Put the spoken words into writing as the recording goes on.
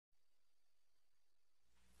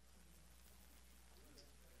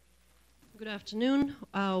Good afternoon.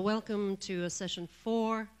 Welcome to session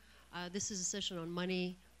 4. This is a session on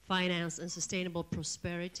money, finance, and sustainable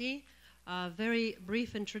prosperity. Very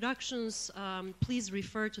brief introductions. Please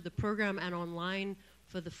refer to the program and online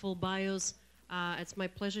for the full bios. It's my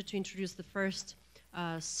pleasure to introduce the first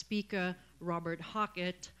speaker, Robert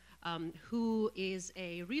Hockett, who is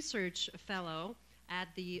a research fellow at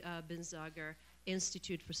the Binzagr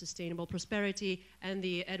Institute for Sustainable Prosperity and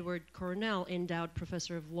the Edward Cornell Endowed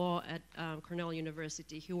Professor of Law at Cornell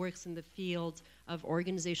University. He works in the field of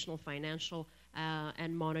organizational, financial,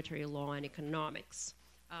 and monetary law and economics.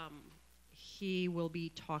 He will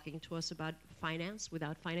be talking to us about finance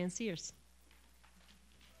without financiers.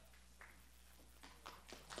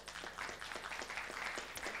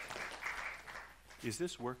 Is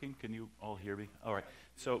this working? Can you all hear me? All right.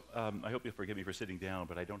 So I hope you'll forgive me for sitting down,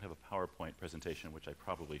 but I don't have a PowerPoint presentation, which I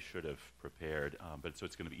probably should have prepared. So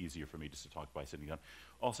it's going to be easier for me just to talk by sitting down.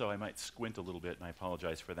 Also, I might squint a little bit, and I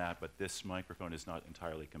apologize for that, but this microphone is not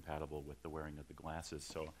entirely compatible with the wearing of the glasses,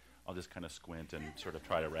 so I'll just kind of squint and sort of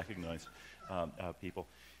try to recognize people.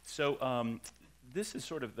 So this is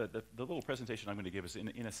sort of the little presentation I'm going to give is,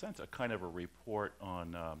 in a sense, a kind of a report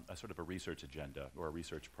on a sort of a research agenda or a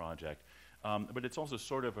research project. But it's also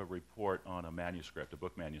sort of a report on a manuscript, a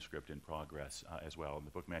book manuscript in progress as well. And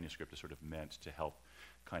the book manuscript is sort of meant to help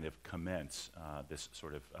kind of commence this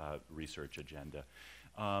sort of research agenda.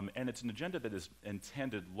 And it's an agenda that is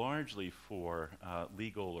intended largely for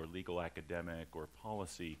legal or legal academic or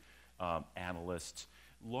policy analysts,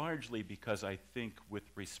 largely because I think with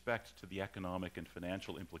respect to the economic and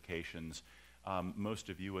financial implications, most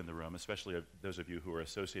of you in the room, especially those of you who are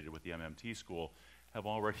associated with the MMT school, have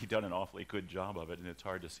already done an awfully good job of it, and it's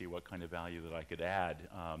hard to see what kind of value that I could add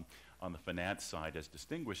on the finance side as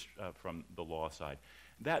distinguished from the law side.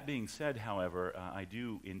 That being said, however, I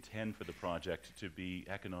do intend for the project to be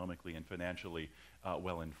economically and financially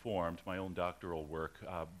well informed. My own doctoral work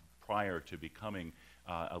prior to becoming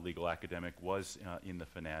a legal academic was in the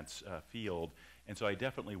finance field, and so I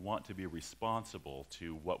definitely want to be responsible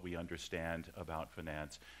to what we understand about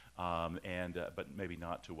finance. But maybe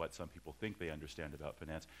not to what some people think they understand about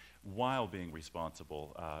finance, while being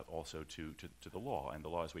responsible also to the law, and the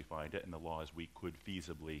law as we find it, and the law as we could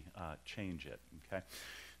feasibly change it. Okay,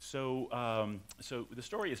 so so the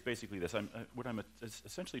story is basically this. What I'm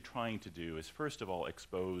essentially trying to do is, first of all,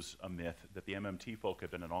 expose a myth that the MMT folk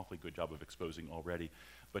have done an awfully good job of exposing already,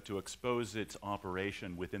 but to expose its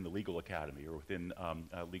operation within the legal academy or within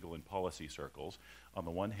legal and policy circles, on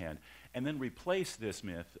the one hand, and then replace this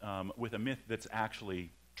myth with a myth that's actually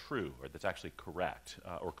true, or that's actually correct,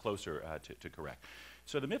 or closer to correct.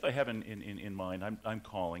 So the myth I have in mind, I'm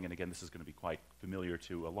calling, and again, this is going to be quite familiar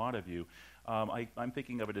to a lot of you, I'm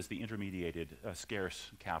thinking of it as the intermediated scarce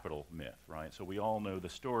capital myth, right? So we all know the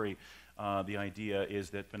story. The idea is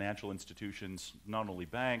that financial institutions, not only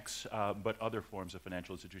banks, but other forms of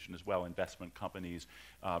financial institution as well, investment companies,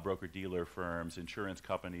 broker-dealer firms, insurance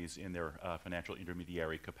companies in their financial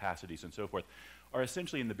intermediary capacities and so forth, are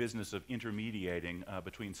essentially in the business of intermediating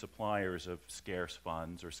between suppliers of scarce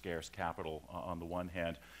funds or scarce capital on the one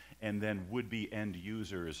hand, and then would-be end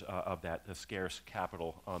users of that scarce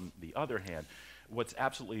capital on the other hand. What's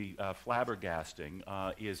absolutely flabbergasting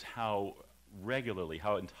is how regularly,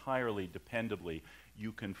 how entirely dependably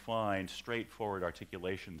you can find straightforward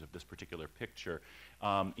articulations of this particular picture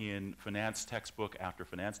in finance textbook after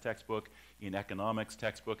finance textbook, in economics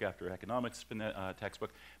textbook after economics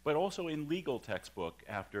textbook, but also in legal textbook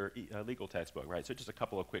after legal textbook, right? So just a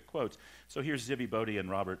couple of quick quotes. So here's Zibby Bodie and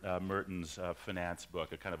Robert Merton's finance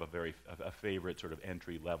book, a kind of a favorite sort of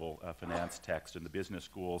entry-level finance text in the business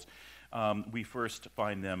schools. We first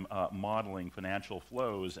find them modeling financial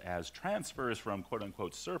flows as transfers from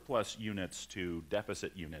quote-unquote surplus units to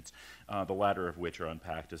deficit units, the latter of which are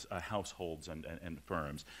unpacked as households and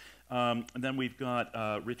firms. And then we've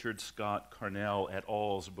got Richard Scott Cornell et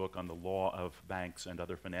al.'s book on the law of banks and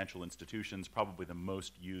other financial institutions, probably the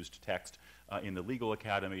most used text in the legal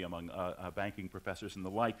academy among banking professors and the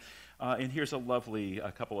like. And here's a lovely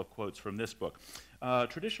couple of quotes from this book.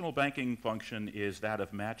 Traditional banking function is that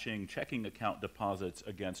of matching checking account deposits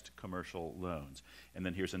against commercial loans. And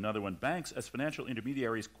then here's another one. Banks, as financial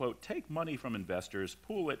intermediaries, quote, take money from investors,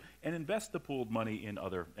 pool it, and invest the pooled money in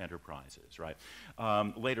other enterprises, right?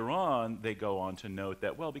 Later on, they go on to note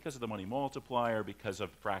that, well, because of the money multiplier, because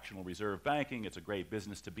of fractional reserve banking, it's a great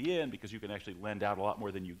business to be in because you can actually lend out a lot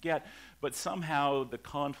more than you get. But somehow the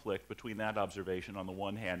conflict between that observation on the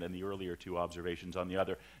one hand and the earlier two observations on the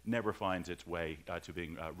other never finds its way to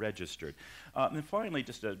being registered. And finally,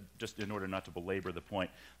 just in order not to belabor the point,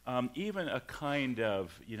 even a kind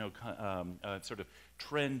of, sort of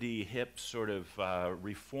trendy, hip, sort of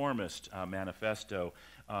reformist manifesto,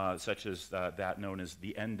 such as that known as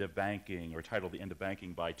The End of Banking, or titled The End of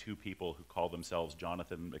Banking, by two people who call themselves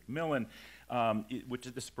Jonathan Macmillan, which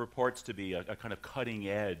this purports to be a kind of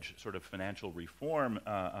cutting-edge sort of financial reform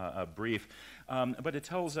brief. But it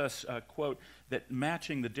tells us, quote, that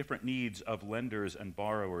matching the different needs of lenders and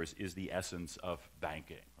borrowers is the essence of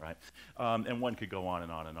banking, right? And one could go on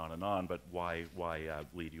and on and on and on, but why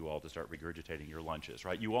lead you all to start regurgitating your lunches,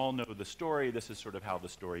 right? You all know the story. This is sort of how the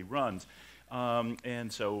story runs.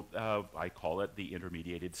 And so I call it the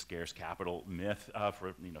intermediated scarce capital myth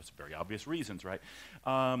for some very obvious reasons, right?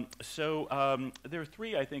 There are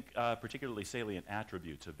three, I think, particularly salient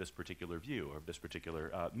attributes of this particular view, or of this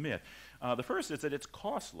particular myth. The first is that it's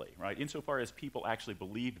costly, right? Insofar as people actually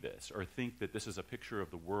believe this or think that this is a picture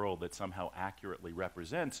of the world that somehow accurately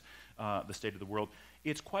represents the state of the world,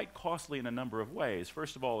 it's quite costly in a number of ways.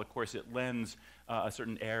 First of all, of course, it lends a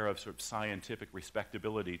certain air of sort of scientific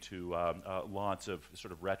respectability to lots of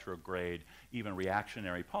sort of retrograde, even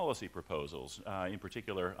reactionary policy proposals. In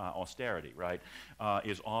particular, austerity, right,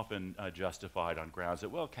 is often justified on grounds that,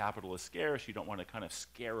 well, capital is scarce. You don't want to kind of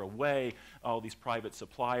scare away all these private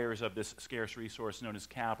suppliers of this scarce resource known as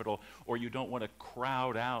capital, or you don't want to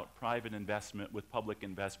crowd out private investment with public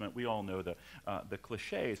investment. We all know the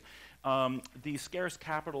cliches. The scarce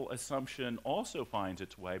capital assumption also finds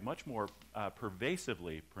its way much more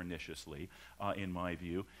pervasively, perniciously, in my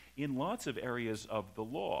view, in lots of areas of the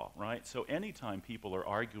law, right? So anytime people are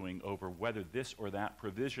arguing over whether this or that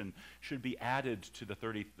provision should be added to the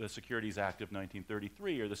Securities Act of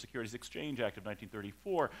 1933 or the Securities Exchange Act of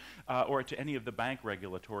 1934 or to any of the bank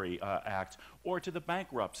regulatory acts or to the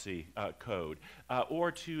bankruptcy code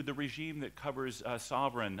or to the regime that covers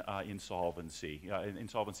sovereign insolvency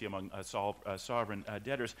among sovereign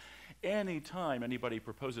debtors, anytime anybody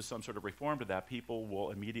proposes some sort of reform to that, people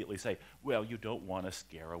will immediately say, well, you don't want to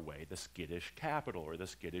scare away the skittish capital or the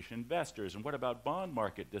skittish investors, and what about bond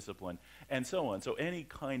market discipline, and so on. So any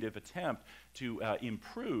kind of attempt to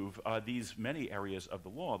improve these many areas of the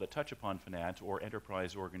law that touch upon finance or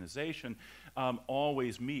enterprise organization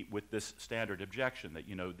always meet with this standard objection that,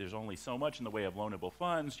 there's only so much in the way of loanable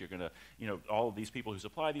funds. You're going to, all of these people who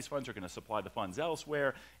supply these funds are going to supply the funds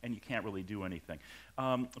elsewhere, and you can't really do anything.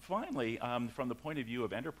 Finally, from the point of view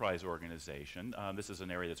of enterprise organization, this is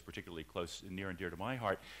an area that's particularly close, near and dear to my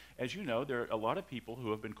heart. As you know, there are a lot of people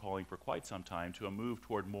who have been calling for quite some time to a move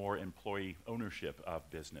toward more employee ownership of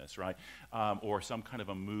business, right? Or some kind of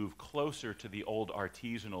a move closer to the old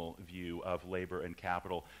artisanal view of labor and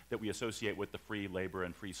capital that we associate with the free labor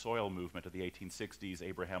and free soil movement of the 1860s,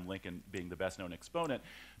 Abraham Lincoln being the best known exponent,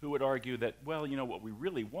 who would argue that, well, what we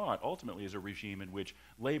really want ultimately is a regime in which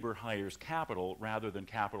labor hires capital rather than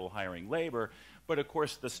capital hiring labor. But of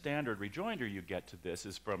course, the standard rejoinder you get to this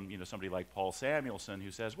is from somebody like Paul Samuelson,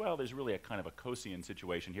 who says, well, there's really a kind of a Coasian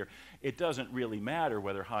situation here. It doesn't really matter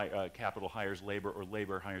whether capital hires labor or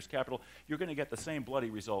labor hires capital. You're going to get the same bloody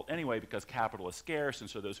result anyway because capital is scarce, and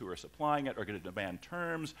so those who are supplying it are going to demand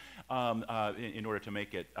terms in order to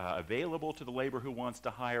make it available to the labor who wants to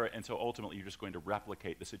hire it, and so ultimately you're just going to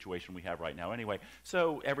replicate the situation we have right now anyway.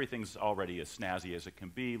 So everything's already as snazzy as it can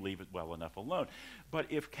be. Leave it well enough alone. But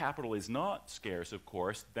if capital is not scarce, of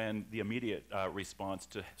course, then the immediate response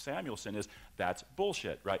to Samuelson is, that's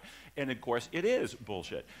bullshit, right? And of course, it is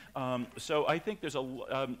bullshit. So I think there's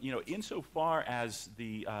insofar as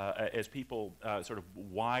as people sort of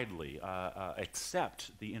widely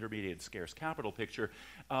accept the intermediate scarce capital picture,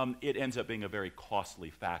 it ends up being a very costly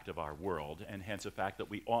fact of our world, and hence a fact that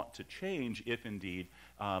we ought to change if indeed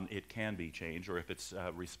it can be changed, or if it's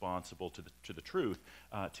responsible to the truth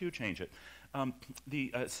to change it.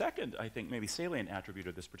 The second, I think, maybe salient attribute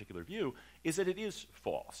of this particular view is that it is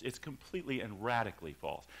false. It's completely and radically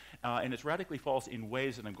false. And it's radically false in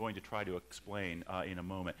ways that I'm going to try to explain in a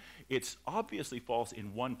moment. It's obviously false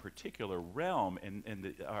in one particular realm,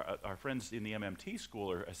 and our friends in the MMT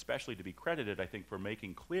school are especially to be credited, I think, for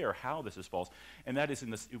making clear how this is false, and that is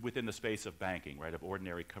within the space of banking, right, of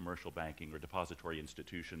ordinary commercial banking or depository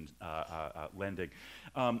institutions lending.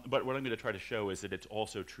 But what I'm going to try to show is that it's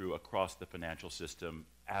also true across the financial system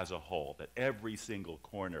as a whole, that every single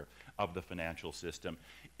corner of the financial system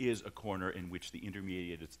is a corner in which the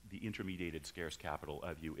intermediated scarce capital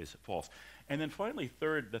view is false. And then finally,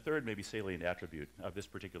 the third maybe salient attribute of this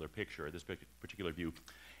particular picture, this particular view,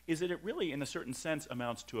 is that it really, in a certain sense,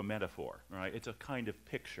 amounts to a metaphor, right? It's a kind of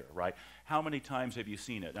picture, right? How many times have you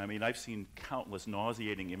seen it? I mean, I've seen countless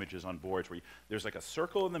nauseating images on boards where there's like a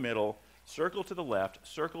circle in the middle, circle to the left,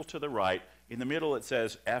 circle to the right. In the middle it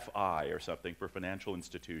says FI or something for financial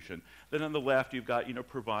institution. Then on the left you've got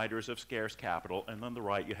providers of scarce capital, and on the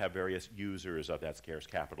right you have various users of that scarce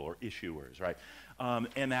capital or issuers, right?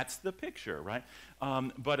 And that's the picture, right?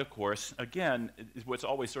 But of course, again, what's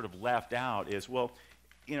always sort of left out is, well,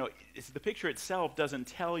 the picture itself doesn't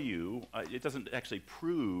tell you, it doesn't actually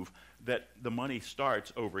prove that the money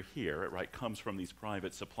starts over here, right, comes from these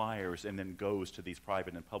private suppliers and then goes to these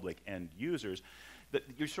private and public end users. That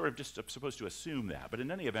you're sort of just supposed to assume that. But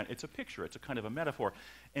in any event, it's a picture, it's a kind of a metaphor.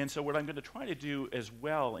 And so what I'm going to try to do as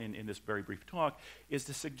well in this very brief talk is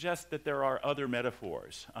to suggest that there are other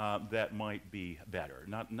metaphors that might be better.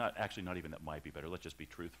 Not even that might be better, let's just be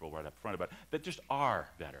truthful right up front about it, that just are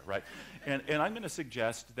better, right? And I'm going to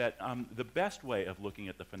suggest that the best way of looking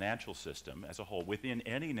at the financial system as a whole within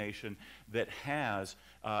any nation that has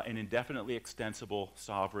an indefinitely extensible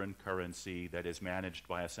sovereign currency that is managed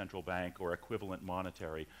by a central bank or equivalent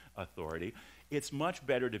monetary authority, it's much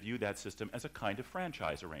better to view that system as a kind of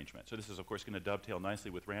franchise arrangement. So this is, of course, going to dovetail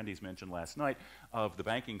nicely with Randy's mention last night of the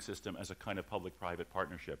banking system as a kind of public-private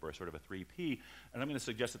partnership or a sort of a 3P. And I'm going to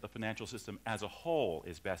suggest that the financial system as a whole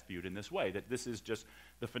is best viewed in this way, that this is just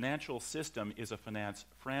the financial system is a finance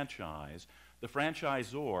franchise. The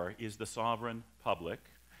franchisor is the sovereign public.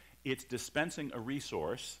 It's dispensing a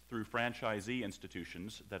resource through franchisee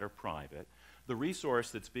institutions that are private. The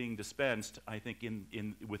resource that's being dispensed, I think,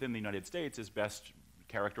 within the United States is best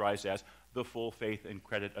characterized as the full faith and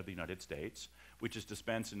credit of the United States, which is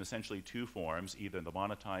dispensed in essentially two forms, either the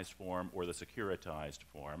monetized form or the securitized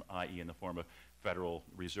form, i.e. in the form of Federal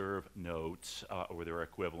Reserve notes or their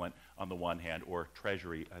equivalent on the one hand, or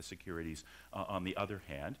Treasury securities on the other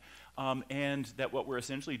hand. And that what we're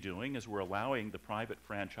essentially doing is we're allowing the private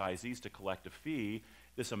franchisees to collect a fee.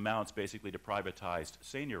 This amounts basically to privatized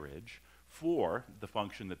seigniorage for the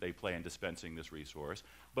function that they play in dispensing this resource.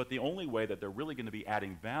 But the only way that they're really going to be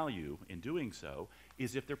adding value in doing so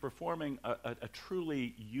is if they're performing a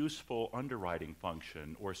truly useful underwriting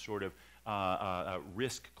function or sort of a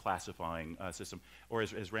risk classifying system, or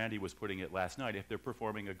as Randy was putting it last night, if they're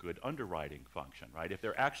performing a good underwriting function, right? If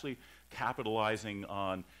they're actually capitalizing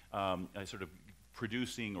on sort of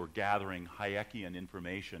producing or gathering Hayekian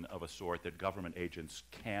information of a sort that government agents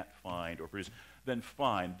can't find or produce, then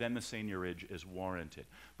fine, then the seigniorage is warranted.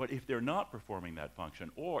 But if they're not performing that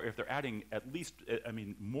function, or if they're adding at least,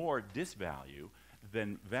 more disvalue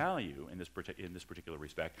than value in this particular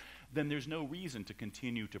respect, then there's no reason to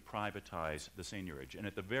continue to privatize the seigniorage. And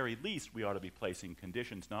at the very least, we ought to be placing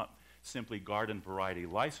conditions, not simply garden variety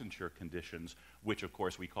licensure conditions, which of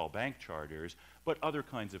course we call bank charters, but other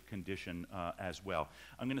kinds of condition as well.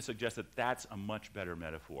 I'm going to suggest that that's a much better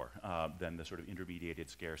metaphor than the sort of intermediated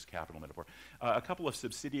scarce capital metaphor. A couple of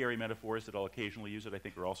subsidiary metaphors that I'll occasionally use that I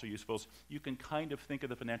think are also useful. You can kind of think of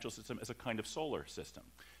the financial system as a kind of solar system.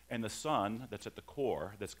 And the sun that's at the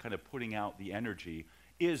core, that's kind of putting out the energy,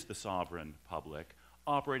 is the sovereign public,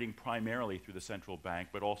 operating primarily through the central bank,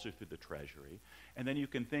 but also through the Treasury. And then you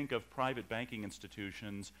can think of private banking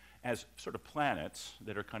institutions as sort of planets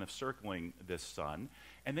that are kind of circling this sun.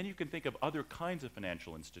 And then you can think of other kinds of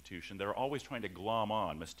financial institutions that are always trying to glom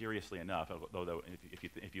on, mysteriously enough, although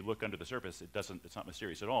if you look under the surface, it's not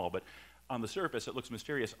mysterious at all, but on the surface it looks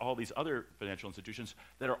mysterious, all these other financial institutions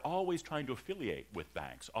that are always trying to affiliate with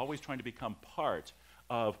banks, always trying to become part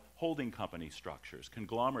of holding company structures,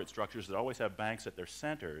 conglomerate structures that always have banks at their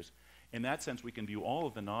centers. In that sense, we can view all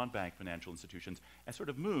of the non-bank financial institutions as sort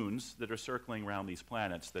of moons that are circling around these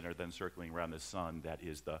planets that are then circling around the sun that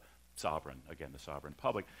is the sovereign, again, the sovereign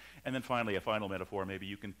public. And then finally, a final metaphor, maybe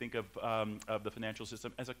you can think of the financial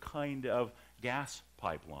system as a kind of gas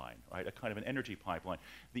pipeline, right? A kind of an energy pipeline.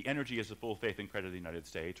 The energy is the full faith and credit of the United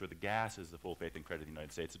States, or the gas is the full faith and credit of the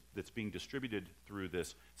United States that's being distributed through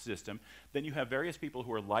this system. Then you have various people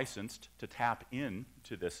who are licensed to tap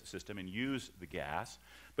into this system and use the gas.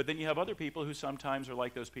 But then you have other people who sometimes are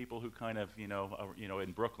like those people who kind of,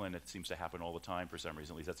 in Brooklyn, it seems to happen all the time for some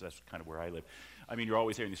reason. At least that's kind of where I live. I mean, you're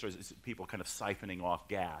always hearing these stories, people kind of siphoning off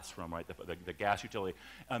gas from the gas utility,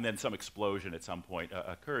 and then some explosion at some point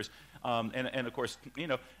occurs. And of course,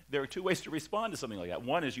 there are two ways to respond to something like that.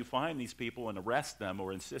 One is you find these people and arrest them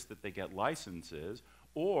or insist that they get licenses,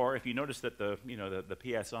 Or if you notice that the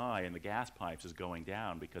PSI in the gas pipes is going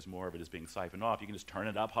down because more of it is being siphoned off, you can just turn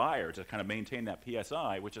it up higher to kind of maintain that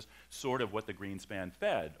PSI, which is sort of what the Greenspan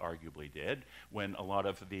Fed arguably did when a lot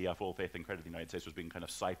of the full faith and credit of the United States was being kind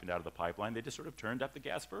of siphoned out of the pipeline. They just sort of turned up the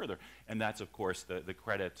gas further. And that's, of course, the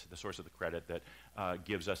credit, the source of the credit that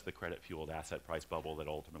gives us the credit-fueled asset price bubble that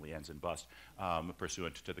ultimately ends in bust,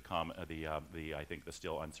 pursuant to I think the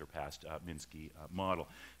still unsurpassed Minsky model.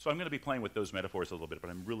 So I'm going to be playing with those metaphors a little bit, but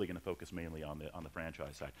I'm really going to focus mainly on the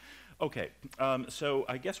franchise side. Okay, so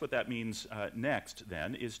I guess what that means next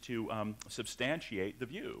then is to substantiate the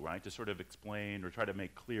view, right? To sort of explain or try to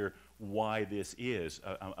make clear why this is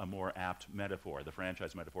a more apt metaphor. The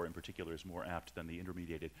franchise metaphor in particular is more apt than the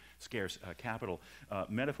intermediated scarce capital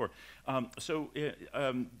metaphor.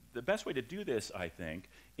 The best way to do this, I think,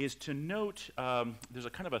 is to note there's a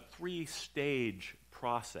kind of a three-stage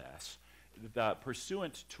process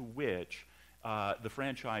pursuant to which the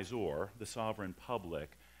franchisor, the sovereign public,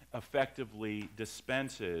 effectively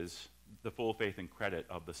dispenses the full faith and credit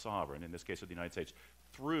of the sovereign, in this case of the United States,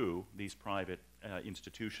 through these private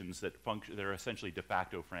institutions that function, that are essentially de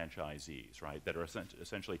facto franchisees, right? That are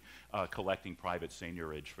essentially collecting private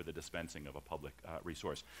seigniorage for the dispensing of a public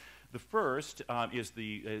resource. The first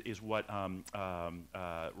is what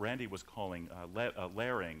Randy was calling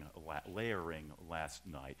layering last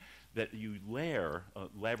night. That you layer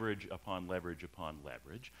leverage upon leverage upon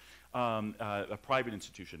leverage. A private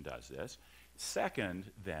institution does this.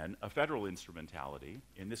 Second, then, a federal instrumentality.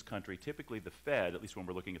 In this country, typically the Fed, at least when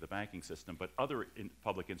we're looking at the banking system, but other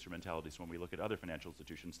public instrumentalities when we look at other financial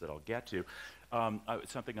institutions that I'll get to,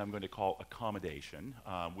 something I'm going to call accommodation,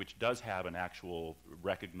 which does have an actual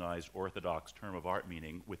recognized orthodox term of art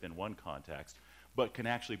meaning within one context, but can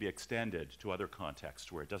actually be extended to other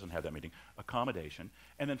contexts where it doesn't have that meaning, accommodation,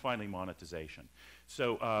 and then finally monetization.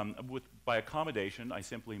 So by accommodation, I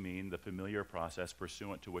simply mean the familiar process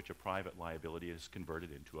pursuant to which a private liability is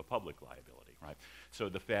converted into a public liability, right? So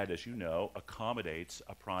the Fed, as you know, accommodates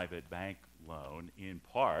a private bank loan in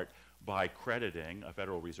part by crediting a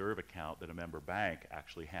Federal Reserve account that a member bank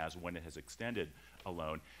actually has when it has extended a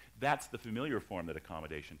loan. That's the familiar form that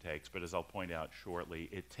accommodation takes, but as I'll point out shortly,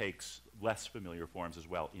 it takes less familiar forms as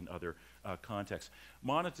well in other contexts.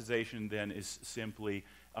 Monetization then is simply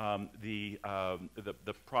the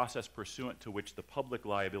process pursuant to which the public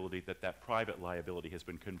liability that private liability has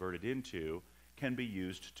been converted into can be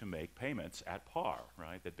used to make payments at par,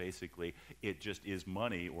 right? That basically it just is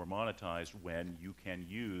money or monetized when you can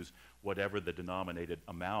use whatever the denominated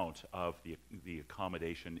amount of the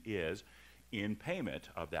accommodation is in payment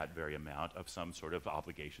of that very amount of some sort of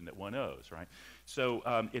obligation that one owes, right? So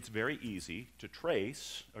it's very easy to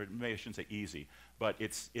trace, or maybe I shouldn't say easy, but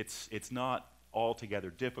it's not altogether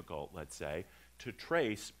difficult, let's say, to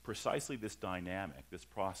trace precisely this dynamic, this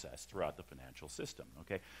process throughout the financial system,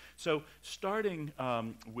 okay? So starting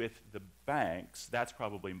with the banks, that's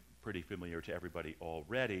probably pretty familiar to everybody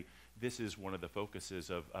already. This is one of the focuses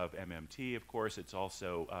of MMT, of course. It's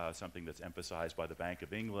also something that's emphasized by the Bank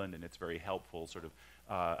of England, and it's very helpful sort of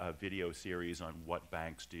a video series on what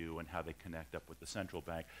banks do and how they connect up with the central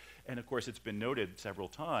bank. And of course, it's been noted several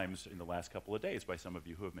times in the last couple of days by some of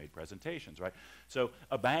you who have made presentations, right? So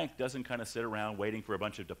a bank doesn't kind of sit around waiting for a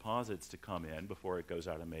bunch of deposits to come in before it goes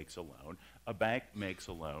out and makes a loan. A bank makes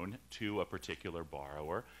a loan to a particular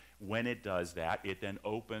borrower. When it does that, it then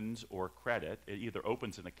opens or it either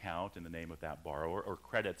opens an account in the name of that borrower or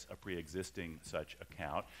credits a pre-existing such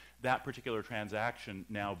account. That particular transaction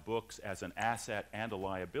now books as an asset and a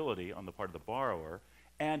liability on the part of the borrower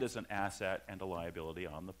and as an asset and a liability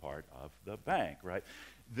on the part of the bank, right?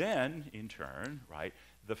 Then, in turn, right,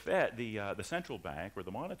 the Fed, the central bank or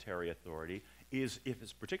the monetary authority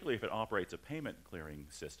particularly if it operates a payment clearing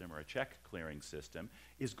system or a check clearing system,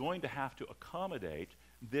 is going to have to accommodate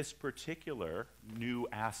this particular new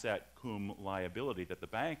asset cum liability that the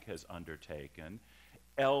bank has undertaken,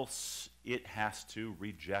 else it has to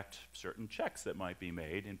reject certain checks that might be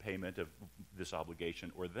made in payment of this obligation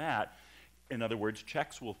or that. In other words,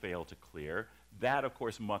 checks will fail to clear. That, of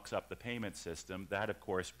course, mucks up the payment system. That, of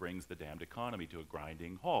course, brings the damned economy to a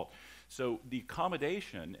grinding halt. So the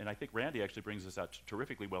accommodation, and I think Randy actually brings this out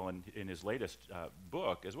terrifically well in his latest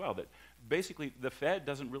book as well, that basically the Fed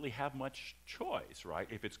doesn't really have much choice, right,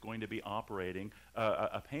 if it's going to be operating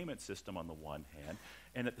a payment system on the one hand,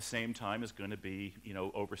 and at the same time is going to be,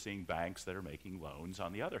 overseeing banks that are making loans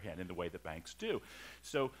on the other hand in the way that banks do.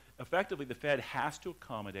 So effectively the Fed has to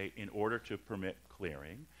accommodate in order to permit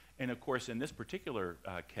clearing. And of course, in this particular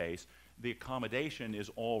case, the accommodation is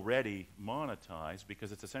already monetized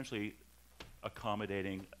because it's essentially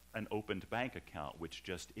accommodating an opened bank account, which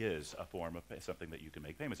just is a form of something that you can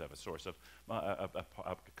make payments of, a source of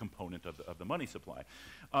a component of the money supply.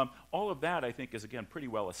 All of that, I think, is again pretty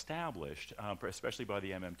well established, especially by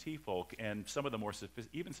the MMT folk, and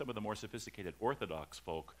even some of the more sophisticated orthodox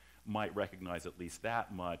folk might recognize at least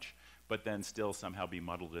that much, but then still somehow be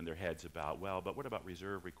muddled in their heads about, well, but what about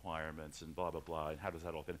reserve requirements and blah, blah, blah, and how does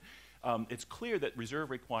that all fit in? It's clear that reserve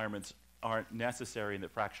requirements aren't necessary and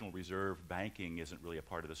that fractional reserve banking isn't really a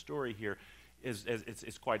part of the story here.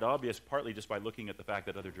 It's quite obvious, partly just by looking at the fact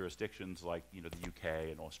that other jurisdictions like the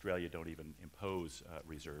UK and Australia don't even impose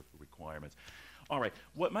reserve requirements. All right,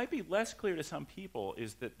 what might be less clear to some people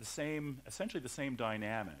is that essentially the same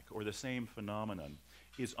dynamic or the same phenomenon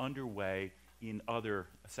is underway in other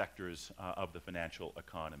sectors of the financial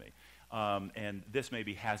economy. And this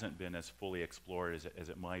maybe hasn't been as fully explored as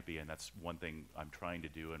it might be, and that's one thing I'm trying to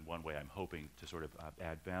do, and one way I'm hoping to sort of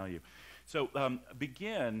add value. So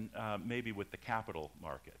begin maybe with the capital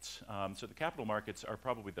markets. So the capital markets are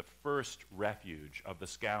probably the first refuge of the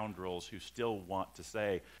scoundrels who still want to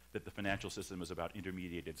say that the financial system is about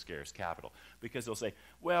intermediated scarce capital. Because they'll say,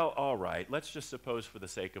 well, all right, let's just suppose for the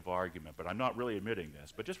sake of argument, but I'm not really admitting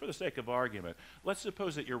this, but just for the sake of argument, let's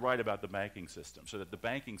suppose that you're right about the banking system, so that the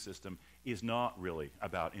banking system is not really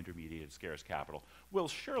about intermediated scarce capital. Well,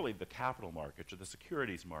 surely the capital markets or the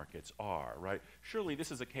securities markets are, right? Surely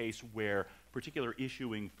this is a case where particular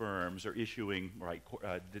issuing firms are issuing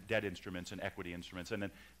debt instruments and equity instruments, and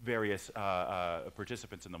then various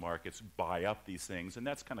participants in the markets buy up these things, and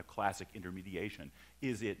that's kind of classic intermediation,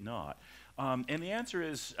 is it not? And the answer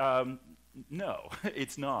is no,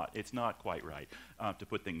 it's not. It's not quite right to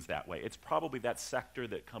put things that way. It's probably that sector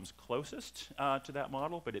that comes closest to that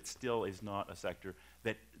model, but it still is not a sector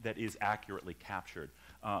that is accurately captured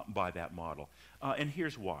by that model. And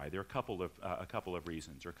here's why. There are a couple of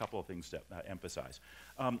reasons, or a couple of things to emphasize.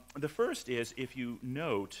 The first is, if you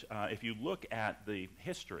look at the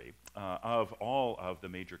history of all of the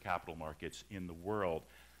major capital markets in the world,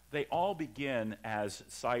 they all begin as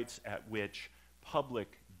sites at which public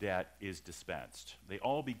debt is dispensed. They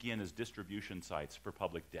all begin as distribution sites for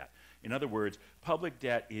public debt. In other words, public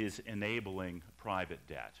debt is enabling private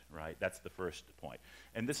debt, right? That's the first point.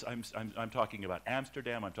 And this, I'm talking about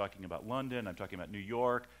Amsterdam, I'm talking about London, I'm talking about New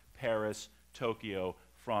York, Paris, Tokyo,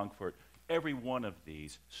 Frankfurt. Every one of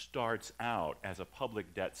these starts out as a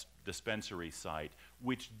public debt dispensary site,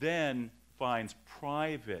 which then finds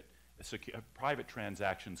private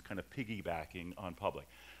transactions kind of piggybacking on public.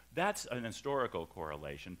 That's an historical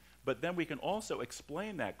correlation, but then we can also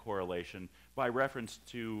explain that correlation by reference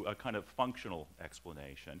to a kind of functional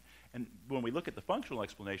explanation. And when we look at the functional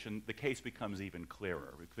explanation, the case becomes even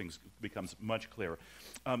clearer. Things becomes much clearer.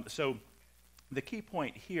 So the key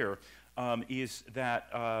point here is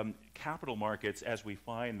that capital markets, as we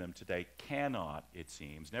find them today, cannot, it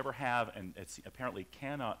seems, never have, and apparently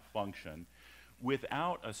cannot function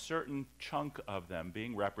without a certain chunk of them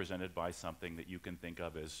being represented by something that you can think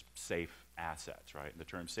of as safe assets, right? The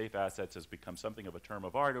term safe assets has become something of a term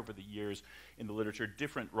of art over the years in the literature.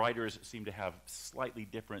 Different writers seem to have slightly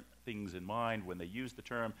different things in mind when they use the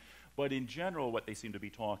term, but in general what they seem to be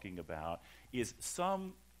talking about is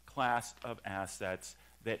some class of assets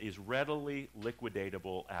that is readily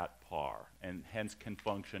liquidatable at par and hence can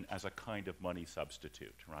function as a kind of money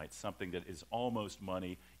substitute, right? Something that is almost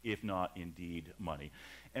money, if not indeed money.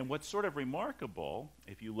 And what's sort of remarkable,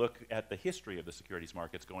 if you look at the history of the securities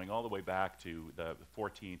markets going all the way back to the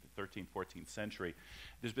 13th, 14th century,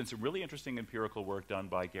 there's been some really interesting empirical work done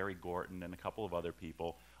by Gary Gorton and a couple of other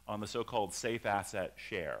people on the so-called safe asset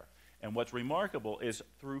share. And what's remarkable is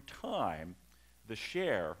through time, the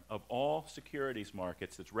share of all securities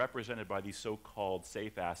markets that's represented by these so-called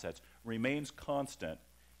safe assets remains constant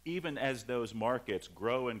even as those markets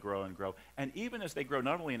grow and grow and grow, and even as they grow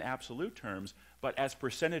not only in absolute terms, but as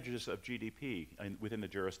percentages of GDP within the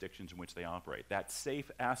jurisdictions in which they operate. That safe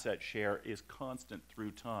asset share is constant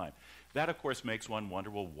through time. That, of course, makes one wonder,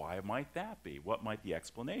 well, why might that be? What might the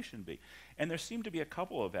explanation be? And there seem to be a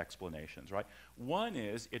couple of explanations, right? One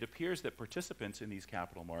is, it appears that participants in these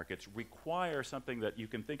capital markets require something that you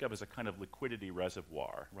can think of as a kind of liquidity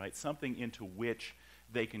reservoir, right? Something into which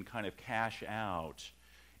they can kind of cash out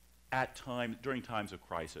during times of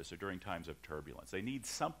crisis or during times of turbulence. They need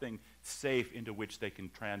something safe into which they can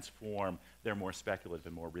transform their more speculative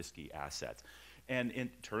and more risky assets. And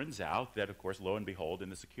it turns out that, of course, lo and behold, in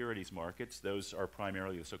the securities markets, those are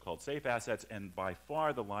primarily the so-called safe assets, and by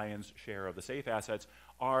far the lion's share of the safe assets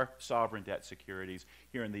are sovereign debt securities,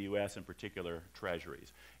 here in the U.S. in particular,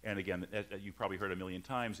 treasuries. And again, as you probably heard a million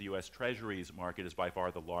times, the U.S. treasuries market is by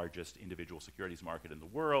far the largest individual securities market in the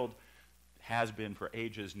world. has been for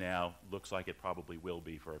ages now, looks like it probably will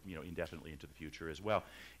be for indefinitely into the future as well.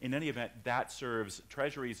 In any event,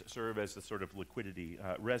 treasuries serve as the sort of liquidity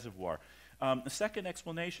reservoir. The second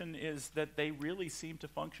explanation is that they really seem to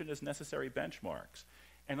function as necessary benchmarks.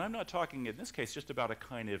 And I'm not talking in this case just about a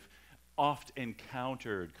kind of oft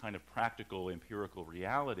encountered kind of practical empirical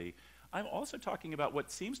reality. I'm also talking about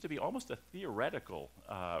what seems to be almost a theoretical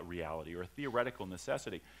reality or a theoretical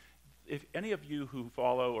necessity. If any of you who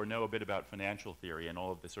follow or know a bit about financial theory and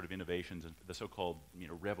all of the sort of innovations and the so-called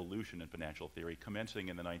revolution in financial theory commencing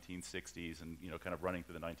in the 1960s and kind of running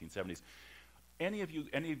through the 1970s, any of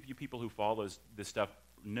you people who follow this stuff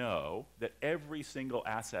know that every single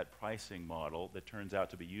asset pricing model that turns out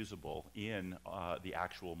to be usable in the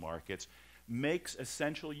actual markets makes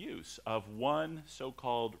essential use of one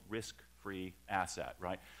so-called risk-free asset,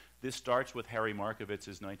 right? This starts with Harry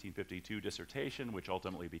Markovitz's 1952 dissertation, which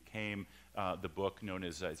ultimately became the book known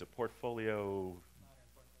as a portfolio,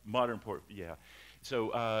 yeah.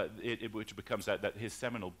 So which becomes that his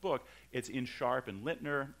seminal book. It's in Sharpe and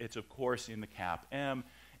Lintner. It's of course in the CAP-M.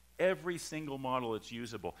 Every single model that's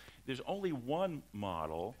usable. There's only one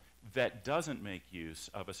model that doesn't make use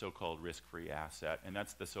of a so-called risk-free asset, and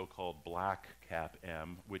that's the so-called black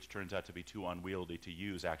CAP-M, which turns out to be too unwieldy to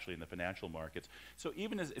use actually in the financial markets. So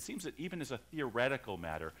it seems that even as a theoretical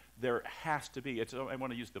matter, there has to be, I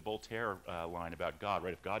want to use the Voltaire line about God,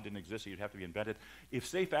 right? If God didn't exist, he'd have to be invented. If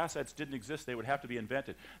safe assets didn't exist, they would have to be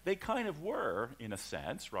invented. They kind of were, in a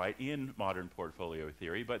sense, right, in modern portfolio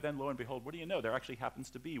theory, but then lo and behold, what do you know? There actually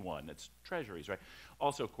happens to be one. It's treasuries, right?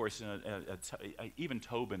 Also, of course, even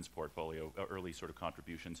Tobin's portfolio, early sort of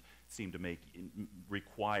contributions seem to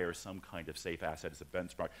require some kind of safe asset as a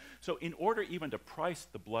benchmark. So in order even to price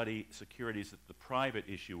the bloody securities that the private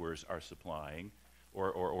issuers are supplying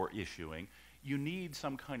or issuing, you need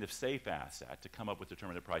some kind of safe asset to come up with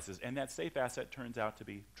determinate prices, and that safe asset turns out to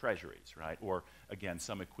be treasuries, right? Or again,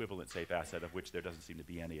 some equivalent safe asset of which there doesn't seem to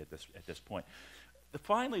be any at this point.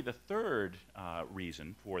 Finally, the third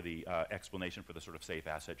reason for the explanation for the sort of safe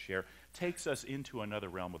asset share takes us into another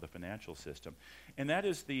realm of the financial system, and that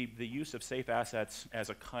is the use of safe assets as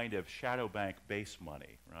a kind of shadow bank base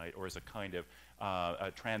money, right, or as a kind of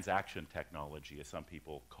a transaction technology, as some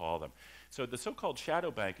people call them. So the so-called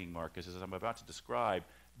shadow banking markets, as I'm about to describe,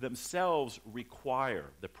 themselves require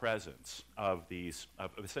the presence of these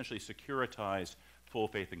of essentially securitized full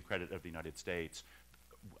faith and credit of the United States,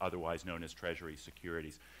 otherwise known as treasury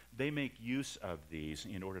securities. They make use of these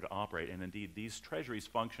in order to operate, and indeed these treasuries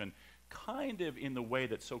function kind of in the way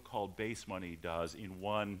that so-called base money does in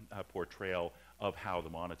one portrayal of how the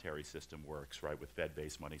monetary system works, right, with Fed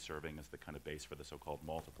base money serving as the kind of base for the so-called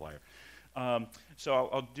multiplier.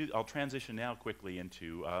 So I'll transition now quickly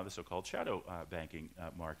into the so-called shadow banking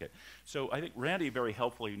market. So I think Randy very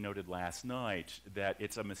helpfully noted last night that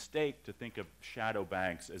it's a mistake to think of shadow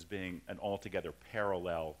banks as being an altogether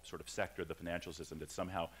parallel sort of sector of the financial system that's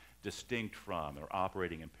somehow distinct from or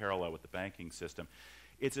operating in parallel with the banking system.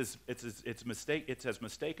 It's as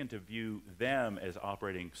mistaken to view them as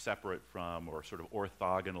operating separate from or sort of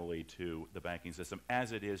orthogonally to the banking system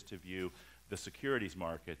as it is to view the securities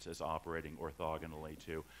markets as operating orthogonally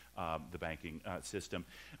to the banking system.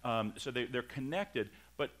 So they're connected,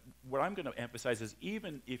 but what I'm going to emphasize is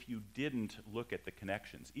even if you didn't look at the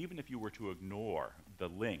connections, even if you were to ignore the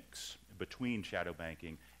links between shadow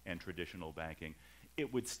banking and traditional banking,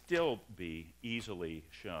 it would still be easily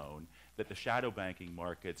shown that the shadow banking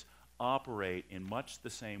markets operate in much the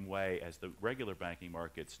same way as the regular banking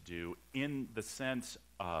markets do, in the sense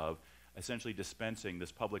of essentially dispensing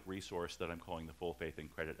this public resource that I'm calling the full faith and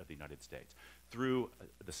credit of the United States through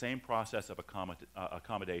the same process of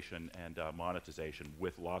accommodation and monetization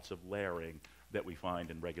with lots of layering that we find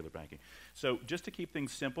in regular banking. So just to keep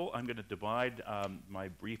things simple, I'm going to divide my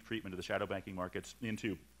brief treatment of the shadow banking markets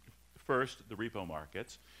into first, the repo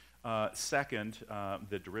markets, second,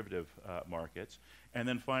 the derivative markets, and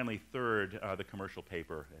then finally, third, the commercial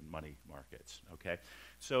paper and money markets, okay?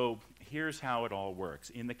 So here's how it all works.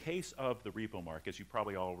 In the case of the repo markets, you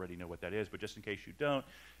probably already know what that is, but just in case you don't,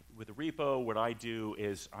 with the repo, what I do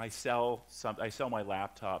is I sell my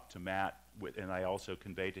laptop to Matt, and I also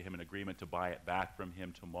convey to him an agreement to buy it back from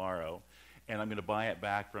him tomorrow, and I'm going to buy it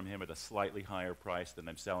back from him at a slightly higher price than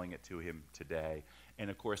I'm selling it to him today. And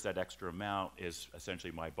of course, that extra amount is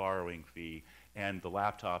essentially my borrowing fee, and the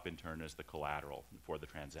laptop in turn is the collateral for the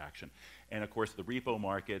transaction. And of course, the repo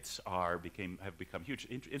markets have become huge.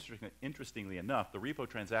 Interestingly enough, the repo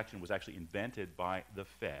transaction was actually invented by the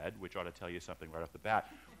Fed, which ought to tell you something right off the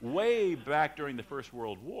bat, way back during the First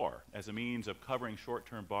World War, as a means of covering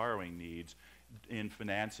short-term borrowing needs in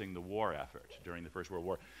financing the war effort during the First World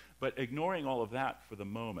War. But ignoring all of that for the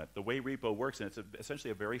moment, the way repo works, and it's essentially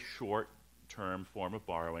a very short-term form of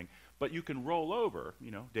borrowing, but you can roll over,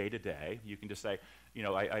 day to day. You can just say,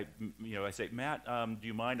 I say, Matt, do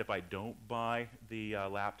you mind if I don't buy the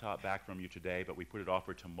laptop back from you today, but we put it off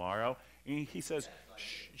for tomorrow? And he says,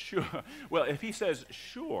 sure. Well, if he says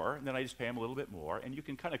sure, then I just pay him a little bit more, and you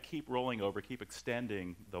can kind of keep rolling over, keep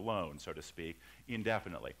extending the loan, so to speak,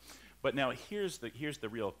 indefinitely. But now here's the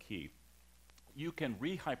real key. You can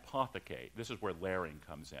rehypothecate. This is where layering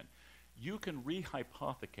comes in. You can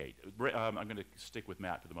rehypothecate. I'm going to stick with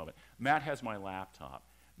Matt for the moment. Matt has my laptop.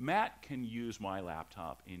 Matt can use my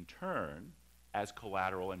laptop in turn as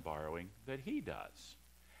collateral and borrowing that he does.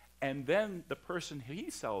 And then the person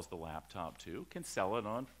he sells the laptop to can sell it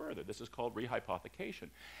on further. This is called rehypothecation.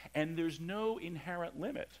 And there's no inherent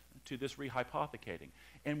limit to this rehypothecating.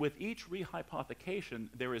 And with each rehypothecation,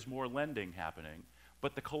 there is more lending happening,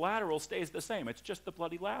 but the collateral stays the same. It's just the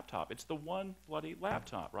bloody laptop. It's the one bloody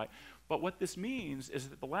laptop, right? But what this means is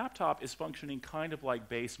that the laptop is functioning kind of like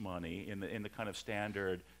base money in the kind of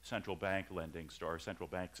standard central bank lending story, central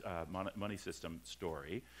bank's money system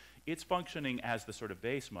story. It's functioning as the sort of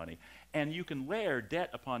base money. And you can layer debt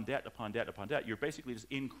upon debt upon debt upon debt. You're basically just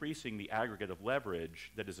increasing the aggregate of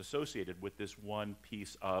leverage that is associated with this one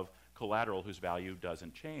piece of collateral whose value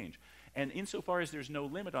doesn't change. And insofar as there's no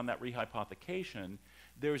limit on that rehypothecation,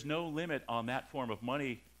 there's no limit on that form of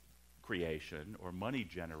money creation or money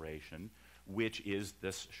generation, which is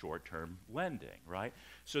this short-term lending, right?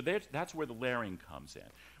 So that's where the layering comes in.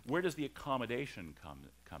 Where does the accommodation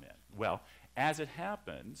come in? Well, as it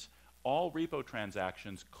happens, all repo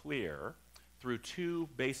transactions clear through two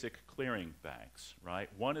basic clearing banks, right?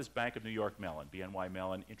 One is Bank of New York Mellon, BNY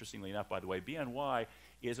Mellon. Interestingly enough, by the way, BNY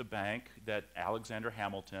is a bank that Alexander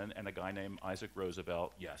Hamilton and a guy named Isaac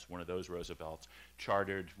Roosevelt, yes, one of those Roosevelts,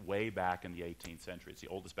 chartered way back in the 18th century. It's the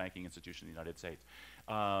oldest banking institution in the United States,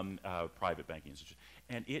 private banking institution.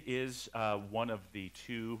 And it is one of the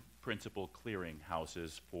two principal clearing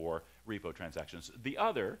houses for repo transactions. The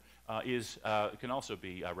other can also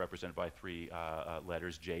be represented by three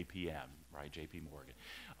letters, JPM, right, JP Morgan.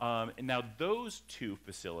 And now those two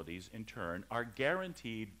facilities, in turn, are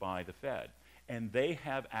guaranteed by the Fed. And they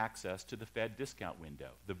have access to the Fed discount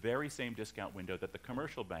window, the very same discount window that the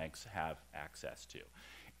commercial banks have access to.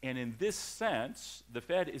 And in this sense, the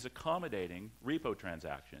Fed is accommodating repo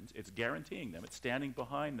transactions. It's guaranteeing them. It's standing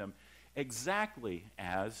behind them exactly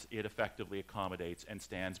as it effectively accommodates and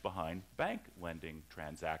stands behind bank lending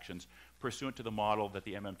transactions, pursuant to the model that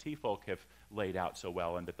the MMT folk have laid out so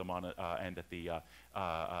well, and that the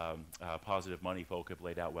positive money folk have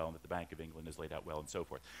laid out well, and that the Bank of England has laid out well, and so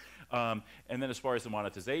forth. And then as far as the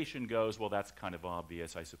monetization goes, well, that's kind of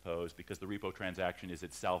obvious, I suppose, because the repo transaction is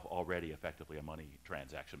itself already effectively a money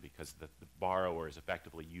transaction, because the borrower is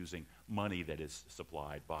effectively using money that is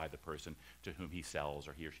supplied by the person to whom he sells,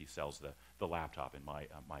 or he or she sells the laptop in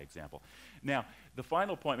my example. Now, the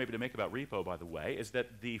final point maybe to make about repo, by the way, is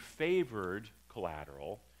that the favored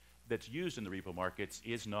collateral that's used in the repo markets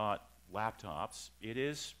is not laptops, it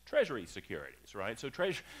is treasury securities, right? So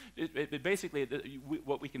basically,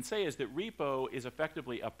 what we can say is that repo is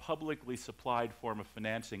effectively a publicly supplied form of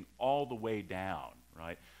financing all the way down,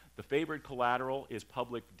 right? The favored collateral is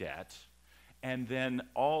public debt, and then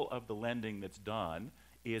all of the lending that's done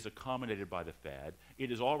is accommodated by the Fed.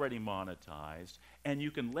 It is already monetized, and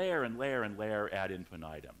you can layer and layer and layer ad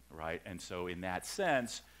infinitum, right? And so in that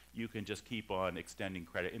sense, you can just keep on extending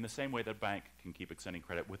credit in the same way that a bank can keep extending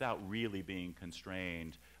credit without really being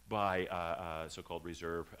constrained by so-called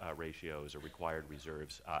reserve ratios or required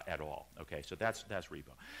reserves at all. Okay, so that's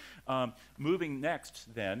repo. Moving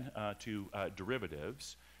next then to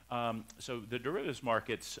derivatives. So the derivatives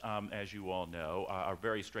markets, as you all know, are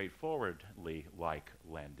very straightforwardly like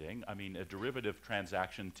lending. I mean, a derivative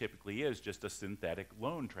transaction typically is just a synthetic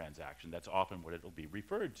loan transaction. That's often what it'll be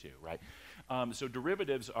referred to, right? So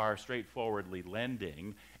derivatives are straightforwardly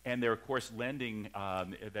lending, and they're of course lending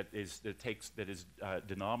that is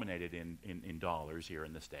denominated in dollars here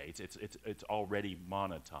in the States. It's already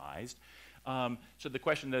monetized. So the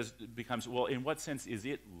question becomes, well, in what sense is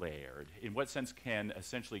it layered? In what sense can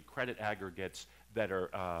essentially credit aggregates that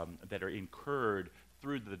are incurred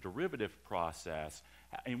through the derivative process,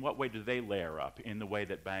 in what way do they layer up? In the way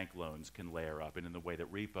that bank loans can layer up, and in the way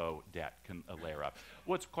that repo debt can layer up.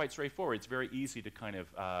 Well, it's quite straightforward. It's very easy to kind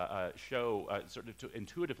of show, sort of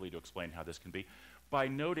intuitively to explain how this can be, by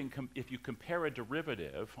noting if you compare a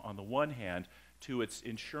derivative on the one hand to its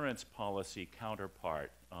insurance policy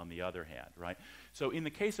counterpart on the other hand, right? So in the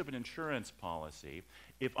case of an insurance policy,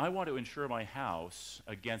 if I want to insure my house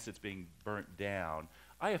against its being burnt down,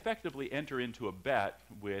 I effectively enter into a bet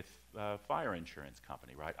with a fire insurance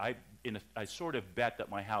company, right? I sort of bet that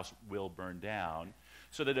my house will burn down,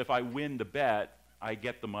 so that if I win the bet, I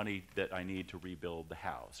get the money that I need to rebuild the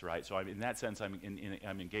house, right? So in that sense, I'm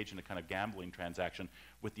engaged in a kind of gambling transaction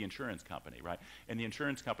with the insurance company, right? And the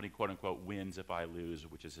insurance company, quote unquote, wins if I lose,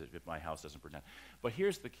 which is if my house doesn't burn down. But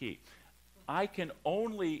here's the key. I can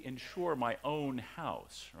only insure my own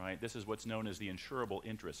house, right? This is what's known as the insurable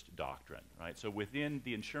interest doctrine, right? So within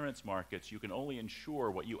the insurance markets, you can only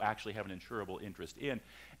insure what you actually have an insurable interest in,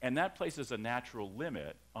 and that places a natural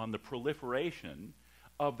limit on the proliferation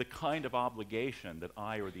of the kind of obligation that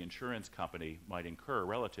I or the insurance company might incur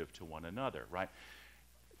relative to one another, right?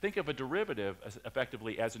 Think of a derivative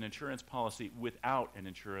effectively as an insurance policy without an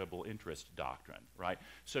insurable interest doctrine, right?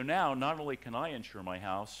 So now, not only can I insure my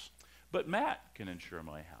house, but Matt can insure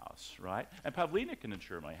my house, right? And Pavlina can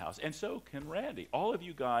insure my house, and so can Randy. All of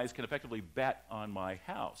you guys can effectively bet on my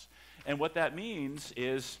house. And what that means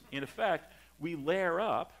is, in effect, we layer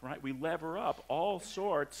up, right? We lever up all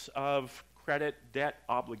sorts of credit debt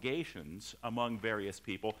obligations among various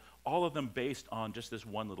people, all of them based on just this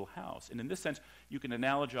one little house. And in this sense, you can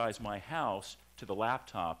analogize my house to the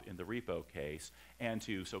laptop in the repo case and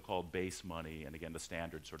to so-called base money, and again, the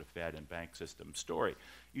standard sort of Fed and bank system story.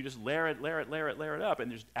 You just layer it up,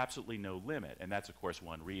 and there's absolutely no limit. And that's, of course,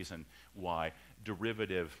 one reason why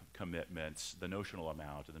derivative commitments, the notional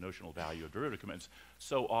amount and the notional value of derivative commitments,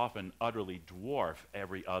 so often utterly dwarf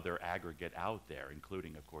every other aggregate out there,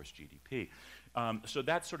 including, of course, GDP. So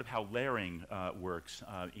that's sort of how layering works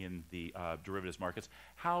in the derivatives markets.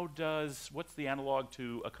 What's the analog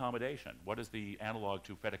to accommodation? What is the analog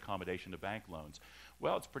to Fed accommodation to bank loans?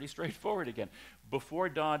 Well, it's pretty straightforward again. Before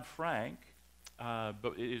Dodd-Frank,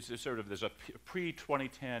 but there's a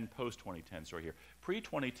pre-2010, post-2010 story here.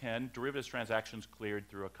 Pre-2010, derivatives transactions cleared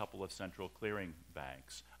through a couple of central clearing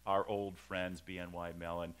banks, our old friends BNY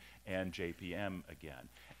Mellon and JPM again.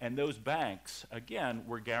 And those banks, again,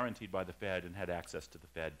 were guaranteed by the Fed and had access to the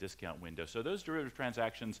Fed discount window. So those derivative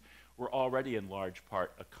transactions were already in large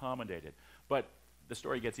part accommodated. But the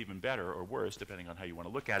story gets even better or worse, depending on how you want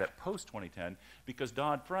to look at it, post-2010, because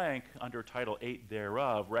Dodd-Frank, under Title 8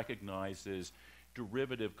 thereof, recognizes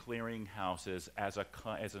derivative clearing houses as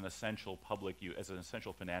an essential as an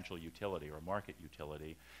essential financial utility or market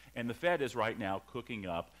utility. And the Fed is right now cooking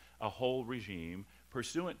up a whole regime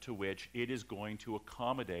pursuant to which it is going to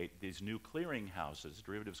accommodate these new clearing houses,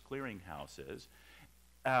 derivatives clearing houses,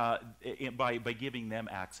 by giving them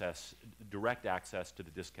direct access to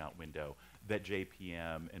the discount window that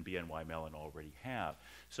JPM and BNY Mellon already have.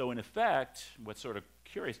 So in effect, what's sort of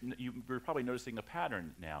curious, you're probably noticing a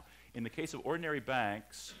pattern now. In the case of ordinary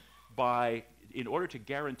banks, in order to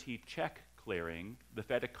guarantee check clearing, the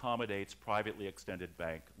Fed accommodates privately extended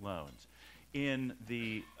bank loans. In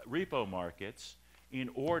the repo markets, in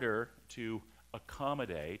order to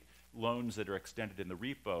accommodate loans that are extended in the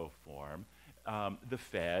repo form, the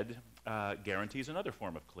Fed guarantees another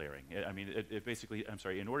form of clearing.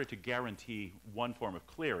 In order to guarantee one form of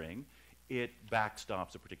clearing, it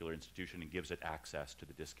backstops a particular institution and gives it access to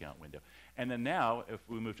the discount window. And then now, if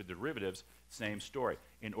we move to derivatives, same story.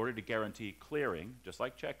 In order to guarantee clearing, just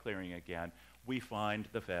like check clearing again, we find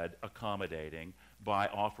the Fed accommodating by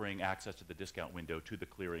offering access to the discount window to the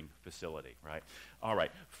clearing facility, right? All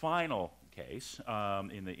right, final case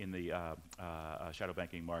in the shadow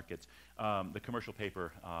banking markets, the commercial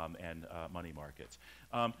paper and money markets.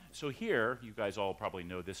 So here, you guys all probably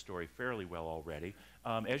know this story fairly well already.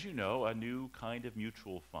 As you know, a new kind of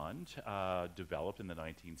mutual fund developed in the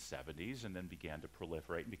 1970s and then began to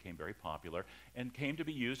proliferate and became very popular and came to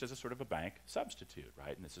be used as a sort of a bank substitute,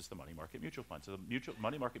 right? And this is the money market mutual fund. So the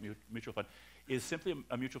money market mutual fund is simply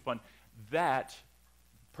a mutual fund that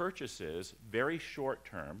purchases very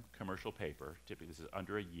short-term commercial paper, typically this is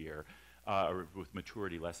under a year, or with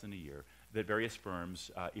maturity less than a year, that various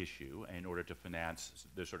firms issue in order to finance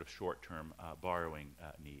their sort of short-term borrowing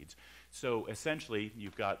needs. So essentially,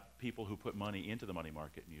 you've got people who put money into the money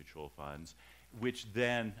market mutual funds, which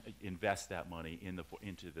then invest that money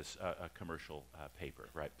into this commercial paper,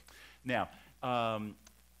 right? Now,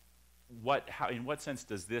 in what sense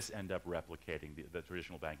does this end up replicating the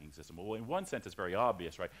traditional banking system? Well, in one sense, it's very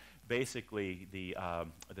obvious, right? Basically, the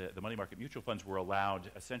money market mutual funds were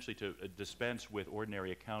allowed essentially to dispense with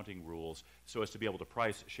ordinary accounting rules so as to be able to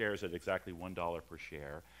price shares at exactly $1 per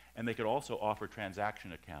share. And they could also offer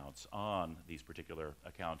transaction accounts on these particular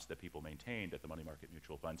accounts that people maintained at the money market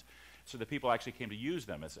mutual funds, so that people actually came to use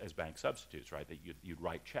them as bank substitutes, right? That you'd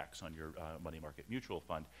write checks on your money market mutual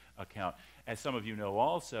fund account. As some of you know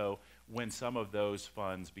also, when some of those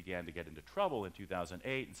funds began to get into trouble in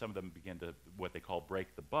 2008, and some of them began to what they call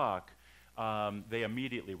break the buck, they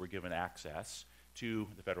immediately were given access to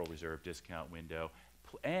the Federal Reserve discount window.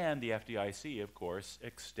 And the FDIC, of course,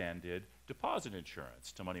 extended deposit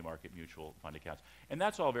insurance to money market mutual fund accounts. And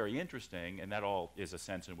that's all very interesting, and that all is a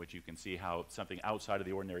sense in which you can see how something outside of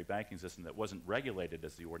the ordinary banking system that wasn't regulated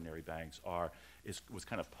as the ordinary banks are was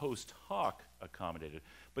kind of post hoc accommodated.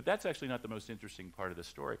 But that's actually not the most interesting part of the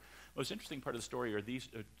story. The most interesting part of the story are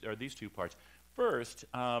these two parts. First,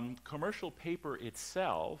 commercial paper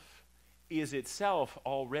itself is itself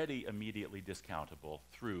already immediately discountable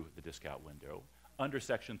through the discount window under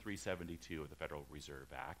Section 372 of the Federal Reserve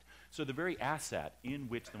Act. So the very asset in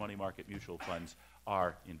which the money market mutual funds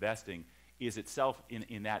are investing is itself,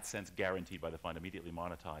 in that sense, guaranteed by the fund, immediately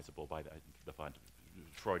monetizable by the fund.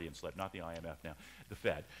 Freudian slip, not the IMF now, the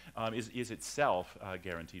Fed, is itself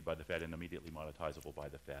guaranteed by the Fed and immediately monetizable by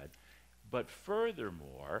the Fed. But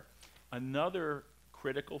furthermore, another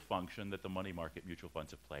critical function that the money market mutual funds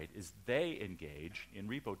have played is they engage in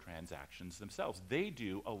repo transactions themselves. They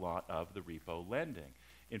do a lot of the repo lending.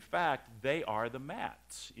 In fact, they are the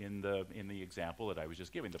mats in the example that I was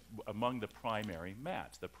just giving, among the primary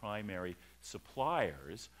mats, the primary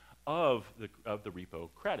suppliers of the repo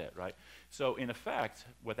credit, right? So in effect,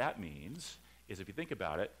 what that means is, if you think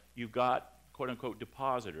about it, you've got quote-unquote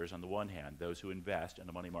depositors on the one hand, those who invest in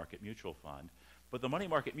a money market mutual fund, but the money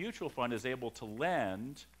market mutual fund is able to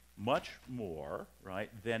lend much more, right,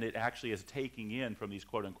 than it actually is taking in from these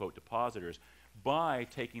quote-unquote depositors by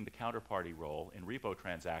taking the counterparty role in repo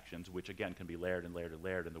transactions, which again can be layered and layered and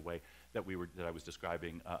layered in the way that I was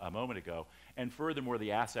describing a moment ago. And furthermore,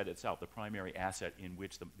 the asset itself, the primary asset in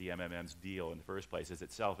which the MMMs deal in the first place, is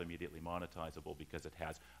itself immediately monetizable because it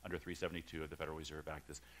has, under 372 of the Federal Reserve Act,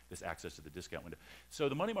 this access to the discount window. So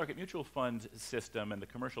the money market mutual fund system and the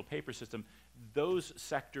commercial paper system, those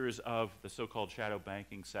sectors of the so-called shadow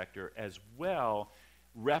banking sector as well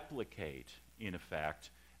replicate, in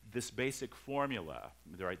effect, this basic formula,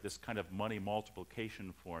 right, this kind of money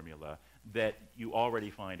multiplication formula that you already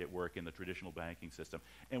find at work in the traditional banking system.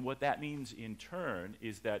 And what that means in turn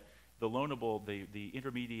is that the loanable, the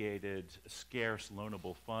intermediated, scarce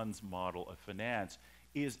loanable funds model of finance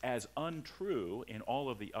is as untrue in all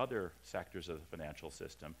of the other sectors of the financial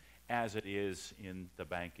system as it is in the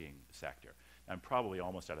banking sector. I'm probably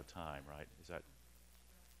almost out of time, right? Is that?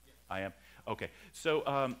 I am? Okay. So,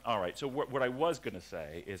 all right. So what I was going to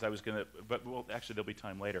say is well, actually there'll be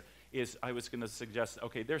time later, is I was going to suggest,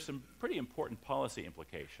 okay, there's some pretty important policy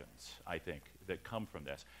implications, I think, that come from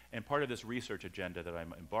this. And part of this research agenda that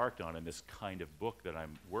I'm embarked on, and this kind of book that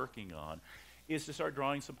I'm working on, is to start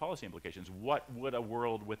drawing some policy implications. What would a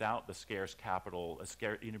world without the scarce capital,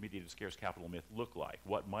 intermediate scarce capital myth look like?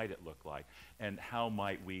 What might it look like? And how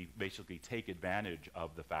might we basically take advantage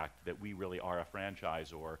of the fact that we really are a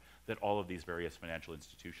franchisor, that all of these various financial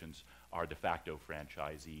institutions are de facto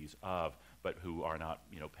franchisees of, but who are not,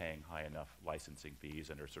 paying high enough licensing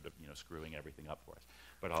fees and are sort of, screwing everything up for us.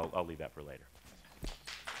 But I'll leave that for later.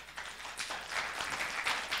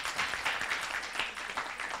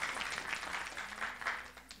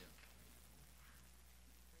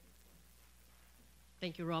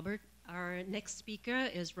 Thank you, Robert. Our next speaker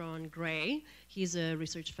is Rohan Gray. He's a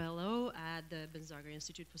research fellow at the Binzagr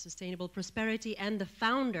Institute for Sustainable Prosperity and the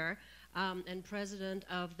founder and president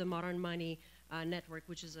of the Modern Money Network,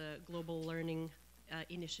 which is a global learning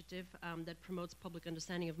initiative that promotes public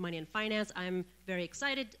understanding of money and finance. I'm very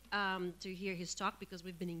excited to hear his talk because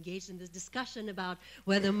we've been engaged in this discussion about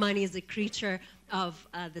whether money is a creature of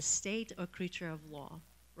the state or creature of law.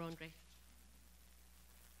 Rohan Gray.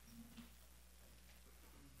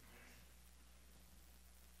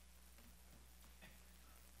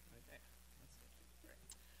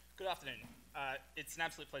 Good afternoon. It's an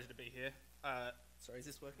absolute pleasure to be here. Sorry, is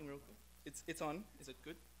this working real good? It's on. Is it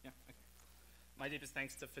good? Yeah, okay. My deepest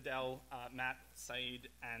thanks to Fidel, Matt, Saeed,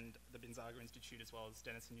 and the Binzagr Institute, as well as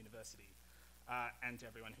Denison University, and to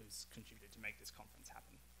everyone who's contributed to make this conference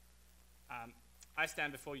happen. I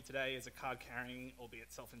stand before you today as a card-carrying,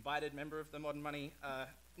 albeit self-invited member of the modern money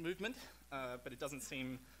movement, but it doesn't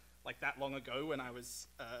seem like that long ago when I was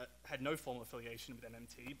had no formal affiliation with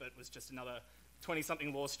MMT, but was just another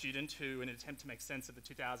 20-something law student who, in an attempt to make sense of the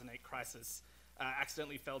 2008 crisis,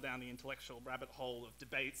 accidentally fell down the intellectual rabbit hole of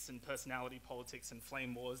debates and personality politics and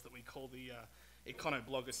flame wars that we call the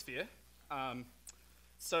econo-blogosphere.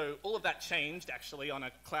 So all of that changed, actually, on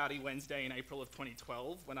a cloudy Wednesday in April of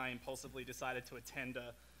 2012 when I impulsively decided to attend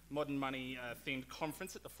a modern money-themed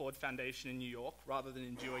conference at the Ford Foundation in New York, rather than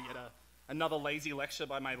endure yet another lazy lecture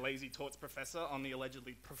by my lazy torts professor on the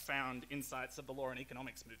allegedly profound insights of the law and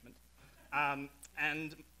economics movement.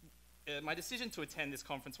 My decision to attend this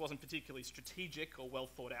conference wasn't particularly strategic or well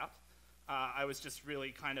thought out. I was just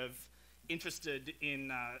really kind of interested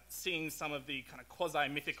in seeing some of the kind of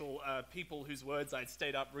quasi-mythical people whose words I'd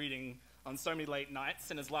stayed up reading on so many late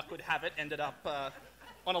nights, and as luck would have it, ended up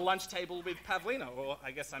on a lunch table with Pavlina, or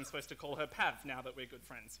I guess I'm supposed to call her Pav now that we're good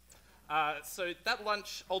friends. So that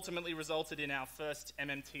lunch ultimately resulted in our first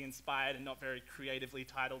MMT-inspired and not very creatively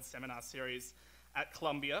titled seminar series at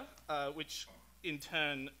Columbia, which in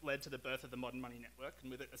turn led to the birth of the Modern Money Network,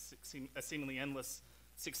 and with it a seemingly endless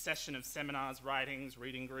succession of seminars, writings,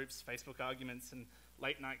 reading groups, Facebook arguments, and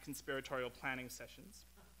late-night conspiratorial planning sessions.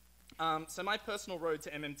 So my personal road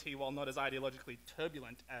to MMT, while not as ideologically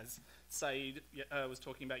turbulent as Saeed was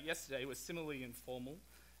talking about yesterday, was similarly informal,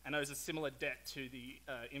 and owes a similar debt to the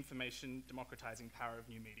information democratizing power of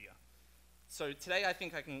new media. So today I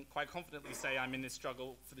think I can quite confidently say I'm in this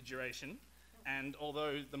struggle for the duration, and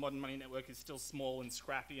although the Modern Money Network is still small and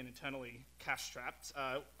scrappy and eternally cash-strapped,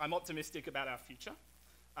 I'm optimistic about our future.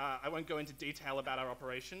 I won't go into detail about our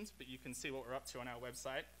operations, but you can see what we're up to on our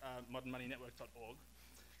website, modernmoneynetwork.org.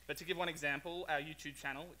 But to give one example, our YouTube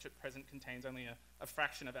channel, which at present contains only a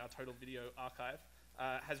fraction of our total video archive,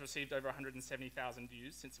 has received over 170,000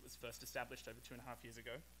 views since it was first established over 2.5 years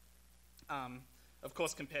ago. Of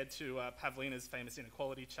course, compared to Pavlina's famous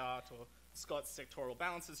inequality chart, or Scott's sectoral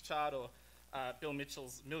balances chart, or Bill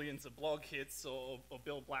Mitchell's millions of blog hits, or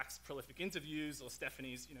Bill Black's prolific interviews, or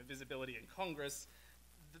Stephanie's visibility in Congress,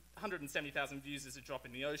 170,000 views is a drop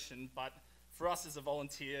in the ocean, but for us as a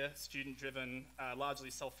volunteer, student-driven, largely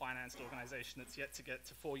self-financed organization that's yet to get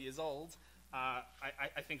to 4 years old,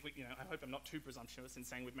 I think I hope I'm not too presumptuous in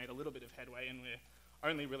saying we've made a little bit of headway and we're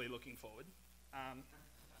only really looking forward.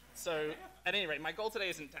 So at any rate, my goal today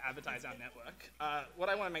isn't to advertise our network. What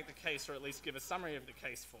I want to make the case, or at least give a summary of the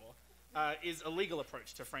case for, is a legal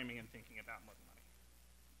approach to framing and thinking about modern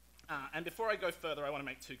money. And before I go further, I want to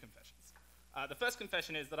make two confessions. The first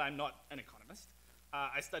confession is that I'm not an economist.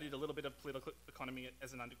 I studied a little bit of political economy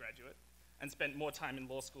as an undergraduate and spent more time in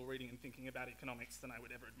law school reading and thinking about economics than I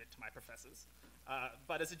would ever admit to my professors.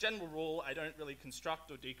 But as a general rule, I don't really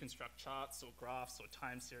construct or deconstruct charts or graphs or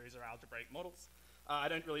time series or algebraic models. I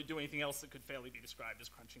don't really do anything else that could fairly be described as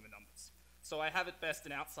crunching the numbers. So I have at best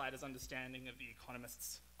an outsider's understanding of the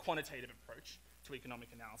economist's quantitative approach to economic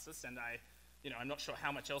analysis, and I'm not sure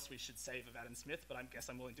how much else we should save of Adam Smith, but I guess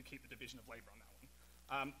I'm willing to keep the division of labor on that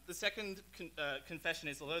one. The second confession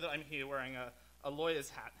is, although that I'm here wearing a lawyer's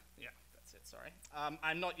hat, yeah, that's it, sorry,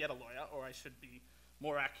 I'm not yet a lawyer, or I should be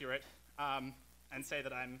more accurate and say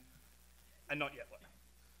that I'm a not yet lawyer.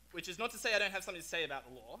 Which is not to say I don't have something to say about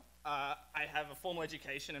the law. I have a formal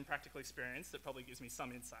education and practical experience that probably gives me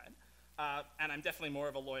some insight. And I'm definitely more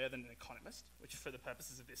of a lawyer than an economist, which for the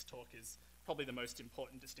purposes of this talk is probably the most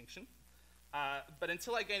important distinction. But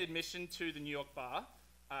until I gain admission to the New York bar,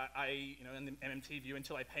 in the MMT view,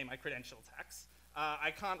 until I pay my credential tax,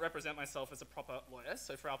 I can't represent myself as a proper lawyer.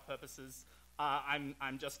 So for our purposes,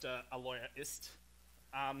 I'm just a lawyerist.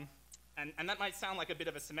 And that might sound like a bit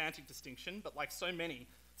of a semantic distinction, but like so many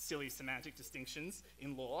silly semantic distinctions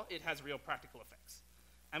in law, it has real practical effects.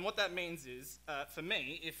 And what that means is, for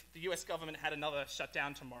me, if the US government had another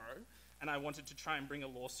shutdown tomorrow, and I wanted to try and bring a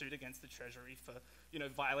lawsuit against the Treasury for,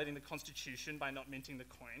 violating the Constitution by not minting the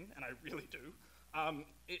coin, and I really do,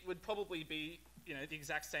 it would probably be, the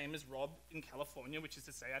exact same as Rob in California, which is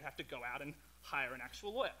to say I'd have to go out and hire an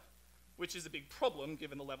actual lawyer, which is a big problem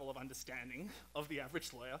given the level of understanding of the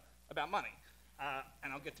average lawyer about money.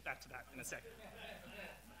 And I'll get back to that in a second.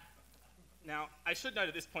 Now, I should note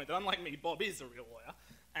at this point that unlike me, Bob is a real lawyer,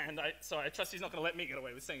 and so I trust he's not going to let me get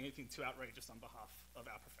away with saying anything too outrageous on behalf of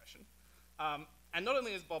our profession. And not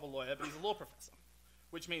only is Bob a lawyer, but he's a law professor,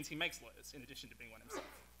 which means he makes lawyers in addition to being one himself.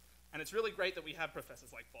 And it's really great that we have professors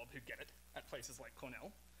like Bob who get it at places like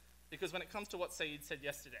Cornell, because when it comes to what Saeed said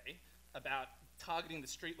yesterday about targeting the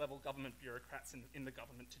street-level government bureaucrats in the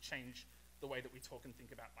government to change the way that we talk and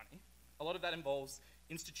think about money, a lot of that involves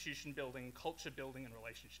institution building, culture building, and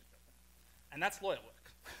relationship building. And that's lawyer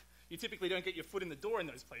work. You typically don't get your foot in the door in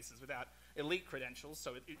those places without elite credentials,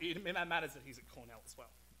 so it matters that he's at Cornell as well.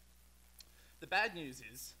 The bad news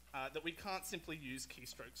is that we can't simply use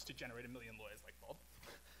keystrokes to generate 1 million lawyers like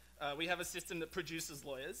Bob. We have a system that produces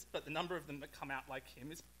lawyers, but the number of them that come out like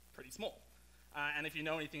him is pretty small. And if you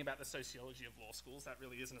know anything about the sociology of law schools, that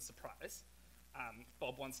really isn't a surprise.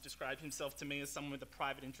 Bob once described himself to me as someone with a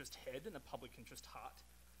private interest head and a public interest heart,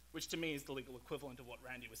 which to me is the legal equivalent of what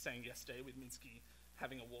Randy was saying yesterday with Minsky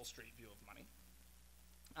having a Wall Street view of money.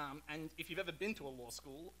 And if you've ever been to a law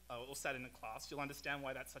school or sat in a class, you'll understand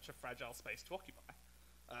why that's such a fragile space to occupy.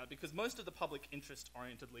 Because most of the public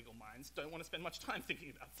interest-oriented legal minds don't want to spend much time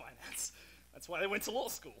thinking about finance. That's why they went to law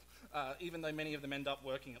school, even though many of them end up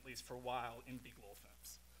working, at least for a while, in big law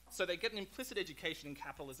firms. So they get an implicit education in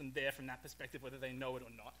capitalism there from that perspective, whether they know it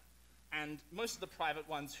or not. And most of the private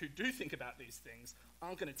ones who do think about these things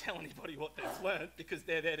aren't going to tell anybody what they've learned because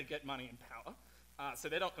they're there to get money and power. So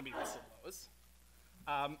they're not going to be whistleblowers.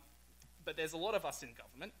 But there's a lot of us in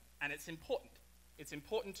government, and it's important. It's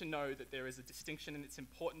important to know that there is a distinction, and it's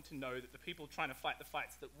important to know that the people trying to fight the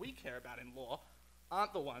fights that we care about in law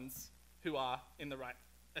aren't the ones who are in the right,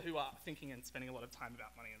 who are thinking and spending a lot of time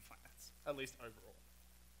about money and finance, at least overall.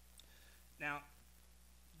 Now,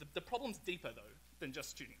 the problem's deeper, though, than just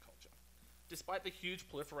student culture. Despite the huge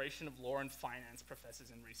proliferation of law and finance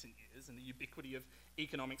professors in recent years and the ubiquity of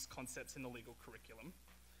economics concepts in the legal curriculum,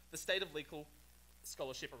 the state of legal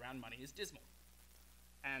scholarship around money is dismal.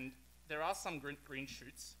 And there are some green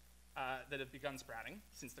shoots that have begun sprouting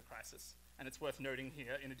since the crisis, and it's worth noting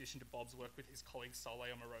here, in addition to Bob's work with his colleague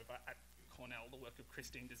Soleil Morova at Cornell, the work of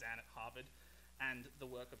Christine Dezan at Harvard, and the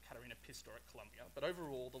work of Katerina Pistor at Columbia. But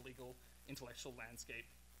overall, the legal intellectual landscape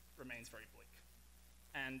remains very bleak.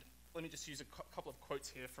 And let me just use a couple of quotes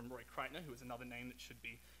here from Roy Kreitner, who is another name that should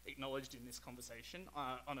be acknowledged in this conversation,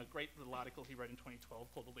 on a great little article he wrote in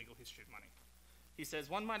 2012 called The Legal History of Money. He says,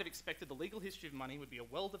 one might have expected the legal history of money would be a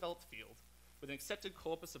well-developed field with an accepted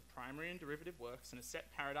corpus of primary and derivative works and a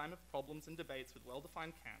set paradigm of problems and debates with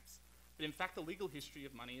well-defined camps, but in fact the legal history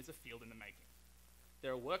of money is a field in the making.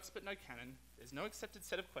 There are works but no canon, there's no accepted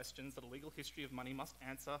set of questions that a legal history of money must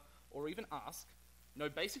answer or even ask, no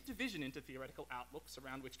basic division into theoretical outlooks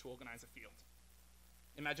around which to organize a field.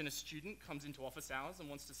 Imagine a student comes into office hours and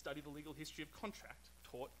wants to study the legal history of contract,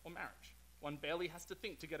 tort, or marriage. One barely has to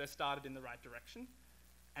think to get her started in the right direction,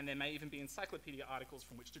 and there may even be encyclopedia articles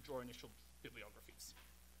from which to draw initial bibliographies.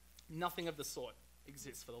 Nothing of the sort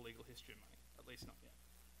exists for the legal history of money, at least not yet.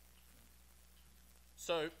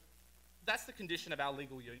 So that's the condition of our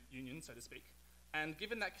legal union, so to speak. And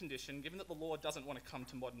given that condition, given that the law doesn't want to come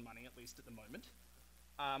to modern money, at least at the moment,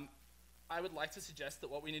 I would like to suggest that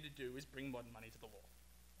what we need to do is bring modern money to the law.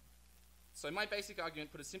 So my basic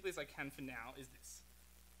argument, put as simply as I can for now, is this.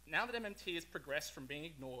 Now that MMT has progressed from being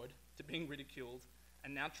ignored to being ridiculed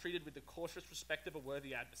and now treated with the cautious respect of a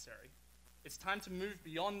worthy adversary, it's time to move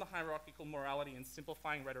beyond the hierarchical morality and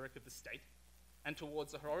simplifying rhetoric of the state and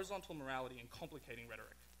towards the horizontal morality and complicating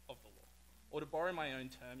rhetoric of the law. Or to borrow my own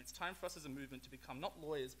term, it's time for us as a movement to become not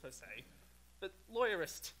lawyers per se, but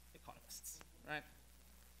lawyerist economists, right?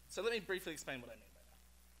 So let me briefly explain what I mean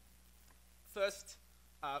by that. First,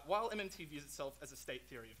 while MMT views itself as a state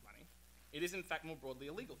theory of money, it is in fact more broadly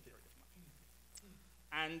a legal theory of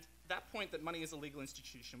money. And that point that money is a legal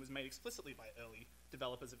institution was made explicitly by early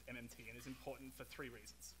developers of MMT and is important for three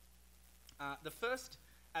reasons. The first,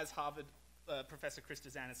 as Harvard Professor Chris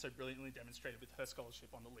Dezan has so brilliantly demonstrated with her scholarship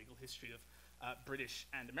on the legal history of British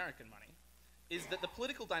and American money, is that the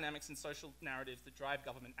political dynamics and social narratives that drive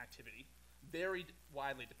government activity varied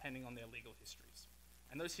widely depending on their legal histories.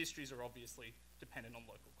 And those histories are obviously dependent on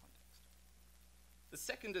local context. The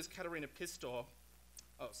second is Katerina Pistor.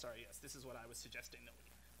 Oh, sorry, yes, this is what I was suggesting that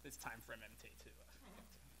it's time for MMT to get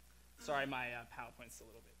to. Sorry, my PowerPoint's a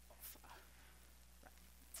little bit off.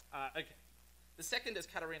 Okay. The second is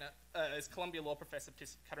as Columbia Law Professor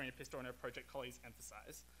Katerina Pistor and her project colleagues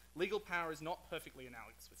emphasize, legal power is not perfectly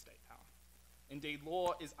analogous with state power. Indeed,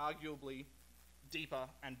 law is arguably deeper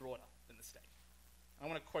and broader than the state. I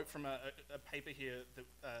want to quote from a paper here that,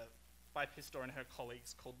 by Pistor and her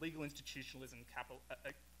colleagues called Legal Institutionalism,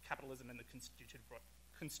 Capitalism and the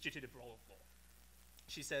Constitutive Role of Law.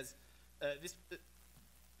 She says,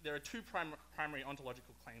 there are two primary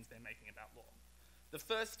ontological claims they're making about law. The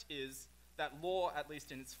first is that law, at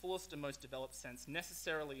least in its fullest and most developed sense,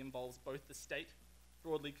 necessarily involves both the state,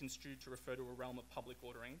 broadly construed to refer to a realm of public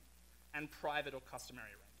ordering, and private or customary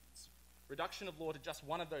arrangements. Reduction of law to just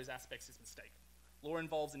one of those aspects is mistaken. Law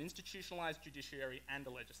involves an institutionalized judiciary and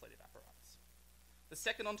a legislative apparatus. The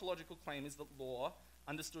second ontological claim is that law,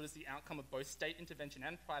 understood as the outcome of both state intervention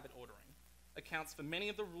and private ordering, accounts for many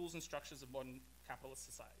of the rules and structures of modern capitalist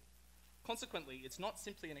society. Consequently, it's not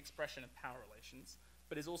simply an expression of power relations,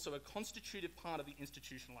 but is also a constitutive part of the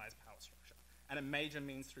institutionalized power structure and a major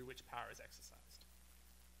means through which power is exercised.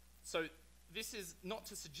 So this is not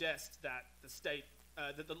to suggest that the state,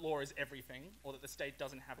 that the law is everything or that the state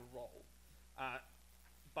doesn't have a role,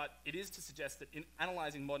 but it is to suggest that in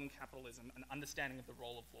analyzing modern capitalism, an understanding of the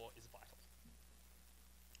role of law is vital.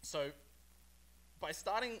 So by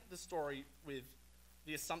starting the story with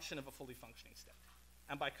the assumption of a fully functioning state,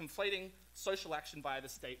 and by conflating social action by the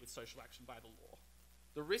state with social action by the law,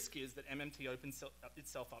 the risk is that MMT opens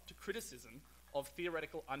itself up to criticism of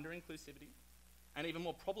theoretical under-inclusivity, and even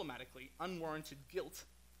more problematically, unwarranted guilt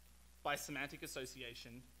by semantic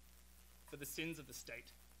association for the sins of the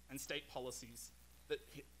state and state policies that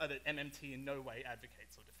MMT in no way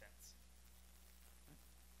advocates or defends.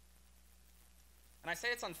 And I say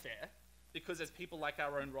it's unfair because as people like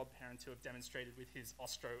our own Rob Parent who have demonstrated with his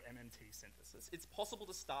Austro-MMT synthesis, it's possible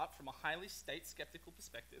to start from a highly state-skeptical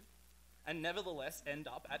perspective and nevertheless end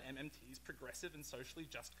up at MMT's progressive and socially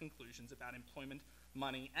just conclusions about employment,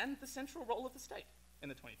 money, and the central role of the state in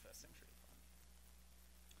the 21st century.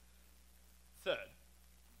 Third,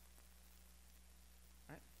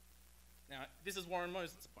 right? Now, this is Warren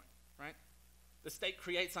Moses' point, right? The state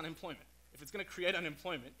creates unemployment. If it's going to create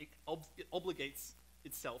unemployment, it obligates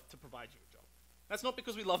itself to provide you a job. That's not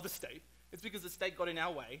because we love the state. It's because the state got in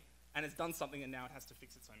our way and it's done something and now it has to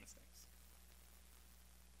fix its own mistakes.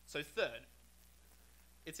 So third,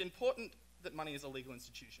 it's important that money is a legal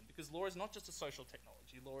institution because law is not just a social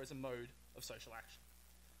technology. Law is a mode of social action.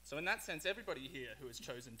 So in that sense, everybody here who has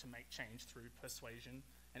chosen to make change through persuasion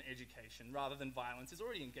and education rather than violence is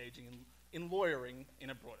already engaging in lawyering in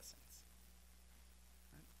a broader sense.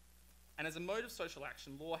 And as a mode of social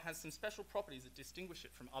action, law has some special properties that distinguish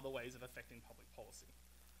it from other ways of affecting public policy.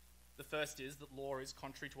 The first is that law is,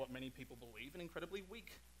 contrary to what many people believe, an incredibly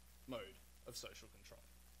weak mode of social control.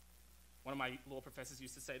 One of my law professors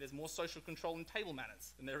used to say there's more social control in table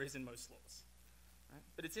manners than there is in most laws. Right?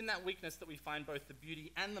 But it's in that weakness that we find both the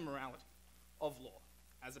beauty and the morality of law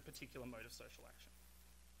as a particular mode of social action.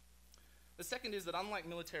 The second is that unlike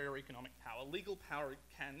military or economic power, legal power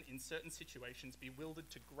can, in certain situations, be wielded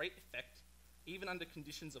to great effect, even under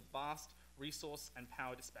conditions of vast resource and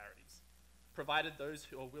power disparities, provided those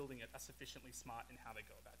who are wielding it are sufficiently smart in how they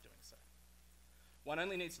go about doing so. One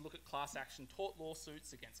only needs to look at class action tort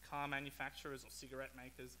lawsuits against car manufacturers or cigarette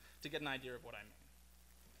makers to get an idea of what I mean.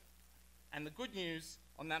 And the good news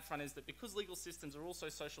on that front is that because legal systems are also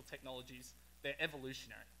social technologies, they're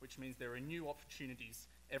evolutionary, which means there are new opportunities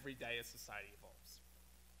every day as society evolves.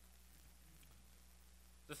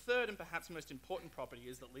 The third and perhaps most important property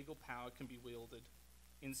is that legal power can be wielded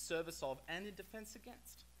in service of and in defense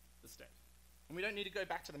against the state. And we don't need to go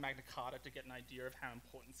back to the Magna Carta to get an idea of how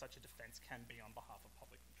important such a defense can be on behalf of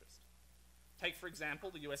public interest. Take, for example,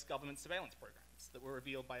 the US government surveillance programs that were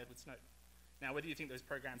revealed by Edward Snowden. Now, whether you think those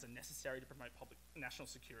programs are necessary to promote public national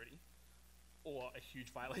security or a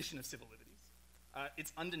huge violation of civil liberties,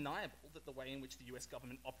 it's undeniable that the way in which the US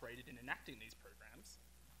government operated in enacting these programs,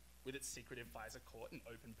 with its secretive FISA court and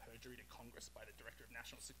open perjury to Congress by the Director of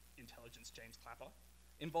National Intelligence, James Clapper,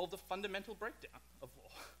 involved a fundamental breakdown of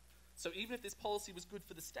law. So even if this policy was good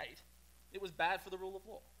for the state, it was bad for the rule of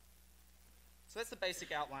law. So that's the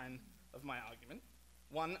basic outline of my argument.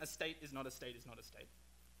 One, a state is not a state is not a state.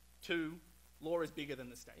 Two, law is bigger than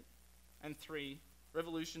the state. And three,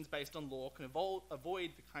 revolutions based on law can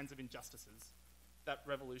avoid the kinds of injustices that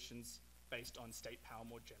revolutions based on state power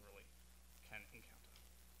more generally can encounter.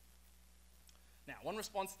 Now, one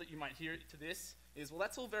response that you might hear to this is, well,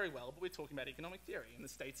 that's all very well, but we're talking about economic theory, and the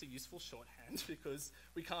state's a useful shorthand because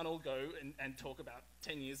we can't all go and talk about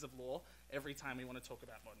 10 years of law every time we want to talk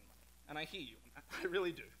about modern money. And I hear you, I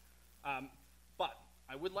really do. But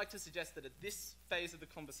I would like to suggest that at this phase of the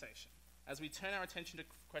conversation, as we turn our attention to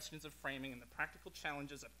questions of framing and the practical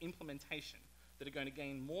challenges of implementation that are going to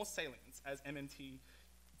gain more salience as MMT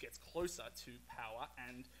gets closer to power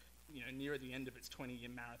and nearer the end of its 20-year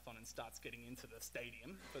marathon and starts getting into the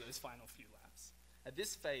stadium for those final few laps. At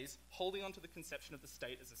this phase, holding on to the conception of the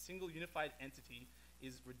state as a single unified entity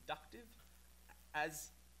is reductive,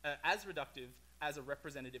 as reductive as a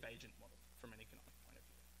representative agent model from an economic point of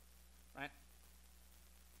view,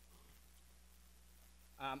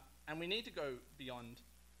 right? And we need to go beyond,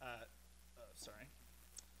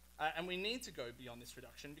 and we need to go beyond this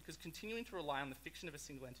reduction because continuing to rely on the fiction of a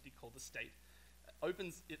single entity called the state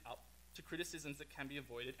opens it up to criticisms that can be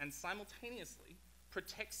avoided and simultaneously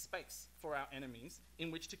protects space for our enemies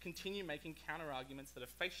in which to continue making counter-arguments that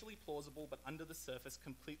are facially plausible but under the surface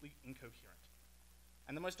completely incoherent.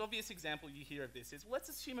 And the most obvious example you hear of this is, well, let's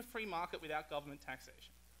assume a free market without government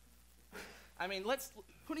taxation. I mean,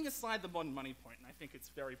 putting aside the modern money point, and I think it's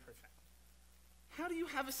very profound. How do you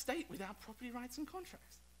have a state without property rights and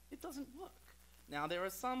contracts? It doesn't work. Now, there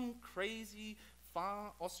are some crazy,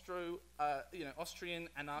 Austrian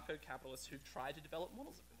anarcho-capitalists who've tried to develop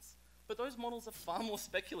models of this. But those models are far more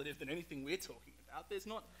speculative than anything we're talking about. There's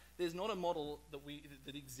not a model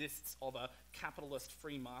that exists of a capitalist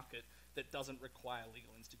free market that doesn't require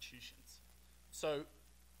legal institutions. So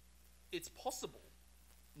it's possible,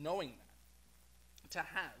 knowing that, to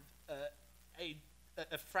have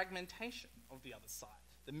a fragmentation of the other side.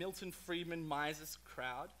 The Milton Friedman Mises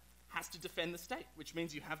crowd has to defend the state, which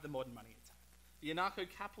means you have the modern money attack. The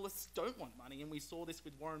anarcho-capitalists don't want money, and we saw this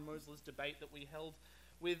with Warren Mosler's debate that we held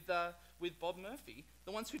with Bob Murphy.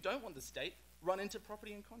 The ones who don't want the state run into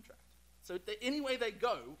property and contract. So any way they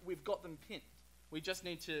go, we've got them pinned. We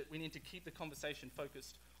need to keep the conversation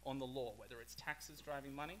focused on the law, whether it's taxes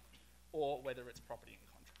driving money or whether it's property and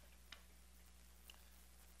contract.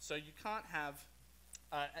 So you can't have...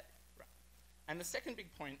 And the second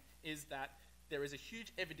big point is that there is a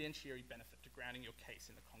huge evidentiary benefit to grounding your case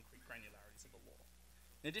in the concrete granularities of the law.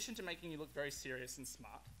 In addition to making you look very serious and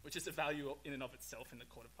smart, which is a value in and of itself in the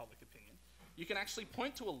court of public opinion, you can actually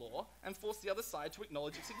point to a law and force the other side to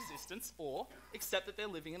acknowledge its existence or accept that they're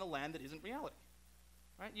living in a land that isn't reality.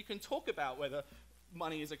 Right? You can talk about whether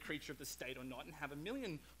money is a creature of the state or not and have a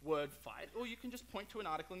million-word fight, or you can just point to an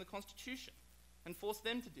article in the Constitution and force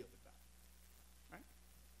them to deal with that. Right?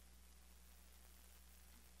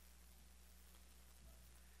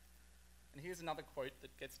 And here's another quote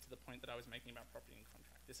that gets to the point that I was making about property and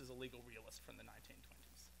contract. This is a legal realist from the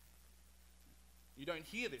 1920s. You don't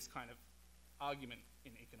hear this kind of argument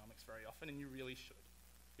in economics very often, and you really should,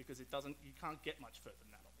 because you can't get much further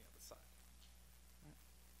than that on the other side. Right?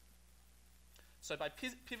 So by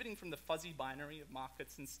pivoting from the fuzzy binary of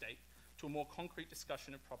markets and state to a more concrete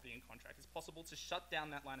discussion of property and contract, it's possible to shut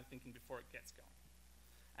down that line of thinking before it gets going.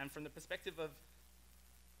 And from the perspective of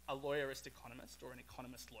a lawyerist economist or an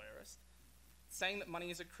economist lawyerist, saying that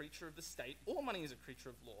money is a creature of the state or money is a creature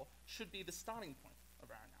of law should be the starting point of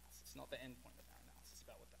our analysis, not the end point of our analysis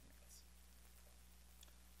about what that means.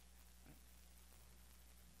 Right?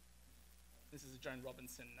 This is a Joan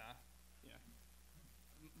Robinson,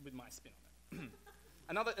 with my spin on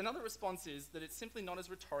it. Another response is that it's simply not as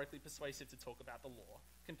rhetorically persuasive to talk about the law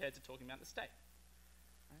compared to talking about the state.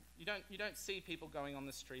 Right? You don't see people going on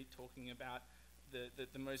the street talking about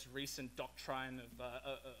the most recent doctrine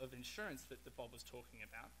of insurance that Bob was talking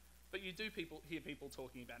about, but you do hear people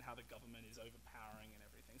talking about how the government is overpowering and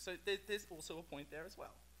everything. So there's also a point there as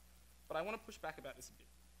well. But I want to push back about this a bit,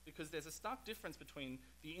 because there's a stark difference between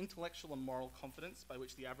the intellectual and moral confidence by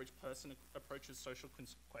which the average person approaches social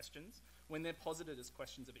questions when they're posited as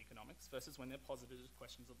questions of economics versus when they're posited as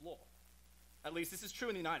questions of law. At least this is true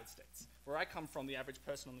in the United States. Where I come from, the average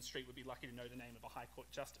person on the street would be lucky to know the name of a high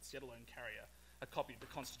court justice, yet alone carry a copy of the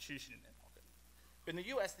Constitution in their pocket. But in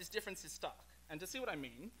the US, this difference is stark. And to see what I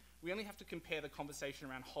mean, we only have to compare the conversation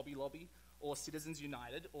around Hobby Lobby or Citizens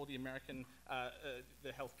United or the American the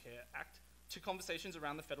Healthcare Act to conversations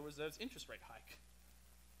around the Federal Reserve's interest rate hike.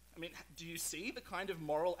 I mean, do you see the kind of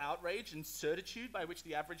moral outrage and certitude by which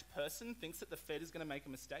the average person thinks that the Fed is going to make a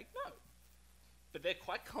mistake? No. But they're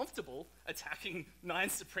quite comfortable attacking 9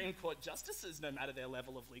 Supreme Court justices, no matter their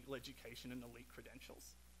level of legal education and elite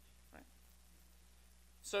credentials. Right?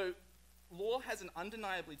 So law has an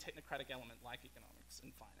undeniably technocratic element like economics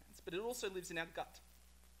and finance, but it also lives in our gut.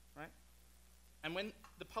 Right? And when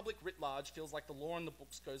the public writ large feels like the law in the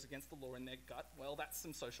books goes against the law in their gut, well, that's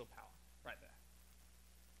some social power right there.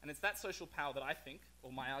 And it's that social power that I think,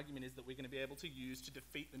 or my argument is, that we're going to be able to use to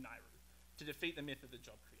defeat the Nairu, to defeat the myth of the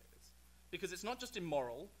job creators. Because it's not just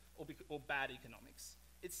immoral or bad economics,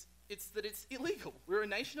 it's that it's illegal. We're a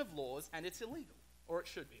nation of laws and it's illegal, or it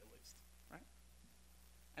should be at least, right?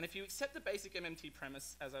 And if you accept the basic MMT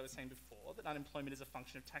premise, as I was saying before, that unemployment is a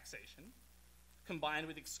function of taxation, combined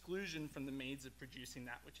with exclusion from the means of producing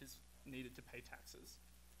that which is needed to pay taxes,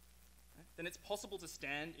 right, then it's possible to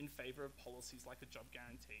stand in favor of policies like a job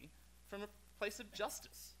guarantee from a place of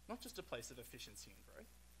justice, not just a place of efficiency and growth,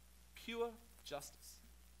 pure justice.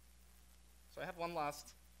 So I have one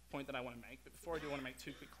last point that I want to make, but before I do, I want to make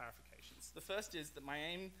 2 quick clarifications. The first is that my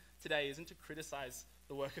aim today isn't to criticize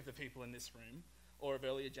the work of the people in this room or of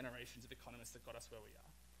earlier generations of economists that got us where we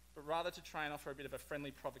are, but rather to try and offer a bit of a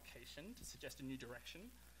friendly provocation to suggest a new direction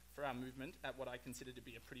for our movement at what I consider to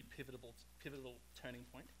be a pretty pivotal turning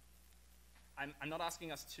point. I'm not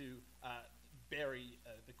asking us to bury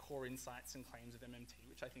the core insights and claims of MMT,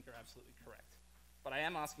 which I think are absolutely correct, but I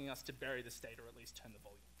am asking us to bury the state, or at least turn the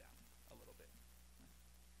volume down a little bit.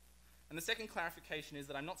 And the second clarification is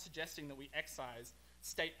that I'm not suggesting that we excise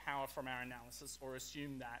state power from our analysis or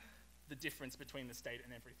assume that the difference between the state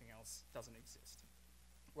and everything else doesn't exist.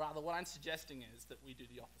 Rather, what I'm suggesting is that we do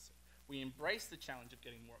the opposite. We embrace the challenge of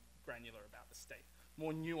getting more granular about the state,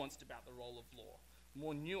 more nuanced about the role of law,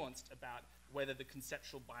 more nuanced about whether the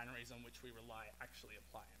conceptual binaries on which we rely actually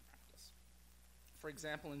apply in practice. For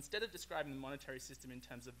example, instead of describing the monetary system in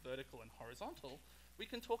terms of vertical and horizontal, we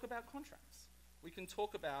can talk about contracts. We can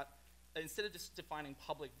talk about, instead of just defining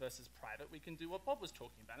public versus private, we can do what Bob was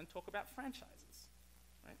talking about and talk about franchises.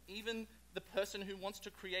 Right? Even the person who wants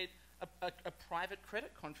to create a private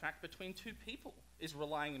credit contract between two people is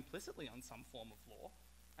relying implicitly on some form of law.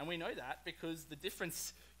 And we know that because the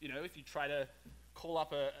difference, if you try to call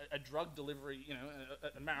up a drug delivery,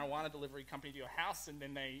 a marijuana delivery company to your house and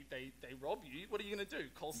then they rob you, what are you going to do?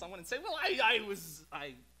 Call someone and say, well,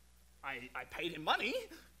 I paid him money.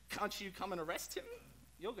 Can't you come and arrest him?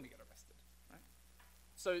 You're going to get arrested,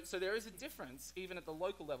 right? So there is a difference, even at the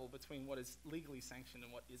local level, between what is legally sanctioned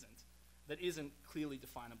and what isn't, that isn't clearly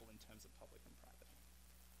definable in terms of public and private.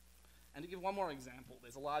 And to give one more example,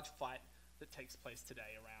 there's a large fight that takes place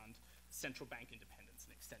today around central bank independence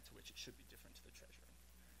and the extent to which it should be different to the Treasury.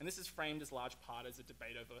 And this is framed as large part as a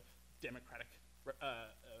debate over democratic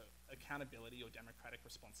accountability or democratic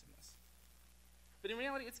responsiveness. But in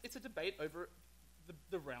reality, it's a debate over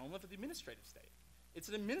the realm of the administrative state. It's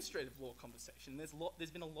an administrative law conversation.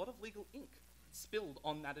 There's been a lot of legal ink spilled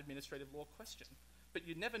on that administrative law question. But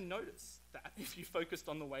you'd never notice that if you focused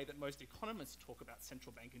on the way that most economists talk about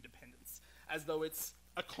central bank independence, as though it's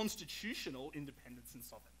a constitutional independence and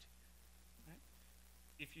sovereignty. Right?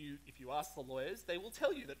 If you ask the lawyers, they will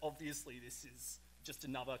tell you that obviously this is just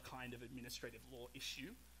another kind of administrative law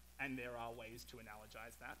issue, and there are ways to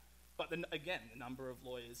analogize that. But then again, the number of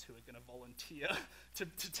lawyers who are going to volunteer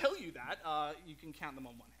to tell you that, you can count them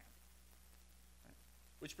on one hand. Right?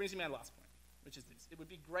 Which brings me to my last point, which is this. It would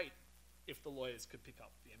be great if the lawyers could pick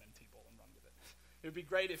up the MMT ball and run with it. It would be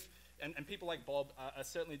great if, and people like Bob are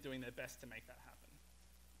certainly doing their best to make that happen.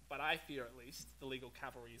 But I fear, at least, the legal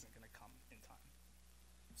cavalry isn't going to come in time.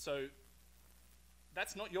 So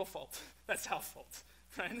that's not your fault. That's our fault.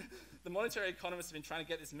 Right? The monetary economists have been trying to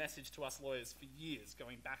get this message to us lawyers for years,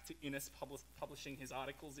 going back to Innes publishing his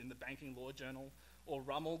articles in the Banking Law Journal, or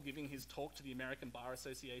Rummel giving his talk to the American Bar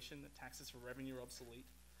Association that taxes for revenue are obsolete.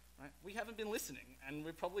 Right? We haven't been listening, and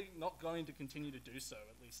we're probably not going to continue to do so,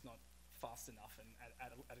 at least not fast enough and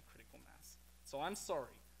at a critical mass. So I'm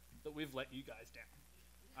sorry that we've let you guys down.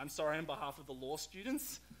 I'm sorry on behalf of the law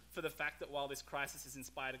students for the fact that while this crisis has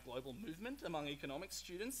inspired a global movement among economics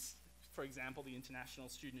students, for example, the International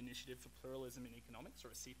Student Initiative for Pluralism in Economics, or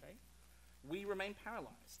a CPE, we remain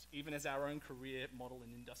paralyzed, even as our own career model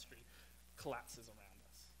and industry collapses around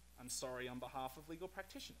us. I'm sorry on behalf of legal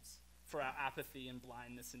practitioners for our apathy and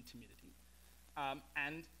blindness and timidity,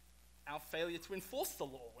 and our failure to enforce the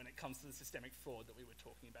law when it comes to the systemic fraud that we were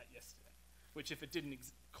talking about yesterday, which if it didn't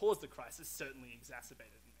cause the crisis, certainly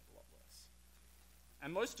exacerbated and made a lot worse.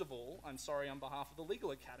 And most of all, I'm sorry on behalf of the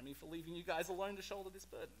Legal Academy for leaving you guys alone to shoulder this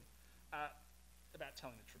burden about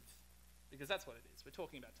telling the truth, because that's what it is. We're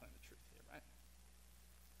talking about telling the truth here, right?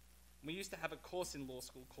 We used to have a course in law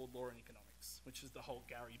school called Law and Economics, which is the whole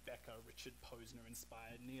Gary Becker, Richard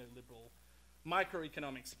Posner-inspired neoliberal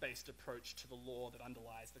microeconomics-based approach to the law that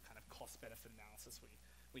underlies the kind of cost-benefit analysis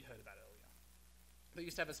we heard about earlier. They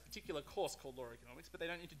used to have a particular course called Law and Economics, but they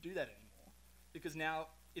don't need to do that anymore, because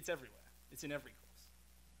now it's everywhere. It's in every course.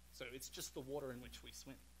 So it's just the water in which we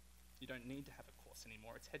swim. You don't need to have a course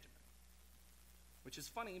anymore, it's hegemony. Which is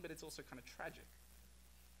funny, but it's also kind of tragic.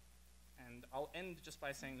 And I'll end just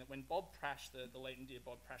by saying that when Bob Prash, the late and dear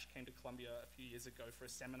Bob Prash, came to Columbia a few years ago for a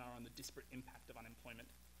seminar on the disparate impact of unemployment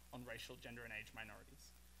on racial, gender, and age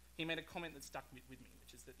minorities, he made a comment that stuck with me,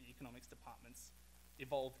 which is that the economics departments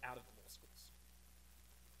evolved out of the law schools.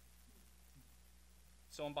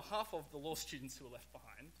 So on behalf of the law students who are left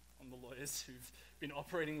behind, on the lawyers who've been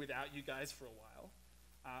operating without you guys for a while,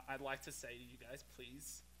 I'd like to say to you guys,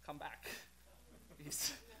 please come back.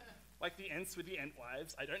 Like the Ents with the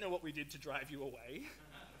Entwives, I don't know what we did to drive you away,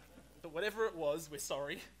 but whatever it was, we're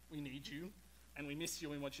sorry, we need you, and we miss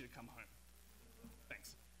you and we want you to come home.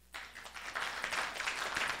 Thanks.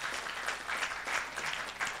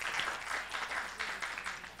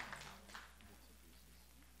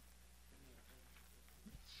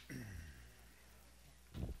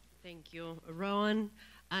 Thank you, Rohan.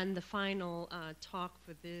 And the final talk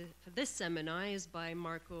for this seminar is by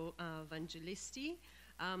Marco Vangelisti,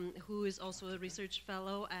 who is also a research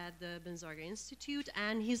fellow at the Binzagr Institute,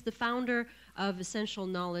 and he's the founder of Essential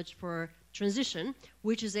Knowledge for Transition,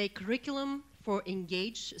 which is a curriculum for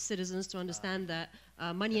engaged citizens to understand the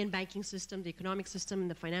money and banking system, the economic system, and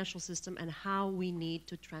the financial system, and how we need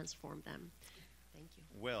to transform them. Thank you.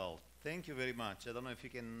 Well, thank you very much. I don't know if you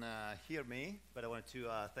can hear me, but I want to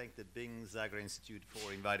thank the Binzagr Institute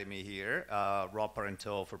for inviting me here, Rob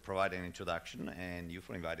Parenteau for providing an introduction, and you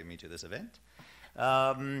for inviting me to this event.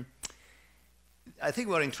 I think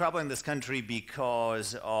we're in trouble in this country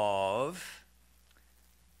because of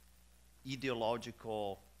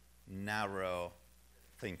ideological, narrow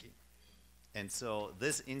thinking. And so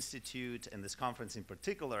this institute and this conference in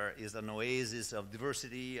particular is an oasis of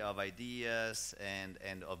diversity, of ideas,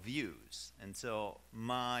 and of views. And so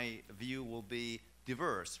my view will be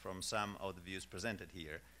diverse from some of the views presented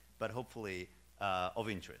here, but hopefully of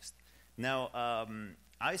interest. Now,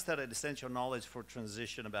 I started Essential Knowledge for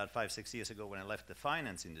Transition about 5-6 years ago when I left the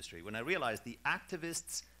finance industry, when I realized the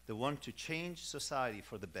activists that want to change society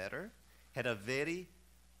for the better had a very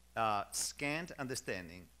scant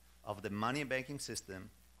understanding of the money and banking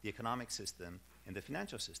system, the economic system, and the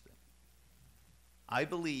financial system. I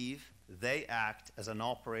believe they act as an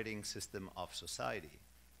operating system of society,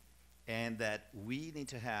 and that we need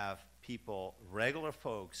to have people, regular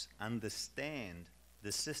folks, understand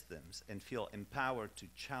the systems and feel empowered to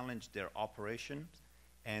challenge their operations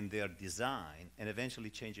and their design and eventually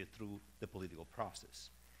change it through the political process.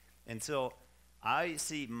 And so I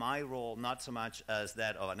see my role not so much as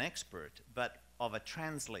that of an expert, but of a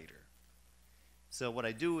translator. So what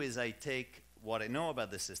I do is I take what I know about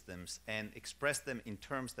the systems and express them in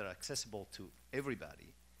terms that are accessible to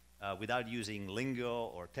everybody without using lingo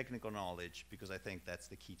or technical knowledge, because I think that's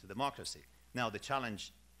the key to democracy. Now, the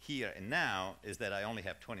challenge here and now is that I only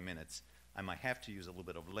have 20 minutes. I might have to use a little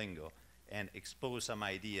bit of lingo and expose some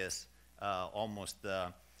ideas almost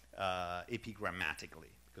epigrammatically,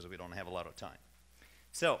 because we don't have a lot of time.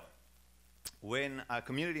 So when a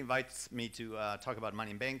community invites me to talk about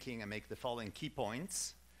money and banking, I make the following key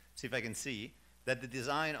points. See if I can see that the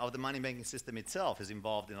design of the money banking system itself is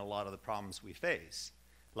involved in a lot of the problems we face,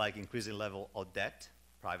 like increasing level of debt,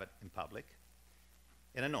 private and public.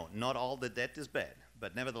 And I know not all the debt is bad,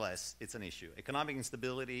 but nevertheless, it's an issue. Economic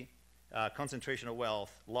instability, concentration of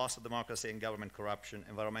wealth, loss of democracy and government corruption,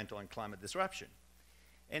 environmental and climate disruption.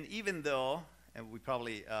 And even though, and we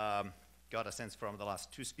probably got a sense from the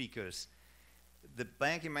last two speakers, the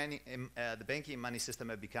banking money system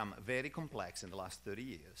have become very complex in the last 30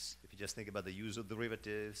 years. If you just think about the use of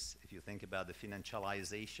derivatives, if you think about the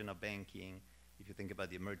financialization of banking, if you think about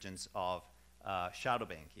the emergence of shadow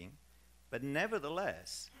banking, but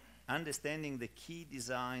nevertheless, understanding the key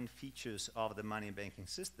design features of the money and banking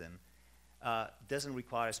system doesn't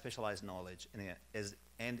require specialized knowledge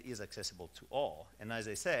and is accessible to all. And as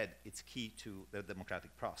I said, it's key to the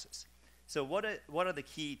democratic process. So what are the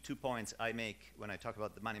key 2 points I make when I talk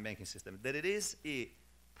about the money and banking system? That it is a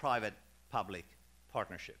private-public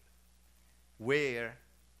partnership where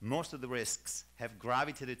most of the risks have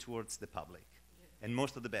gravitated towards the public and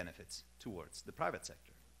most of the benefits towards the private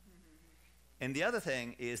sector. And the other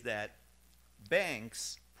thing is that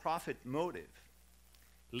banks' profit motive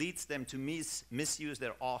leads them to misuse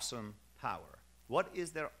their awesome power. What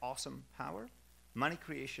is their awesome power? Money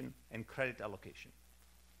creation and credit allocation.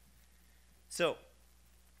 So,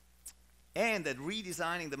 and that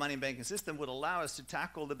redesigning the money and banking system would allow us to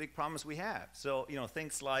tackle the big problems we have. So, you know,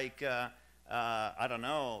 things like, I don't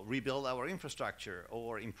know, rebuild our infrastructure,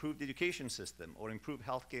 or improve the education system, or improve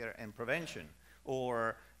healthcare and prevention,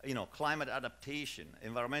 or, you know, climate adaptation,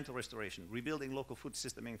 environmental restoration, rebuilding local food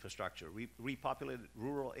system infrastructure, repopulate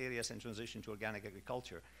rural areas and transition to organic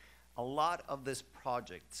agriculture. A lot of these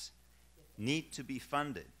projects need to be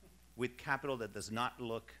funded with capital that does not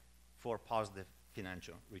look for positive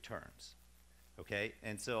financial returns, okay?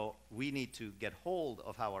 And so we need to get hold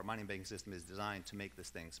of how our money banking system is designed to make these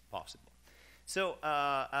things possible. So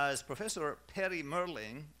as Professor Perry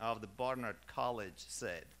Merling of the Barnard College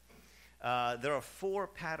said, there are 4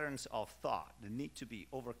 patterns of thought that need to be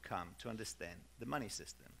overcome to understand the money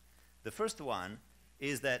system. The first one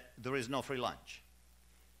is that there is no free lunch.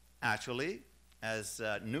 Actually, as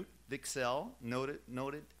Knut Wicksell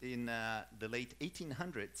noted in the late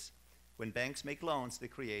 1800s, when banks make loans, they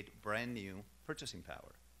create brand new purchasing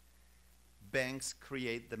power. Banks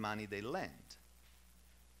create the money they lend.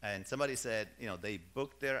 And somebody said, you know, they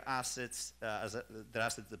book their assets,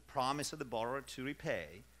 the promise of the borrower to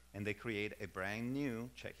repay, and they create a brand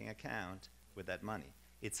new checking account with that money.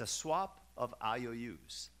 It's a swap of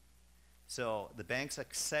IOUs. So the banks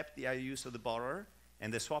accept the IOUs of the borrower,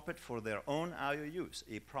 and they swap it for their own IOUs,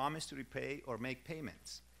 a promise to repay or make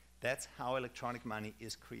payments. That's how electronic money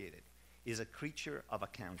is created. Is a creature of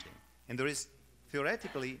accounting. And there is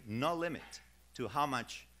theoretically no limit to how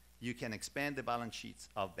much you can expand the balance sheets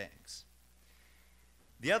of banks.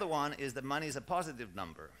 The other one is that money is a positive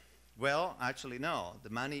number. Well, actually, no. The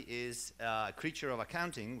money is a creature of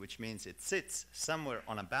accounting, which means it sits somewhere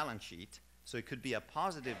on a balance sheet. So it could be a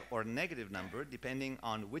positive or negative number, depending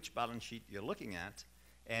on which balance sheet you're looking at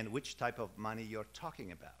and which type of money you're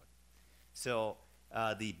talking about. So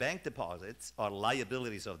the bank deposits are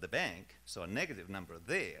liabilities of the bank, so a negative number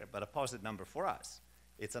there, but a positive number for us.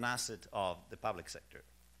 It's an asset of the public sector,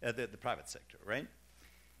 the private sector, right?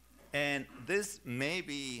 And this may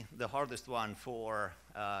be the hardest one for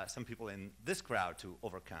some people in this crowd to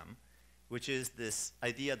overcome, which is this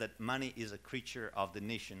idea that money is a creature of the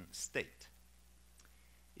nation state.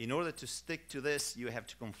 In order to stick to this, you have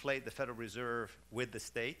to conflate the Federal Reserve with the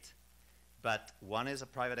state, but one is a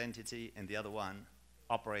private entity and the other one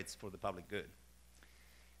operates for the public good.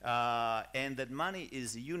 And that money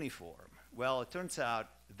is uniform. Well, it turns out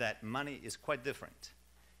that money is quite different.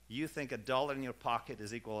 You think $1 in your pocket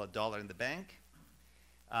is equal to $1 in the bank.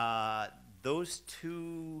 Those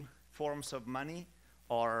two forms of money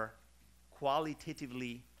are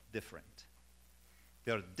qualitatively different.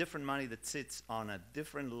 There are different money that sits on a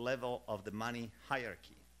different level of the money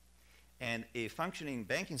hierarchy. And a functioning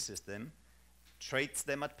banking system treats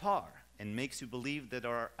them at par and makes you believe that they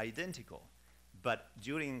are identical. But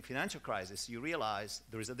during financial crisis, you realize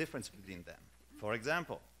there is a difference between them. For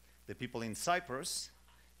example, the people in Cyprus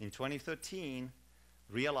in 2013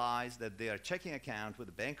 realized that their checking account with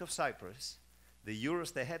the Bank of Cyprus, the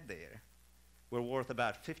euros they had there, were worth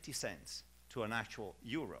about 50 cents to an actual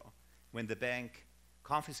euro when the bank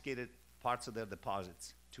confiscated parts of their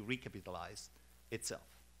deposits to recapitalize itself.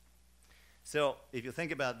 So if you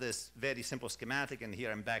think about this very simple schematic, and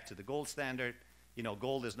here I'm back to the gold standard, you know,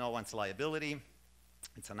 gold is no one's liability.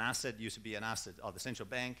 It's an asset, used to be an asset of the central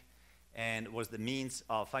bank, and was the means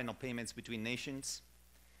of final payments between nations.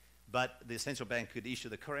 But the central bank could issue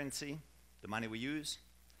the currency, the money we use.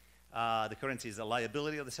 The currency is a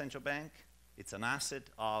liability of the central bank. It's an asset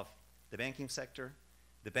of the banking sector.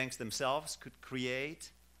 The banks themselves could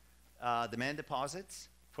create demand deposits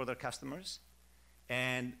for their customers.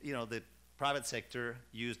 And, you know, the private sector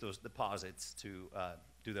used those deposits to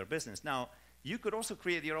do their business. Now, you could also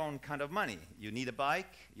create your own kind of money. You need a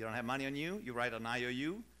bike, you don't have money on you, you write an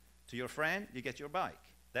IOU to your friend, you get your bike.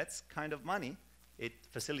 That's kind of money. It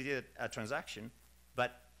facilitated a transaction,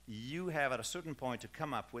 but you have at a certain point to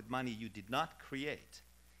come up with money you did not create.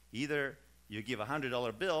 Either you give a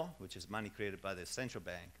 $100 bill, which is money created by the central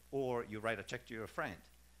bank, or you write a check to your friend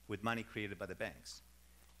with money created by the banks.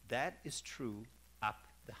 That is true up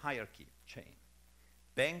the hierarchy chain.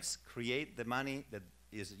 Banks create the money that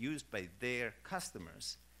is used by their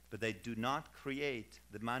customers, but they do not create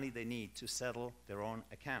the money they need to settle their own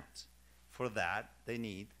accounts. For that, they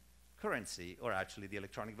need currency, or actually the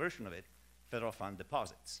electronic version of it, federal fund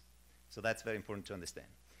deposits. So that's very important to understand.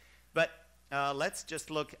 But let's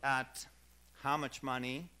just look at how much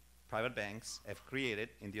money private banks have created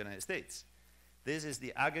in the United States. This is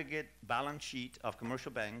the aggregate balance sheet of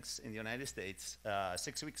commercial banks in the United States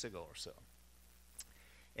 6 weeks ago or so.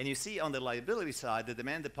 And you see on the liability side, the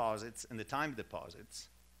demand deposits and the time deposits.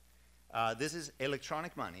 This is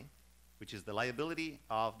electronic money, which is the liability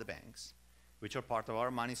of the banks, which are part of our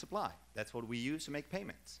money supply. That's what we use to make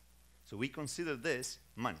payments. So we consider this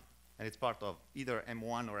money, and it's part of either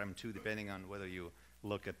M1 or M2, depending on whether you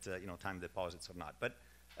look at time deposits or not. But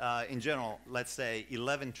in general, let's say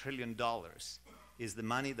 $11 trillion is the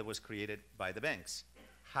money that was created by the banks.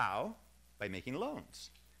 How? By making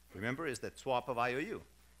loans. Remember, is that swap of IOU.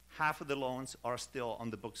 Half of the loans are still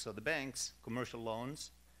on the books of the banks, commercial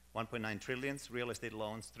loans, 1.9 trillion, real estate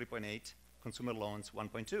loans, 3.8, consumer loans,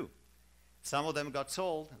 1.2. Some of them got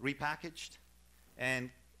sold, repackaged, and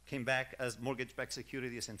came back as mortgage-backed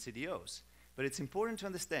securities and CDOs. But it's important to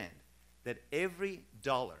understand that every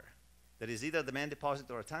dollar that is either a demand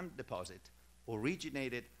deposit or a time deposit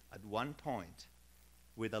originated at one point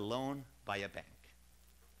with a loan by a bank.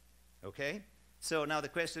 Okay? So now the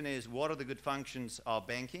question is, what are the good functions of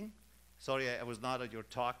banking? Sorry, I was not at your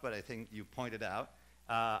talk, but I think you pointed out.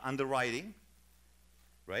 Underwriting,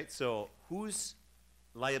 right? So whose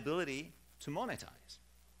liability to monetize,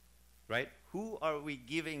 right? Who are we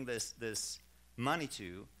giving this money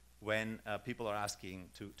to when people are asking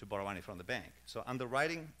to borrow money from the bank? So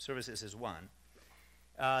underwriting services is one.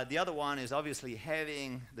 The other one is obviously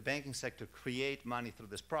having the banking sector create money through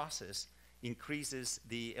this process increases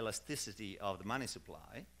the elasticity of the money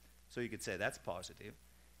supply. So you could say that's positive.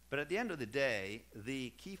 But at the end of the day, the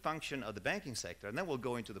key function of the banking sector, and then we'll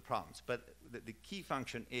go into the problems, but the key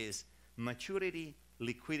function is maturity,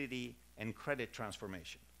 liquidity, and credit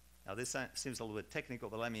transformation. Now this seems a little bit technical,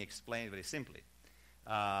 but let me explain very simply.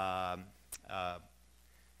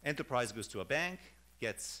 Enterprise goes to a bank,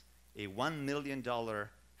 gets a $1 million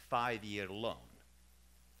 5-year loan.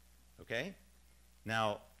 Okay?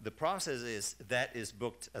 Now, the process is that is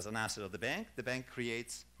booked as an asset of the bank. The bank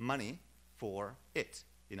creates money for it,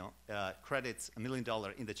 credits $1 million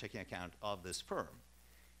in the checking account of this firm.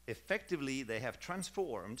 Effectively, they have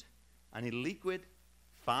transformed an illiquid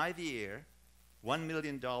 5-year, $1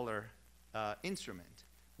 million instrument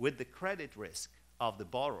with the credit risk of the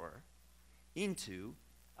borrower into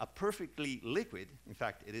a perfectly liquid, in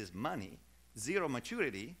fact, it is money, zero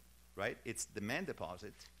maturity, right? It's demand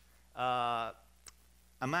deposit, amount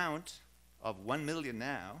of $1 million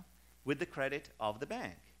now with the credit of the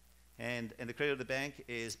bank. And the credit of the bank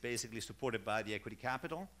is basically supported by the equity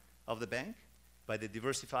capital of the bank, by the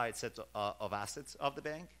diversified set of assets of the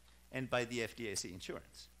bank, and by the FDIC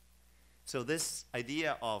insurance. So this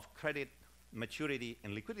idea of credit, maturity,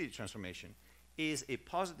 and liquidity transformation is a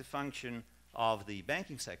positive function of the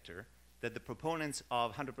banking sector that the proponents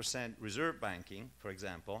of 100% reserve banking, for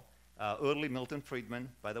example, early Milton Friedman,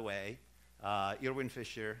 by the way, Irwin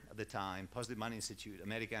Fisher at the time, Positive Money Institute,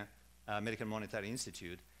 American Monetary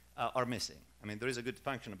Institute, are missing. I mean, there is a good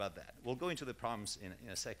function about that. We'll go into the problems in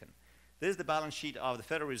a second. This is the balance sheet of the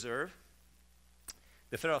Federal Reserve.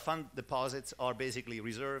 The federal fund deposits are basically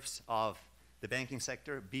reserves of the banking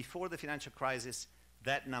sector. Before the financial crisis,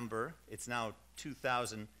 that number, it's now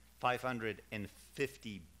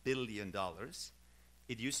 $2,550 billion.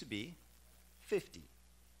 It used to be $50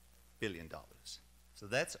 billion. So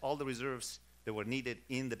that's all the reserves that were needed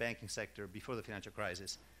in the banking sector before the financial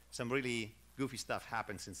crisis. Some really goofy stuff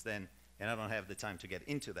happened since then, and I don't have the time to get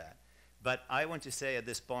into that. But I want to say at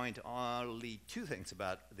this point only two things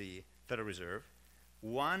about the Federal Reserve.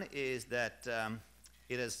 One is that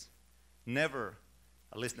it has never,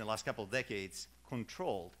 at least in the last couple of decades,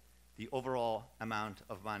 controlled the overall amount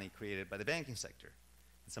of money created by the banking sector.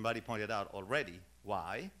 And somebody pointed out already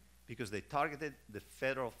why. Because they targeted the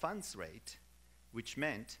federal funds rate, which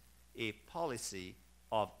meant a policy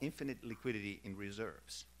of infinite liquidity in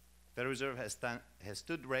reserves. Federal Reserve has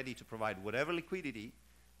stood ready to provide whatever liquidity,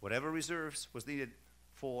 whatever reserves was needed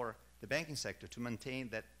for the banking sector to maintain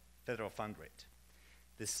that federal fund rate.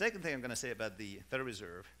 The second thing I'm going to say about the Federal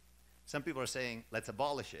Reserve, some people are saying, let's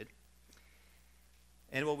abolish it.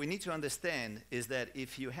 And what we need to understand is that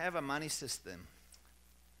if you have a money system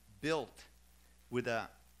built with a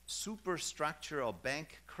superstructure of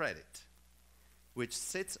bank credit, which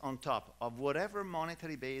sits on top of whatever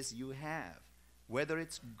monetary base you have, whether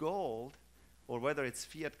it's gold or whether it's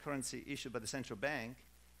fiat currency issued by the central bank,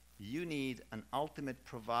 you need an ultimate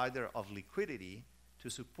provider of liquidity to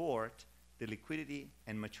support the liquidity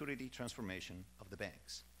and maturity transformation of the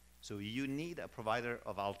banks. So you need a provider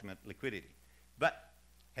of ultimate liquidity. But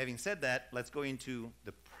having said that, let's go into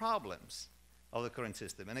the problems of the current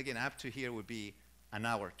system. And again, up to here would be an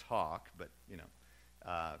hour talk, but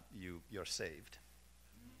you're saved.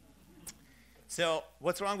 So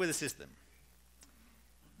what's wrong with the system?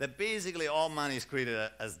 That basically all money is created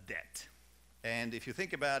as debt. And if you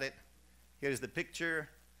think about it, here's the picture.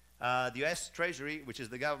 The US Treasury, which is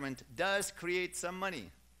the government, does create some money.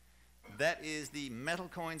 That is the metal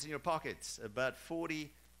coins in your pockets, about $40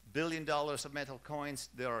 billion of metal coins.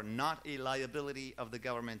 They are not a liability of the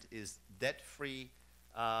government, is debt-free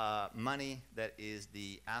money that is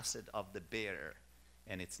the asset of the bearer,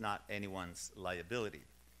 and it's not anyone's liability,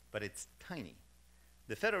 but it's tiny.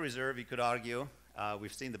 The Federal Reserve, you could argue,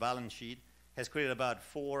 we've seen the balance sheet, has created about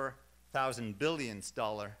 $4,000 billion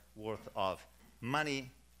worth of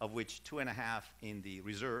money, of which 2.5 in the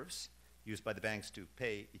reserves used by the banks to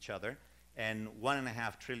pay each other, and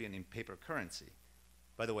 $1.5 trillion in paper currency.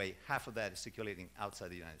 By the way, half of that is circulating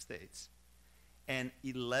outside the United States. And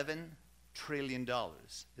 $11 trillion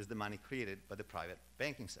is the money created by the private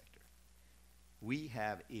banking sector. We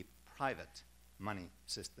have a private money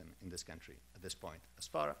system in this country at this point, as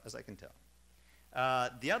far as I can tell.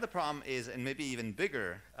 The other problem is, and maybe even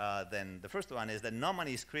bigger than the first one, is that no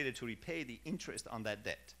money is created to repay the interest on that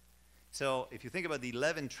debt. So if you think about the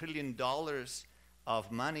 $11 trillion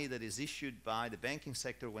of money that is issued by the banking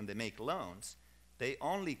sector when they make loans, they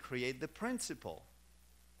only create the principal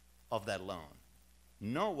of that loan.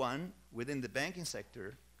 No one within the banking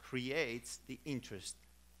sector creates the interest,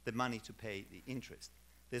 the money to pay the interest.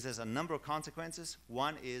 This has a number of consequences.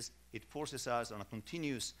 One is it forces us on a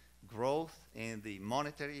continuous growth in the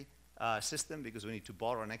monetary system because we need to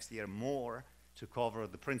borrow next year more to cover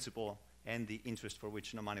the principal and the interest for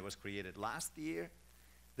which no money was created last year.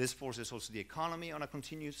 This forces also the economy on a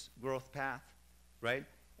continuous growth path, right?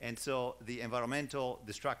 And so the environmental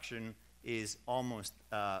destruction is almost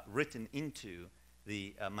written into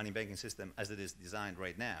the money banking system as it is designed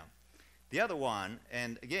right now. The other one,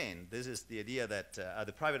 and again, this is the idea that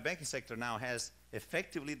the private banking sector now has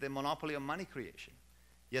effectively the monopoly on money creation.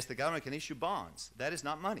 Yes, the government can issue bonds. That is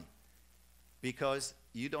not money, because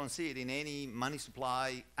you don't see it in any money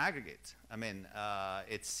supply aggregate. I mean,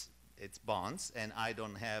 it's bonds, and I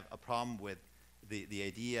don't have a problem with the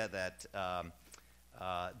idea that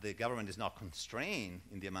the government is not constrained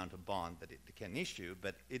in the amount of bond that it can issue,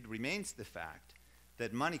 but it remains the fact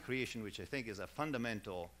that money creation, which I think is a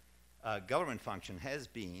fundamental government function, has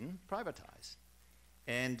been privatized.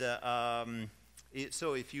 And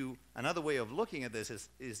so another way of looking at this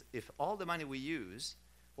is if all the money we use,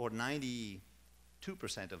 or 92%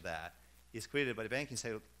 of that, is created by the banking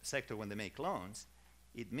sector when they make loans,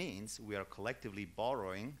 it means we are collectively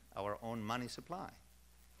borrowing our own money supply.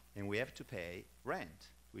 And we have to pay rent,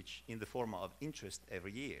 which in the form of interest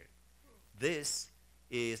every year. This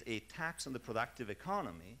is a tax on the productive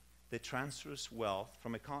economy that transfers wealth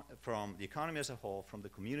from the economy as a whole, from the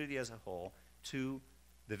community as a whole, to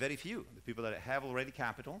the very few, the people that have already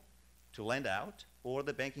capital to lend out, or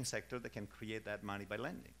the banking sector that can create that money by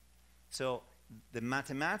lending. So the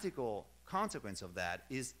mathematical consequence of that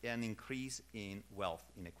is an increase in wealth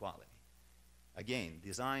inequality. Again,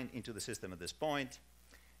 designed into the system at this point,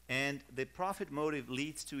 and the profit motive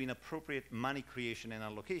leads to inappropriate money creation and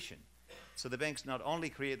allocation. So the banks not only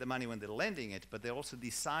create the money when they're lending it, but they also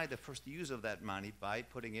decide the first use of that money by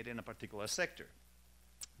putting it in a particular sector.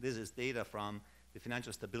 This is data from the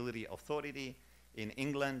Financial Stability Authority in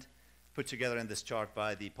England, put together in this chart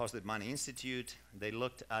by the Positive Money Institute. They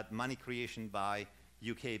looked at money creation by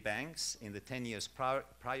UK banks in the 10 years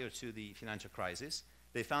prior to the financial crisis.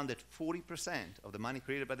 They found that 40% of the money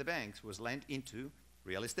created by the banks was lent into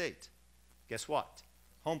real estate. Guess what?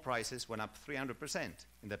 Home prices went up 300%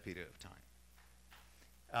 in that period of time.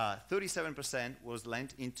 37% was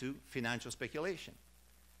lent into financial speculation.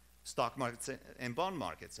 Stock markets and bond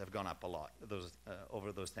markets have gone up a lot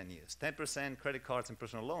over those 10 years. 10% credit cards and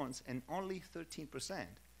personal loans, and only 13%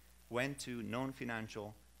 went to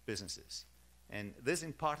non-financial businesses. And this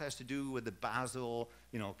in part has to do with the Basel,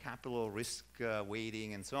 capital risk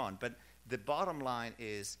weighting and so on. But the bottom line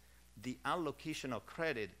is the allocation of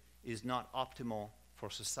credit is not optimal for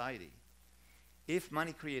society. If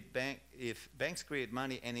banks create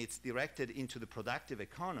money and it's directed into the productive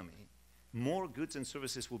economy, more goods and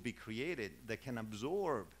services will be created that can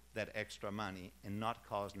absorb that extra money and not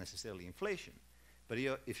cause necessarily inflation. But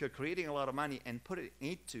if you're creating a lot of money and put it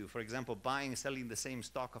into, for example, buying and selling the same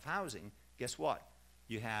stock of housing, guess what?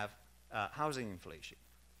 You have housing inflation.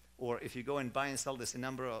 Or if you go and buy and sell the same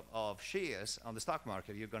number of shares on the stock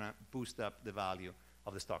market, you're going to boost up the value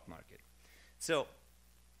of the stock market. So,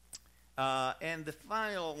 and the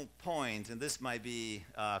final point, and this might be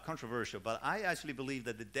controversial, but I actually believe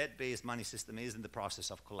that the debt-based money system is in the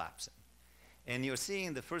process of collapsing. And you're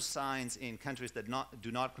seeing the first signs in countries that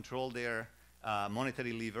do not control their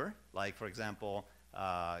monetary lever, like, for example,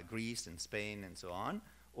 Greece and Spain and so on,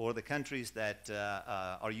 or the countries that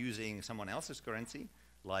are using someone else's currency,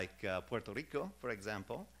 like Puerto Rico, for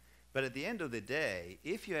example. But at the end of the day,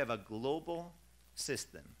 if you have a global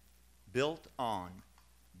system built on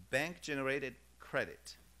bank-generated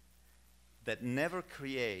credit that never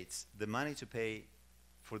creates the money to pay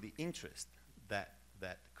for the interest that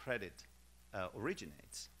credit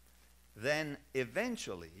originates, then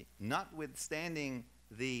eventually, notwithstanding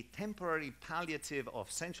the temporary palliative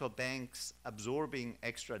of central banks absorbing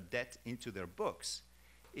extra debt into their books,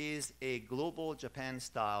 is a global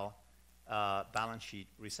Japan-style balance sheet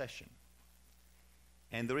recession.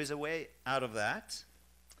 And there is a way out of that,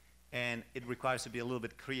 and it requires to be a little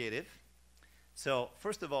bit creative. So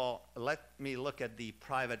first of all, let me look at the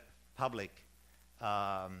private-public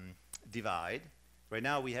divide. Right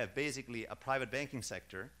now we have basically a private banking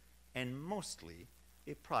sector and mostly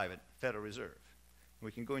a private Federal Reserve.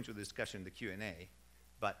 We can go into the discussion in the Q&A,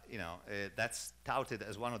 but that's touted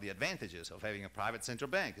as one of the advantages of having a private central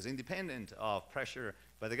bank. It's independent of pressure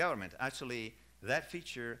by the government. Actually, that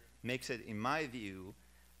feature makes it, in my view,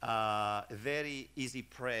 a very easy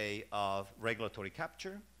prey of regulatory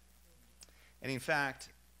capture. And in fact,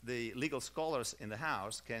 the legal scholars in the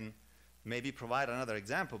House can maybe provide another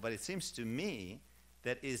example, but it seems to me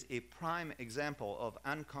that is a prime example of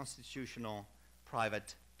unconstitutional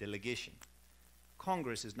private delegation.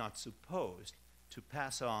 Congress is not supposed to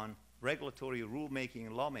pass on regulatory rulemaking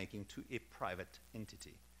and lawmaking to a private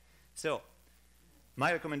entity. So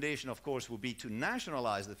my recommendation, of course, would be to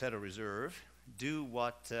nationalize the Federal Reserve, do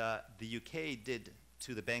what the UK did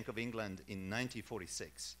to the Bank of England in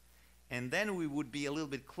 1946. And then we would be a little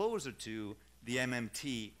bit closer to the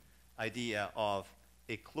MMT idea of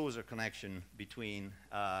a closer connection between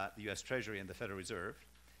the US Treasury and the Federal Reserve.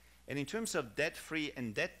 And in terms of debt-free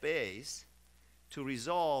and debt-based, to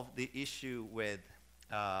resolve the issue with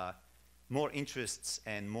more interests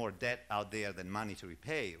and more debt out there than money to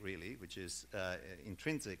repay, really, which is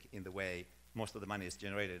intrinsic in the way most of the money is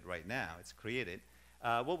generated right now, it's created,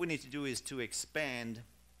 what we need to do is to expand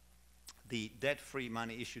the debt-free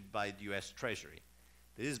money issued by the US Treasury.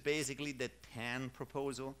 This is basically the TAN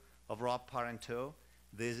proposal of Rob Parenteau.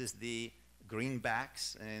 This is the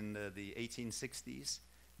greenbacks in the 1860s.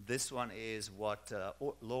 This one is what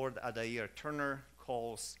Lord Adair Turner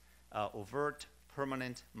calls overt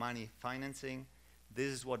permanent money financing. This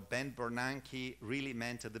is what Ben Bernanke really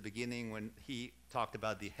meant at the beginning when he talked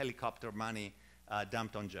about the helicopter money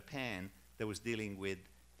dumped on Japan that was dealing with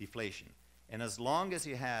deflation. And as long as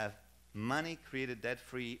you have money created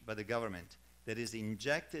debt-free by the government that is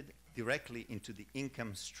injected directly into the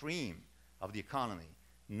income stream of the economy,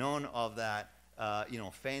 none of that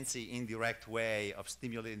fancy indirect way of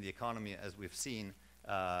stimulating the economy as we've seen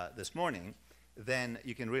this morning, then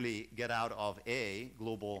you can really get out of a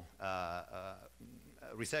global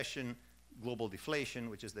recession, global deflation,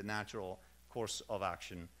 which is the natural course of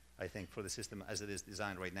action, I think, for the system as it is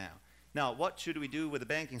designed right now. Now, what should we do with the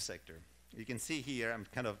banking sector? You can see here, I'm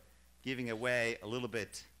kind of giving away a little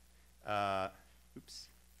bit, oops.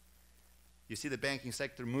 You see the banking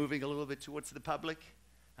sector moving a little bit towards the public?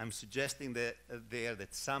 I'm suggesting that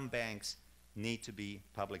that some banks need to be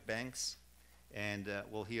public banks, and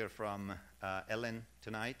we'll hear from Ellen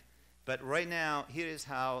tonight. But right now, here is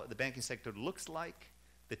how the banking sector looks like.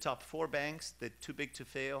 The top 4 banks, they're too big to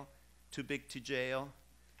fail, too big to jail,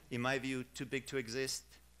 in my view, too big to exist,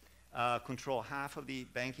 control half of the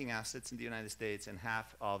banking assets in the United States and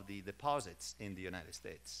half of the deposits in the United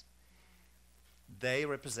States. They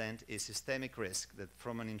represent a systemic risk that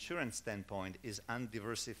from an insurance standpoint is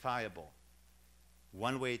undiversifiable.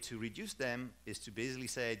 One way to reduce them is to basically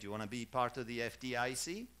say, do you want to be part of the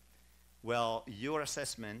FDIC? Well, your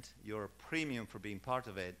assessment, your premium for being part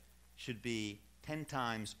of it should be 10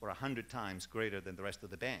 times or 100 times greater than the rest of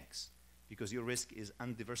the banks because your risk is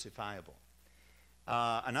undiversifiable.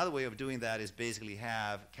 Another way of doing that is basically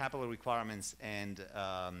have capital requirements and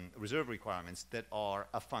reserve requirements that are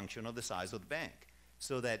a function of the size of the bank,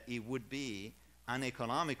 so that it would be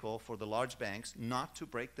uneconomical for the large banks not to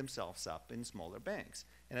break themselves up in smaller banks.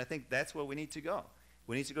 And I think that's where we need to go.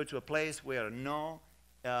 We need to go to a place where no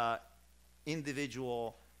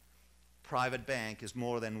individual private bank is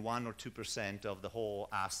more than 1 or 2% of the whole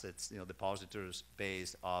assets, depositors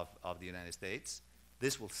base of the United States.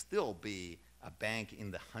 This will still be a bank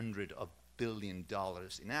in the $100 billion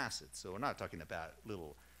in assets. So we're not talking about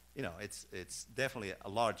little, it's definitely a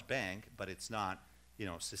large bank, but it's not,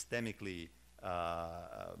 systemically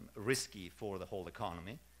risky for the whole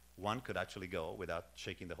economy. One could actually go without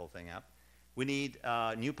shaking the whole thing up. We need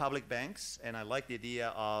new public banks, and I like the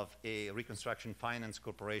idea of a Reconstruction Finance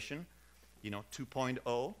Corporation,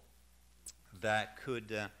 2.0, that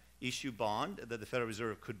could issue bond that the Federal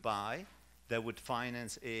Reserve could buy that would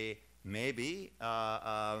finance a maybe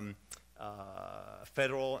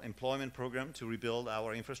federal employment program to rebuild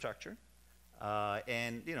our infrastructure.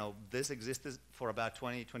 And this existed for about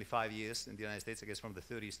 20, 25 years in the United States, I guess from the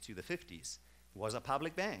 30s to the 50s, was a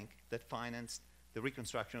public bank that financed the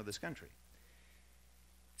reconstruction of this country.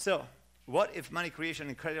 So what if money creation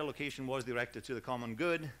and credit allocation was directed to the common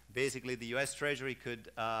good? Basically, the US Treasury could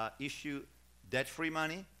issue debt-free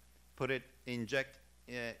money, inject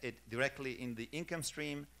it directly in the income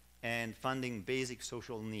stream, and funding basic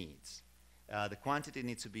social needs. The quantity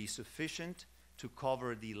needs to be sufficient to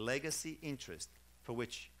cover the legacy interest for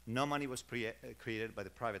which no money was created by the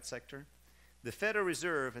private sector. The Federal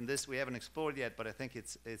Reserve, and this we haven't explored yet, but I think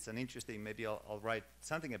it's an interesting, maybe I'll write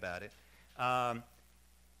something about it.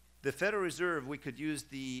 The Federal Reserve, we could use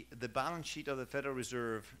the balance sheet of the Federal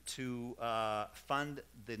Reserve to fund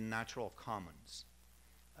the natural commons.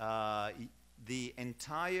 The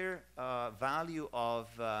entire value of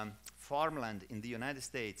farmland in the United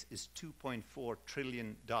States is $2.4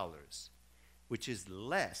 trillion, which is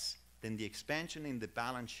less than the expansion in the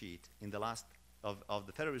balance sheet in the last of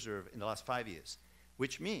the Federal Reserve in the last 5 years,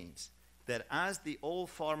 which means that as the old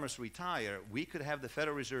farmers retire, we could have the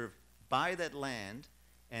Federal Reserve buy that land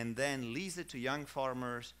and then lease it to young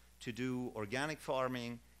farmers to do organic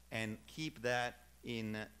farming and keep that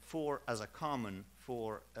as a common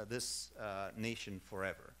for this nation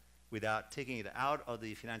forever, without taking it out of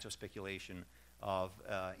the financial speculation of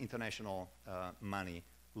international money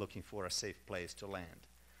looking for a safe place to land.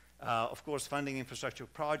 Of course, funding infrastructure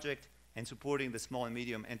project and supporting the small and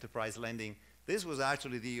medium enterprise lending. This was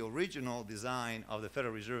actually the original design of the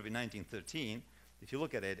Federal Reserve in 1913. If you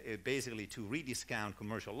look at it, it basically to rediscount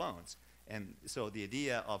commercial loans. And so the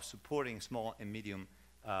idea of supporting small and medium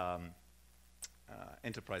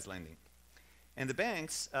enterprise lending. And the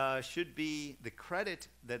banks should be the credit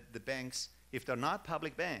that the banks, if they're not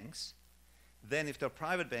public banks, then if they're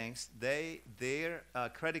private banks, their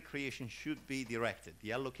credit creation should be directed.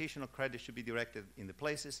 The allocation of credit should be directed in the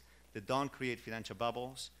places that don't create financial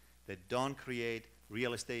bubbles, that don't create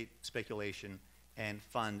real estate speculation, and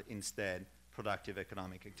fund instead productive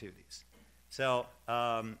economic activities. So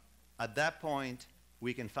at that point,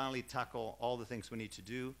 we can finally tackle all the things we need to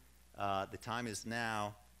do. The time is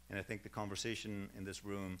now, and I think the conversation in this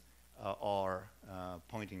room are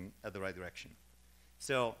pointing at the right direction.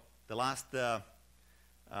 So the last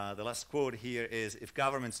quote here is, if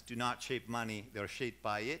governments do not shape money, they're shaped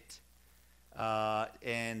by it.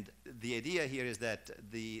 And the idea here is that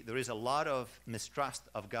there is a lot of mistrust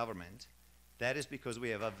of government. That is because we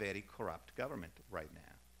have a very corrupt government right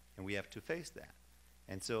now, and we have to face that.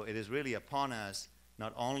 And so it is really upon us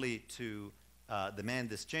not only to demand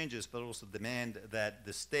these changes, but also demand that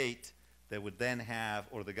the state that would then have,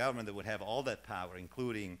 or the government that would have all that power,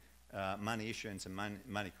 including money issuance and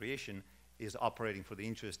money creation, is operating for the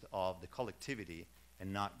interest of the collectivity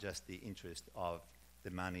and not just the interest of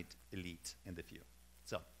the moneyed elite and the few.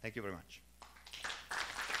 So, thank you very much.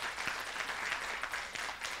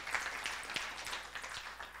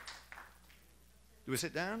 Do we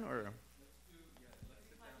sit down or? Let's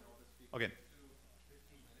sit down all the speakers. Okay.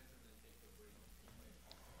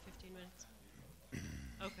 15 minutes.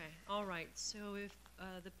 Okay, all right. So if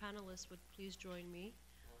the panelists would please join me.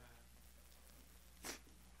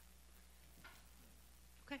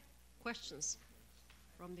 Okay, questions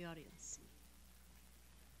from the audience.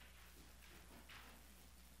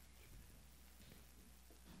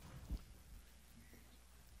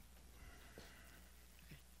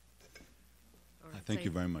 Thank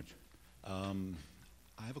you very much.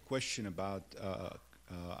 I have a question about,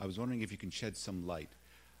 I was wondering if you can shed some light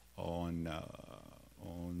on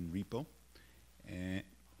repo, and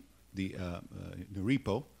the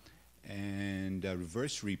repo and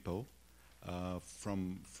reverse repo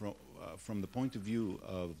from the point of view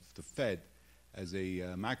of the Fed as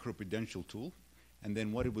a macroprudential tool, and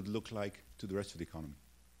then what it would look like to the rest of the economy.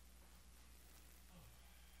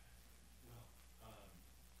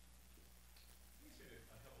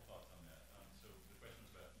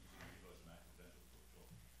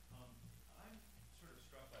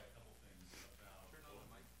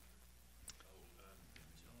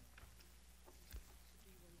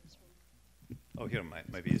 Oh, here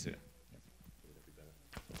might be easier.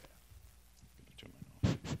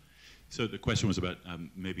 So the question was about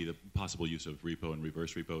maybe the possible use of repo and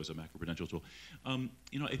reverse repo as a macroprudential tool.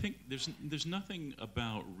 I think there's nothing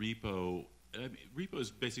about repo. Repo is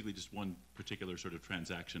basically just one particular sort of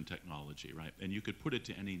transaction technology, right? And you could put it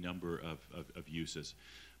to any number of uses,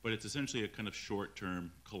 but it's essentially a kind of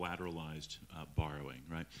short-term collateralized borrowing,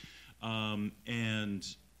 right? And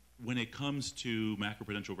when it comes to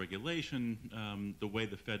macroprudential regulation, the way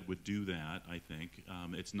the Fed would do that, I think,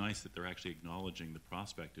 it's nice that they're actually acknowledging the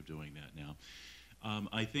prospect of doing that now.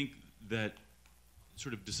 I think that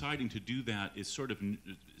sort of deciding to do that is sort of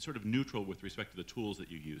neutral with respect to the tools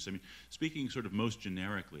that you use. I mean, speaking sort of most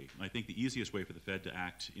generically, I think the easiest way for the Fed to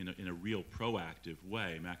act in a real proactive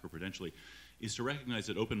way, macroprudentially, is to recognize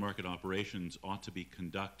that open market operations ought to be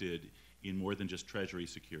conducted in more than just Treasury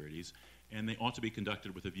securities, and they ought to be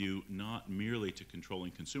conducted with a view not merely to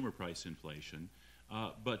controlling consumer price inflation,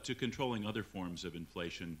 but to controlling other forms of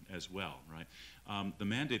inflation as well, right? The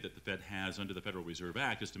mandate that the Fed has under the Federal Reserve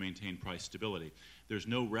Act is to maintain price stability. There's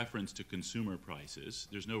no reference to consumer prices.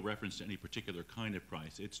 There's no reference to any particular kind of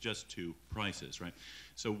price. It's just to prices, right?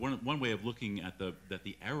 So one way of looking at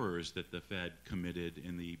the errors that the Fed committed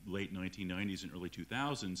in the late 1990s and early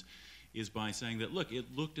 2000s is by saying that, look, it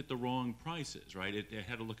looked at the wrong prices, right? It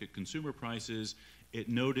had to look at consumer prices. It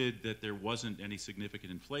noted that there wasn't any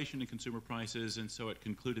significant inflation in consumer prices, and so it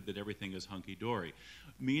concluded that everything is hunky-dory.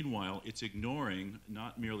 Meanwhile, it's ignoring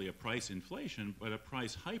not merely a price inflation, but a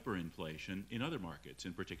price hyperinflation in other markets,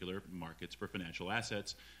 in particular markets for financial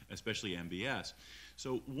assets, especially MBS.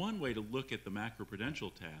 So one way to look at the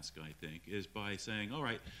macroprudential task, I think, is by saying, all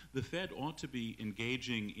right, the Fed ought to be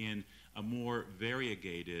engaging in a more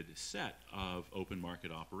variegated set of open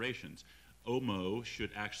market operations. OMO should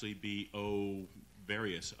actually be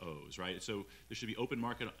various O's, right? So there should be open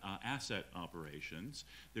market asset operations.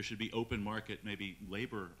 There should be open market, maybe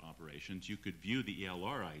labor operations. You could view the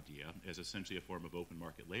ELR idea as essentially a form of open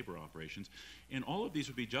market labor operations. And all of these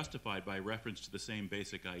would be justified by reference to the same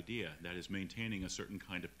basic idea, that is maintaining a certain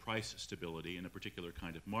kind of price stability in a particular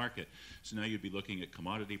kind of market. So now you'd be looking at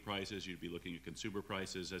commodity prices, you'd be looking at consumer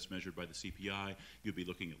prices as measured by the CPI, you'd be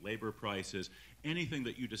looking at labor prices. Anything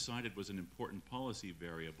that you decided was an important policy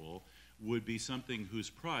variable would be something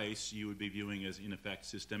whose price you would be viewing as, in effect,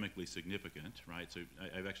 systemically significant, right? So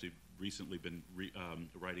I've actually recently been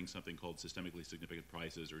writing something called systemically significant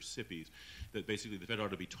prices, or SIPPs, that basically the Fed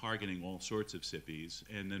ought to be targeting all sorts of SIPPs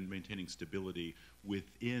and then maintaining stability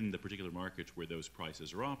within the particular markets where those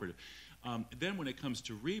prices are operative. Then when it comes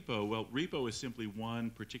to repo, well, repo is simply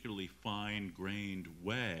one particularly fine-grained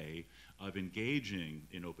way of engaging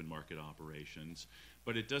in open market operations,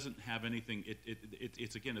 but it doesn't have anything,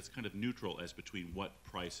 it's again, it's kind of neutral as between what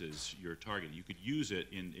prices you're targeting. You could use it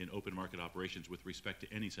in open market operations with respect to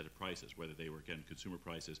any set of prices, whether they were, again, consumer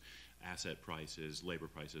prices, asset prices, labor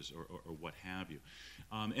prices, or what have you.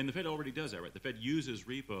 And the Fed already does that, right? The Fed uses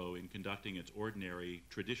repo in conducting its ordinary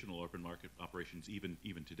traditional open market operations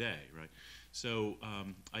even today, right? So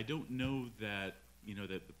I don't know that, you know,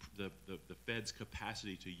 that the Fed's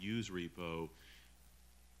capacity to use repo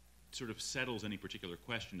sort of settles any particular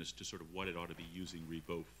question as to sort of what it ought to be using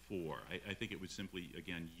repo for. I think it would simply,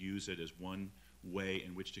 again, use it as one way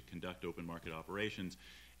in which to conduct open market operations.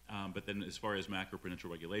 But then as far as macroprudential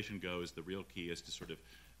regulation goes, the real key is to sort of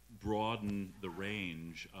broaden the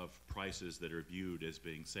range of prices that are viewed as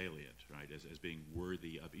being salient, right, as being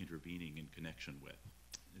worthy of intervening in connection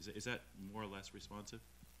with. Is that more or less responsive?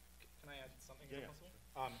 Can I add something?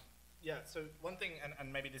 Yeah, so one thing,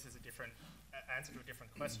 and maybe this is a different answer to a different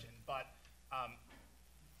question, but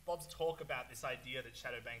Bob's talk about this idea that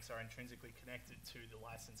shadow banks are intrinsically connected to the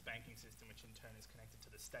licensed banking system, which in turn is connected to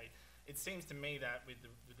the state. It seems to me that with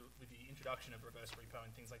the introduction of reverse repo and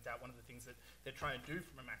things like that, one of the things that they're trying to do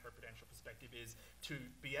from a macroprudential perspective is to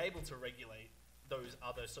be able to regulate those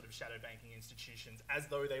other sort of shadow banking institutions as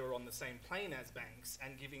though they were on the same plane as banks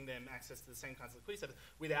and giving them access to the same kinds of liquidity services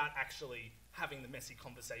without actually having the messy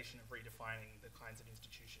conversation of redefining the kinds of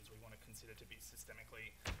institutions we want to consider to be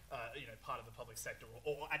systemically, part of the public sector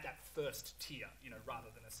or at that first tier,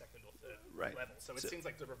 rather than a second or third level. So it seems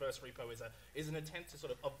like the reverse repo is an attempt to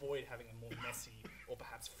sort of avoid having a more messy or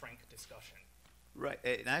perhaps frank discussion. Right,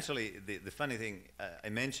 and actually the funny thing, I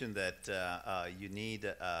mentioned that you need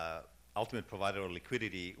ultimate provider of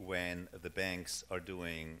liquidity when the banks are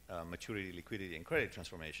doing maturity, liquidity, and credit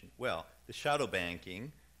transformation. Well, the shadow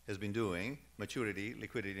banking has been doing maturity,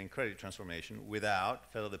 liquidity, and credit transformation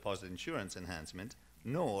without Federal Deposit Insurance enhancement,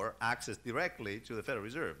 nor access directly to the Federal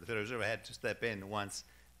Reserve. The Federal Reserve had to step in once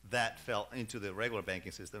that fell into the regular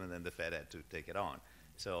banking system, and then the Fed had to take it on.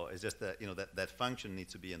 So it's just that, that function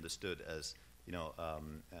needs to be understood as,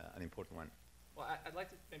 an important one. Well, I'd like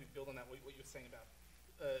to maybe build on that, what you were saying about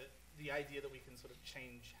the idea that we can sort of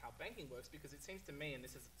change how banking works, because it seems to me, and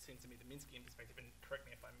this seems to me the Minskian perspective, and correct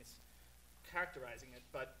me if I'm mischaracterizing it,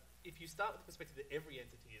 but if you start with the perspective that every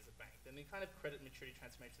entity is a bank, then the kind of credit maturity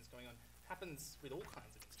transformations going on happens with all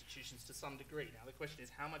kinds of institutions to some degree. Now the question is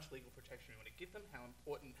how much legal protection we want to give them, how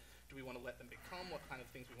important do we want to let them become, what kind of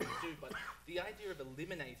things we want to do, but the idea of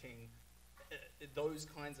eliminating those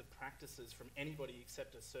kinds of practices from anybody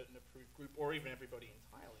except a certain approved group, or even everybody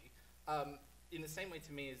entirely, in the same way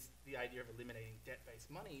to me as the idea of eliminating debt-based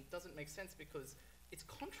money doesn't make sense, because it's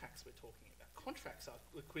contracts we're talking about. Contracts are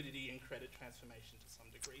liquidity and credit transformation to some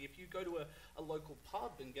degree. If you go to a local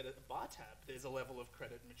pub and get a bar tab, there's a level of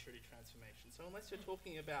credit and maturity transformation. So unless you're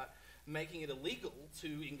talking about making it illegal to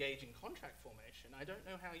engage in contract formation, I don't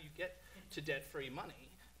know how you get to debt-free money.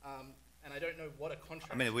 And I don't know what a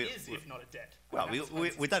contract is if not a debt. Well,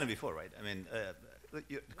 we've done it before, right? I mean,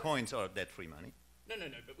 coins are debt-free money. No,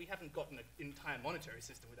 but we haven't gotten an entire monetary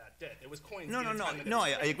system without debt. There was coins. I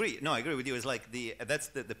agree. No, I agree with you. It's like that's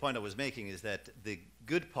the point I was making, is that the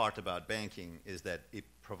good part about banking is that it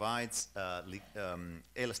provides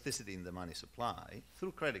elasticity in the money supply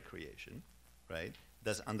through credit creation, right?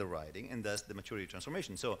 Does underwriting and does the maturity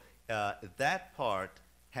transformation. So that part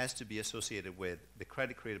has to be associated with the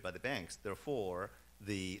credit created by the banks, therefore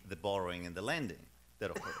the borrowing and the lending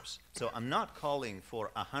that occurs. So I'm not calling for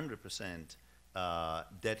 100%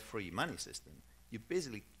 debt-free money system. You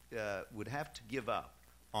basically would have to give up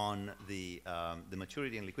on the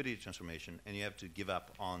maturity and liquidity transformation, and you have to give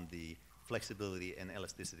up on the flexibility and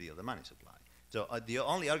elasticity of the money supply. So the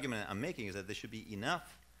only argument I'm making is that there should be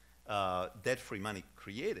enough debt-free money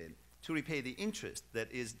created to repay the interest that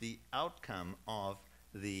is the outcome of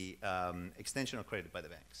the extension of credit by the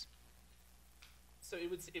banks. So it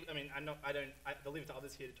would. I mean, I'll leave it to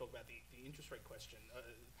others here to talk about the interest rate question,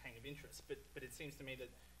 paying of interest. But it seems to me that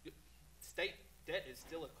state debt is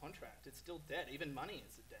still a contract. It's still debt. Even money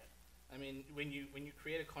is a debt. I mean, when you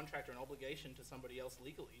create a contract or an obligation to somebody else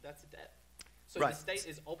legally, that's a debt. So Right. the state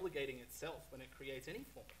is obligating itself when it creates any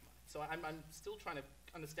form of money. So I'm still trying to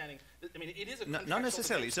understanding. I mean, it is a contract. Not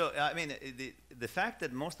necessarily. obligation. So I mean, the fact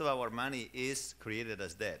that most of our money is created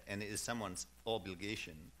as debt and is someone's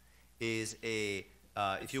obligation is a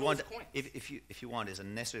if you want, if you want, is a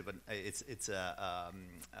necessary, but it's a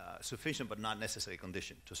sufficient but not necessary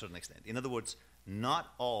condition to a certain extent. In other words,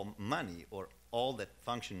 not all money or all that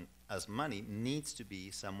function as money needs to be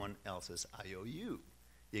someone else's IOU.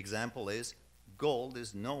 The example is gold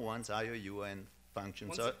is no one's IOU and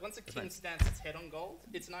functions. Once a king stands its head on gold,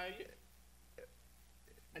 it's an IOU.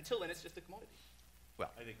 Until then, it's just a commodity. Well,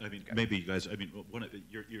 I mean, maybe you guys. I mean,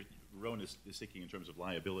 Rohan is thinking in terms of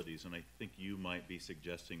liabilities, and I think you might be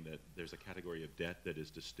suggesting that there's a category of debt that is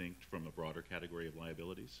distinct from a broader category of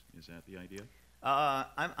liabilities. Is that the idea?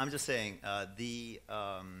 I'm just saying the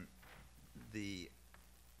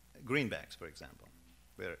greenbacks, for example,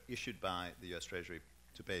 were issued by the U.S. Treasury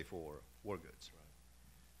to pay for war goods.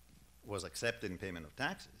 Was accepted in payment of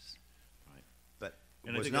taxes, Right. but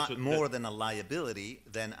And I was think that's not what more than a liability,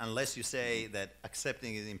 then unless you say that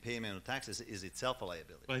accepting it in payment of taxes is itself a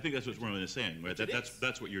liability. Well, I think that's what Rohan is saying. Right? Which it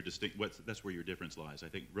That's what your that's where your difference lies. I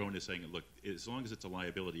think Rohan is saying, look, as long as it's a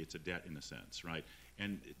liability, it's a debt in a sense, right?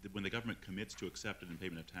 And when the government commits to accept it in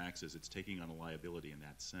payment of taxes, it's taking on a liability in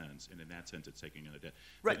that sense, and in that sense, it's taking on a debt.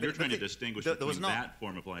 Right, But you're but trying to the- distinguish there was between not- that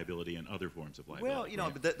form of liability and other forms of liability. Well, you know,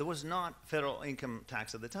 right? but there was not federal income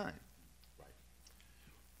tax at the time.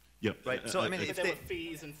 Yeah. Right, so I mean, But if there they- were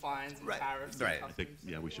fees and fines and Right, tariffs right. and I think,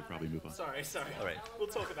 customs. yeah, we should probably move on. Sorry. All right. We'll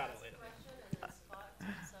talk about it later. Would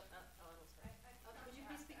you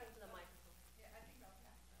please speak into the microphone?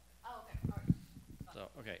 Oh, okay, all right.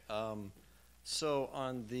 So, okay, so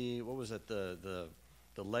on the, what was it, the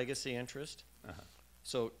legacy interest?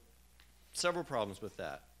 So, several problems with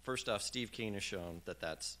that. First off, Steve Keen has shown that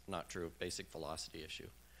that's not true, basic velocity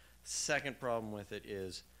issue. Second problem with it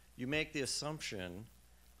is you make the assumption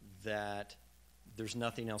that there's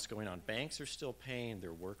nothing else going on. Banks are still paying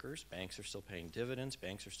their workers, banks are still paying dividends,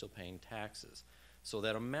 banks are still paying taxes. So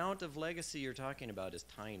that amount of legacy you're talking about is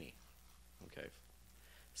tiny, okay?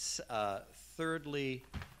 Thirdly,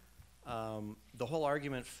 the whole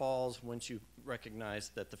argument falls once you recognize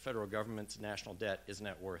that the federal government's national debt is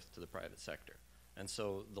net worth to the private sector. And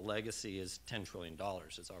so the legacy is $10 trillion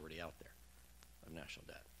is already out there of national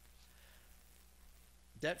debt.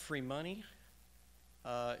 Debt-free money,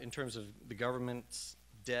 in terms of the government's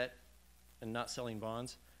debt and not selling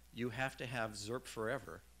bonds, you have to have ZIRP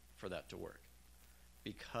forever for that to work.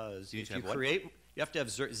 Because if you create, you have to have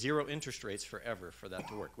zero interest rates forever for that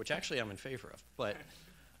to work, which actually I'm in favor of. But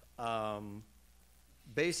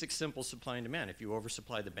basic, simple supply and demand. If you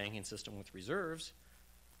oversupply the banking system with reserves,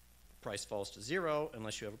 price falls to zero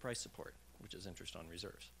unless you have a price support, which is interest on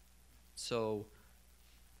reserves. So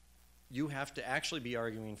you have to actually be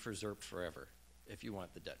arguing for ZIRP forever if you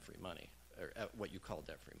want the debt-free money, or what you call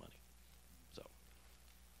debt-free money. So,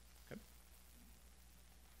 okay.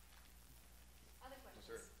 Other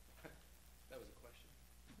questions? That was a question.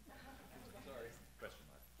 Sorry. Question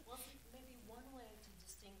mark. Well, maybe one way to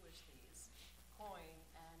distinguish these, coin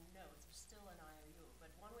and notes, are still an IOU,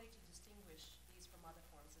 but one way to distinguish these from other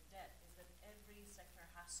forms of debt is that every sector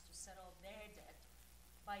has to settle their debt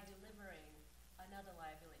by delivering another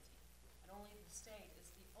liability. And only the state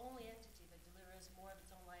is the only entity that delivers more of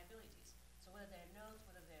its own liabilities. So whether they're notes,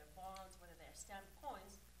 whether they're bonds, whether they're stamped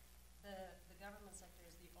coins, the government sector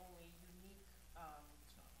is the only unique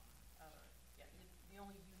the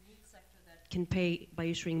only unique sector that can pay by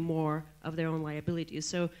issuing more of their own liabilities.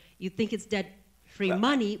 So you think it's debt-free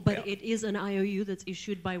money, but it is an IOU that's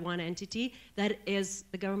issued by one entity that is,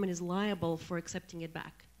 the government is liable for accepting it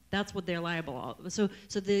back. That's what they're liable of. So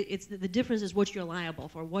the difference is what you're liable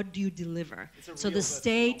for. What do you deliver? So the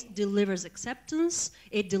state delivers acceptance.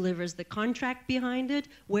 It delivers the contract behind it,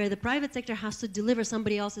 where the private sector has to deliver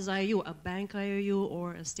somebody else's IOU, a bank IOU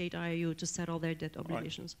or a state IOU, to settle their debt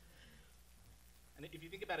obligations. And if you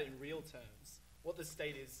think about it in real terms, what the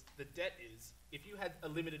state is, the debt is, if you had a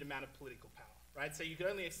limited amount of political power, right? So you could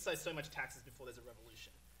only exercise so much taxes before there's a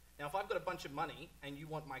revolution. Now, if I've got a bunch of money and you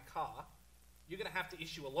want my car, you're going to have to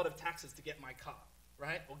issue a lot of taxes to get my car,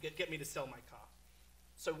 right? Or get me to sell my car.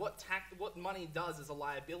 So what money does as a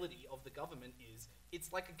liability of the government is,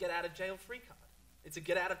 it's like a get-out-of-jail-free card. It's a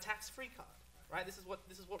get-out-of-tax-free card, right? This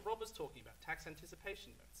is what Rob was talking about, tax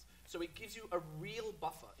anticipation notes. So it gives you a real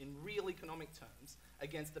buffer in real economic terms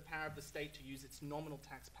against the power of the state to use its nominal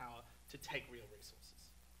tax power to take real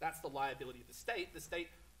resources. That's the liability of the state. The state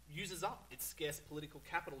uses up its scarce political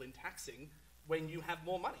capital in taxing when you have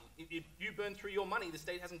more money. If you burn through your money, the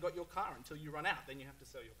state hasn't got your car until you run out, then you have to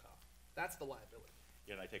sell your car. That's the liability.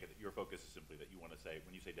 Yeah, and I take it that your focus is simply that you want to say,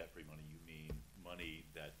 when you say debt-free money, you mean money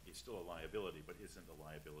that is still a liability, but isn't a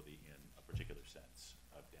liability in a particular sense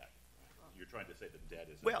of debt. You're trying to say that debt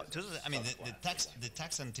is Well, is a I mean, the subclass.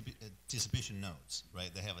 tax anticipation notes, right?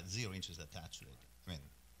 They have a 0 interest attached rate. I mean,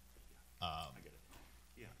 I get it.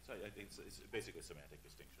 Yeah, so I think it's basically a semantic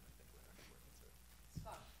distinction, I think.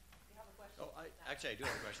 Scott, you have a question? Oh, actually, I do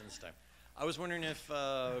have a question this time. I was wondering if,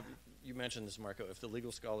 you mentioned this, Marco, if the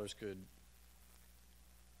legal scholars could,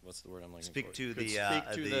 what's the word I'm looking Speak for? to Could the,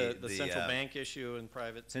 speak to the the, central bank issue and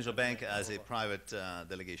private. central bank as a private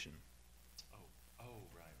delegation.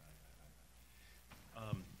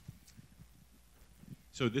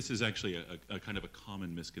 So this is actually a kind of a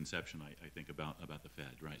common misconception, I think, about the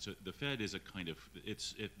Fed, right? So the Fed is a kind of,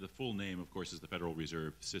 the full name, of course, is the Federal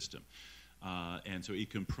Reserve System. And so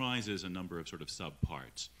it comprises a number of sort of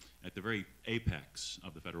subparts. At the very apex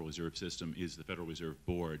of the Federal Reserve System is the Federal Reserve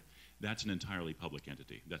Board. That's an entirely public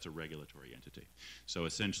entity. That's a regulatory entity. So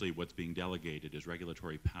essentially what's being delegated is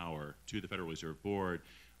regulatory power to the Federal Reserve Board,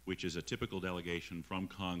 which is a typical delegation from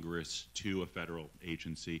Congress to a federal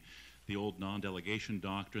agency. The old non-delegation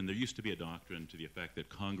doctrine, there used to be a doctrine to the effect that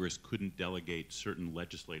Congress couldn't delegate certain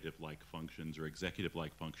legislative-like functions or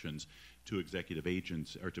executive-like functions to executive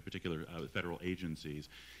agents or to particular federal agencies.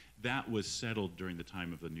 That was settled during the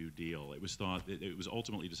time of the New Deal. It was thought that it was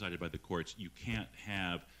ultimately decided by the courts you can't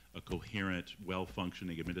have a coherent,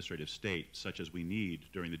 well-functioning administrative state such as we need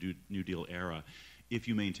during the New Deal era if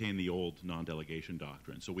you maintain the old non-delegation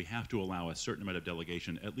doctrine. So we have to allow a certain amount of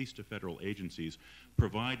delegation, at least to federal agencies,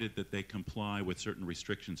 provided that they comply with certain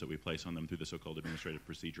restrictions that we place on them through the so-called Administrative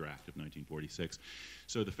Procedure Act of 1946.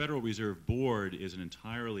 So the Federal Reserve Board is an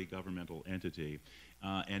entirely governmental entity,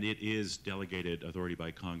 and it is delegated authority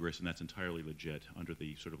by Congress, and that's entirely legit under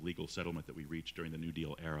the sort of legal settlement that we reached during the New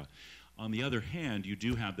Deal era. On the other hand, you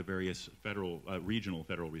do have the various federal, regional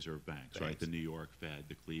Federal Reserve banks, right? The New York Fed,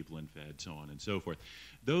 the Cleveland Fed, so on and so forth.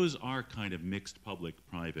 Those are kind of mixed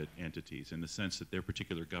public-private entities in the sense that their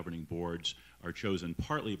particular governing boards are chosen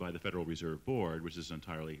partly by the Federal Reserve Board, which is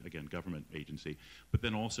entirely, again, government agency, but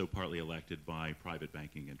then also partly elected by private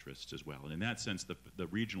banking interests as well. And in that sense, the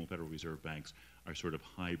regional Federal Reserve banks are sort of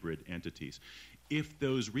hybrid entities. If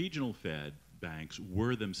those regional Fed banks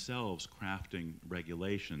were themselves crafting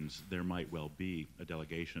regulations, there might well be a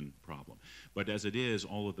delegation problem. But as it is,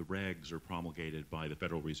 all of the regs are promulgated by the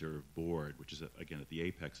Federal Reserve Board, which is, again, at the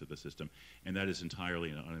apex of the system, and that is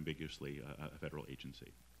entirely and unambiguously a federal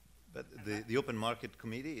agency. But the Open Market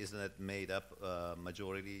Committee, isn't that made up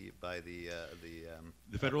majority by the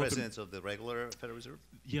presidents of the regular Federal Reserve?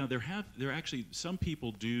 Yeah, there are actually, some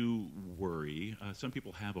people do worry, some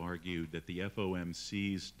people have argued that the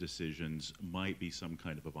FOMC's decisions might be some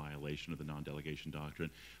kind of a violation of the non-delegation doctrine,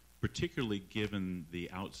 particularly given the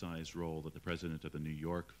outsized role that the president of the New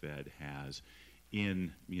York Fed has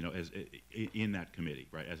in, in that committee,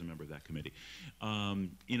 right, as a member of that committee.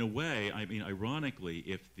 In a way, I mean, ironically,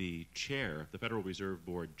 if the chair, the Federal Reserve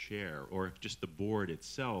Board chair, or if just the board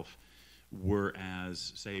itself were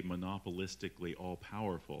as, say, monopolistically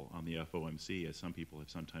all-powerful on the FOMC, as some people have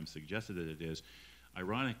sometimes suggested that it is,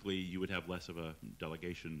 ironically, you would have less of a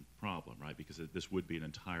delegation problem, right, because this would be an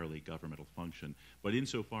entirely governmental function. But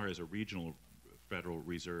insofar as a regional Federal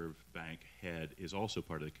Reserve Bank head is also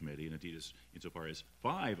part of the committee, and indeed, insofar as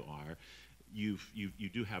 5 are, you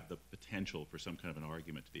do have the potential for some kind of an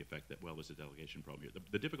argument to the effect that, well, there's a delegation problem here.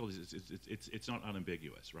 The difficulty is it's not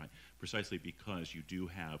unambiguous, right? Precisely because you do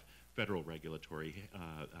have federal regulatory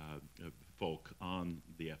folk on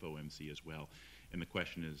the FOMC as well, and the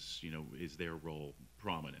question is, is their role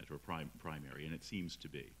prominent or primary? And it seems to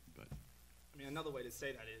be, but. I mean, another way to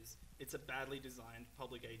say that is it's a badly designed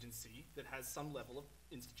public agency that has some level of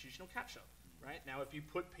institutional capture, right? Now, if you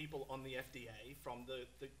put people on the FDA from the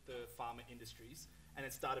pharma industries and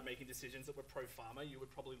it started making decisions that were pro-pharma, you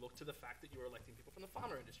would probably look to the fact that you were electing people from the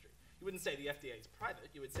pharma industry. You wouldn't say the FDA is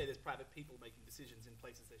private. You would say there's private people making decisions in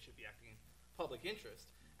places they should be acting in public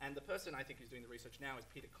interest. And the person I think who's doing the research now is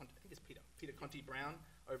Peter Conti Brown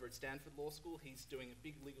over at Stanford Law School. He's doing a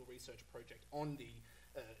big legal research project on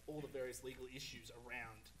all the various legal issues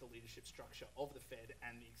around the leadership structure of the Fed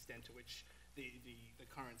and the extent to which the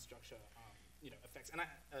current structure affects. And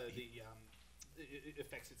it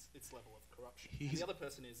affects its level of corruption. And He's- the other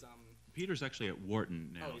person is Peter's actually at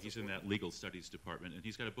Wharton now. Oh, He's at in that Wharton. legal studies department, and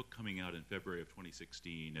he's got a book coming out in February of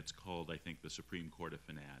 2016. It's called, I think, The Supreme Court of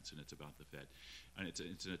Finance, and it's about the Fed. And it's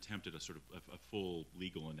an attempt at a sort of a full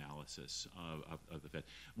legal analysis of the Fed.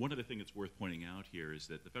 One other thing that's worth pointing out here is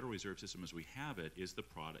that the Federal Reserve System as we have it is the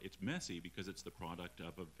product, it's messy because it's the product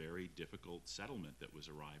of a very difficult settlement that was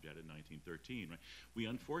arrived at in 1913. Right? We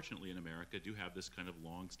unfortunately in America do have this kind of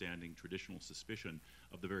long-standing traditional suspicion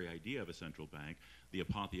of the very idea of a central bank. The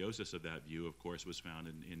apotheosis of that view, of course, was found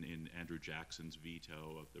in Andrew Jackson's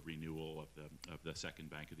veto of the renewal of the Second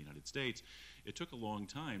Bank of the United States. It took a long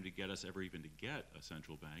time to get us ever even to get a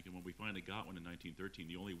central bank, and when we finally got one in 1913,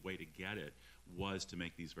 the only way to get it was to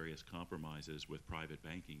make these various compromises with private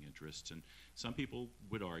banking interests. And some people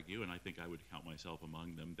would argue, and I think I would count myself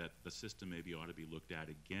among them, that the system maybe ought to be looked at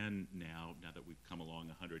again now that we've come along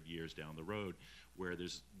 100 years down the road, where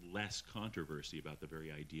there's less controversy about the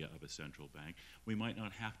very idea of a central bank. We might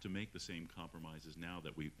not have to make the same compromises now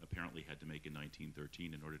that we apparently had to make in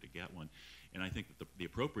 1913 in order to get one. And I think that the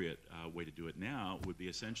appropriate way to do it now would be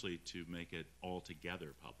essentially to make it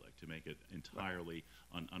altogether public, to make it entirely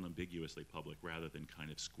unambiguously public rather than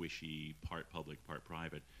kind of squishy, part public, part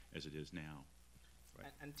private as it is now.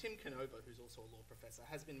 Right. And Tim Canova, who's also a law professor,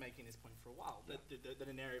 has been making this point for a while, that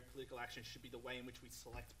an area of political action should be the way in which we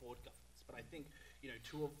select board governance. But I think,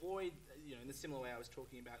 to avoid, in the similar way I was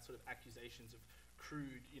talking about sort of accusations of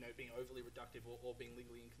crude, being overly reductive or being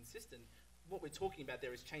legally inconsistent, what we're talking about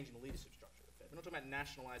there is changing the leadership structure of the Fed. We're not talking about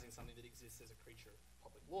nationalizing something that exists as a creature of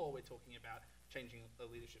public law. We're talking about changing the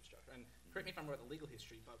leadership structure. And correct me if I'm wrong about the legal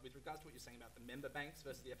history, but with regards to what you're saying about the member banks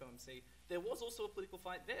versus the FOMC, there was also a political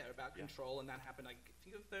fight there about control, and that happened, I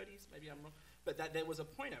think, in the 30s, maybe I'm wrong. But that there was a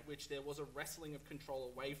point at which there was a wrestling of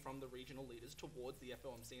control away from the regional leaders towards the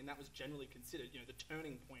FOMC, and that was generally considered, the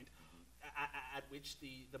turning point at which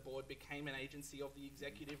the board became an agency of the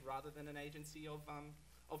executive rather than an agency of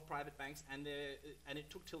private banks, and it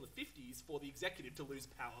took till the 50s for the executive to lose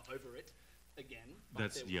power over it again.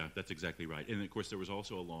 That's exactly right. And of course, there was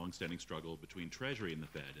also a long-standing struggle between Treasury and the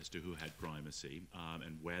Fed as to who had primacy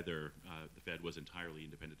and whether the Fed was entirely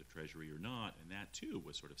independent of Treasury or not. And that too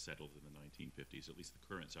was sort of settled in the 1950s. At least the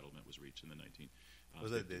current settlement was reached in the 1950s.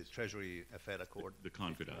 Was it the Treasury Fed Accord? The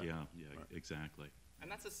Concordat, Right. Right. Exactly. And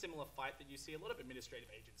that's a similar fight that you see a lot of administrative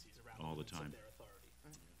agencies around All the limits of time. their authority.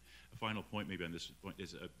 A final point maybe on this point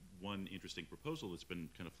is one interesting proposal that's been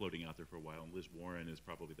kind of floating out there for a while, and Liz Warren is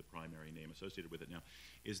probably the primary name associated with it now,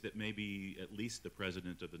 is that maybe at least the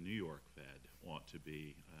president of the New York Fed ought to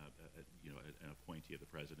be an appointee of the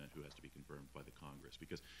president who has to be confirmed by the Congress,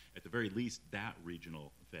 because at the very least that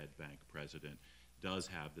regional Fed bank president does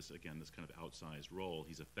have this kind of outsized role.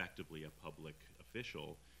 He's effectively a public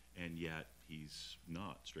official, and yet he's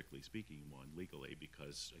not, strictly speaking, one legally,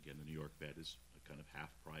 because again the New York Fed is a kind of half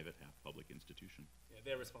private, half public institution. Yeah,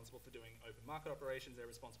 they're responsible for doing open market operations. They're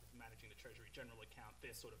responsible for managing the Treasury General account.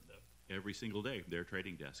 They're sort of the... Every single day, their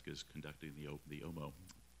trading desk is conducting the OMO.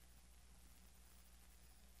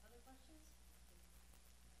 Other questions?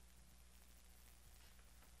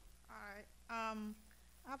 Hi.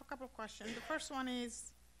 I have a couple of questions. The first one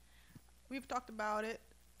is, we've talked about it.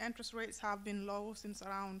 Interest rates have been low since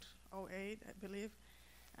around 2008, I believe,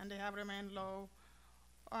 and they have remained low.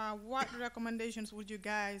 What recommendations would you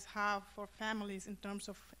guys have for families in terms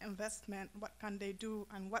of investment? What can they do,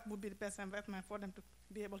 and what would be the best investment for them to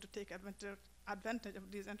be able to take advantage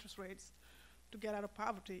of these interest rates to get out of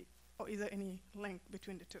poverty, or is there any link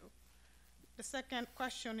between the two? The second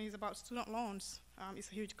question is about student loans. It's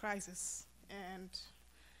a huge crisis, and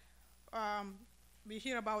we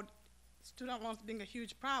hear about student loans being a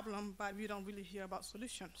huge problem, but we don't really hear about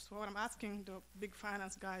solutions. So what I'm asking the big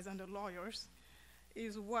finance guys and the lawyers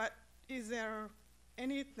is there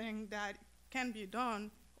anything that can be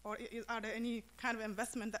done, or are there any kind of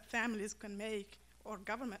investment that families can make or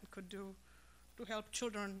government could do to help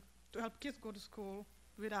kids go to school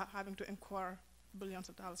without having to incur billions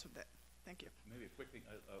of dollars of debt? Thank you. Maybe a quick thing.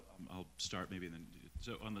 I'll start maybe then.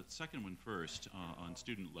 So on the second one first, on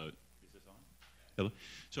student loan. Is this on? Hello.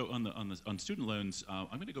 So on student loans, I'm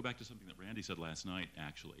going to go back to something that Randy said last night.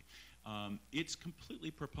 Actually, it's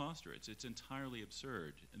completely preposterous. It's entirely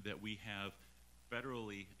absurd that we have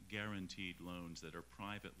federally guaranteed loans that are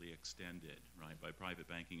privately extended, right, by private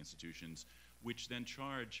banking institutions, which then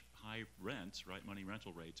charge high rents, right, money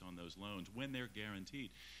rental rates on those loans when they're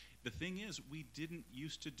guaranteed. The thing is, we didn't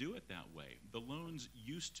used to do it that way. The loans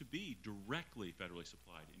used to be directly federally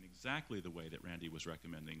supplied in exactly the way that Randy was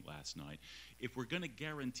recommending last night. If we're going to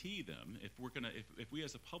guarantee them, if we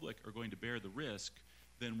as a public are going to bear the risk,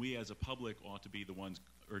 then we as a public ought to be the ones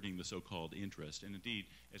earning the so-called interest. And indeed,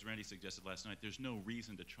 as Randy suggested last night, there's no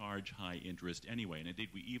reason to charge high interest anyway. And indeed,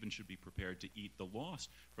 we even should be prepared to eat the loss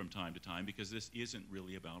from time to time, because this isn't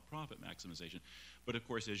really about profit maximization. But of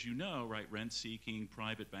course, as you know, right, rent-seeking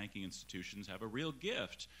private banking institutions have a real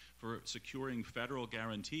gift for securing federal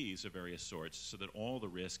guarantees of various sorts so that all the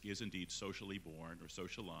risk is indeed socially borne or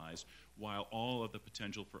socialized, while all of the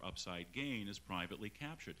potential for upside gain is privately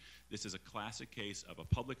captured. This is a classic case of a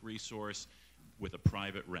public resource with a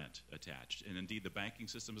private rent attached. And indeed, the banking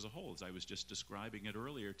system as a whole, as I was just describing it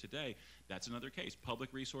earlier today, that's another case.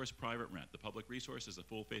 Public resource, private rent. The public resource is the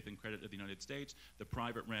full faith and credit of the United States. The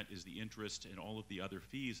private rent is the interest and all of the other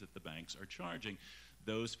fees that the banks are charging.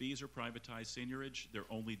 Those fees are privatized seigniorage. They're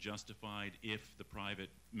only justified if the private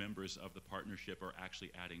members of the partnership are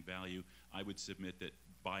actually adding value. I would submit that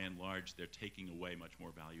by and large, they're taking away much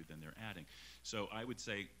more value than they're adding. So I would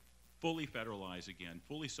say fully federalize again,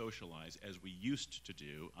 fully socialize as we used to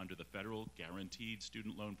do under the federal guaranteed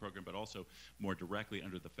student loan program, but also more directly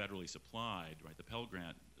under the federally supplied, right, the Pell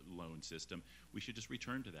Grant loan system. We should just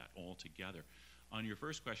return to that altogether. On your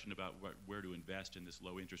first question about where to invest in this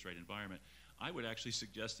low interest rate environment, I would actually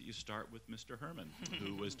suggest that you start with Mr. Herman,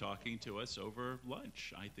 who was talking to us over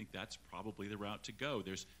lunch. I think that's probably the route to go.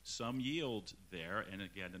 There's some yield there, and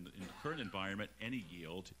again, in the current environment, any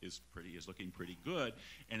yield is looking pretty good,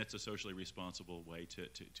 and it's a socially responsible way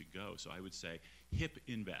to go. So I would say HIP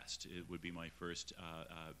invest. It would be my first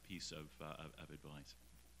piece of advice.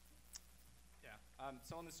 Yeah.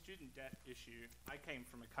 So on the student debt issue, I came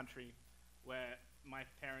from a country where my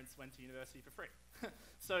parents went to university for free.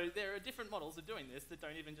 So there are different models of doing this that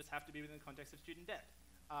don't even just have to be within the context of student debt.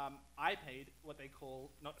 I paid what they call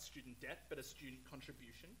not student debt, but a student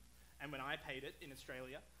contribution. And when I paid it in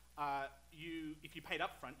Australia, if you paid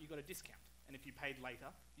up front, you got a discount. And if you paid later,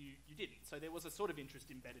 you didn't. So there was a sort of interest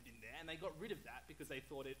embedded in there, and they got rid of that because they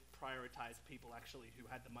thought it prioritized people actually who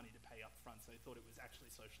had the money to pay up front, so they thought it was actually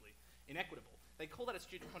socially inequitable. They call that a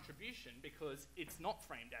student contribution because it's not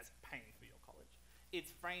framed as paying for your college. It's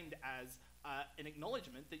framed as an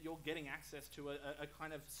acknowledgement that you're getting access to a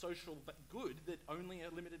kind of social good that only a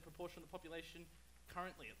limited proportion of the population,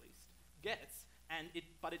 currently at least, gets,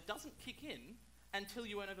 but it doesn't kick in until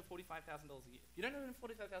you earn over $45,000 a year. If you don't earn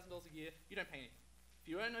 $45,000 a year, you don't pay anything. If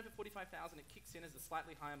you earn over $45,000, it kicks in as a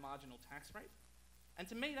slightly higher marginal tax rate. And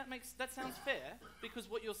to me, that sounds fair, because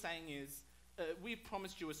what you're saying is, we've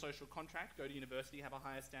promised you a social contract, go to university, have a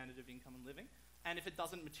higher standard of income and living, and if it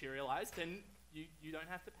doesn't materialize, then you don't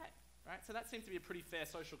have to pay, right? So that seems to be a pretty fair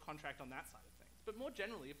social contract on that side of things. But more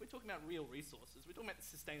generally, if we're talking about real resources, we're talking about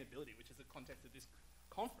sustainability, which is the context of this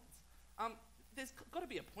conference, there's got to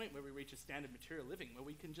be a point where we reach a standard material living where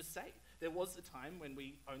we can just say, there was a time when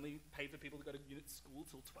we only paid for people to go to unit school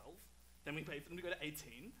till 12, then we paid for them to go to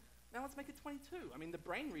 18, now let's make it 22. I mean, the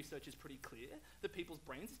brain research is pretty clear that people's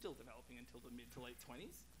brains are still developing until the mid to late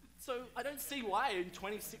 20s. So I don't see why in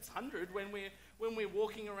 2600, when we're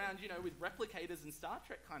walking around, with replicators and Star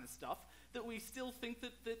Trek kind of stuff, that we still think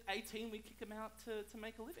that 18 we kick them out to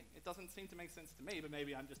make a living. It doesn't seem to make sense to me, but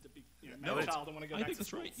maybe I'm just a big male child and want to go back to school. I think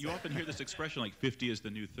that's right. You often hear this expression like 50 is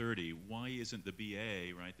the new 30. Why isn't the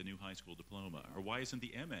BA, right, the new high school diploma? Or why isn't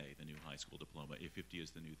the MA the new high school diploma if 50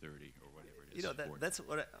 is the new 30 or whatever it is? That's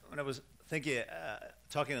what I was thinking,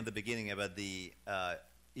 talking at the beginning about the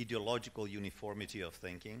ideological uniformity of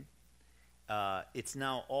thinking. It's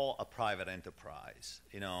now all a private enterprise.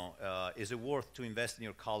 Is it worth to invest in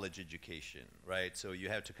your college education, right? So you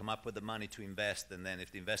have to come up with the money to invest, and then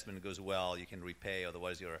if the investment goes well, you can repay.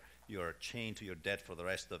 Otherwise, you're chained to your debt for the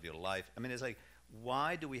rest of your life. I mean, it's like,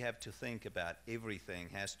 why do we have to think about everything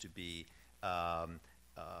has to be,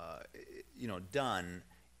 done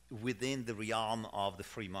within the realm of the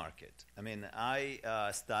free market? I mean, I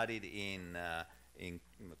studied in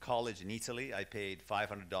college in Italy. I paid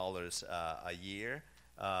 $500 a year,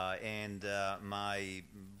 and my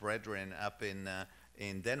brethren up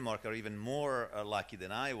in Denmark are even more lucky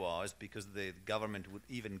than I was, because the government would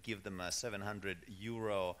even give them a 700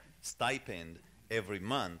 euro stipend every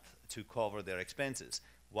month to cover their expenses.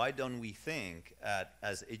 Why don't we think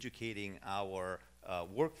as educating our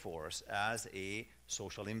workforce as a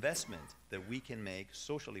social investment that we can make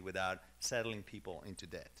socially without settling people into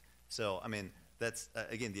debt? So, I mean, that's,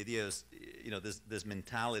 again, the idea is, this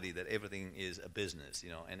mentality that everything is a business,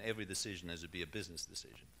 and every decision has to be a business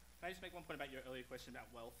decision. Can I just make one point about your earlier question about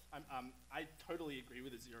wealth? I totally agree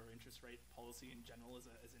with a zero interest rate policy in general as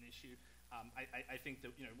an issue. I think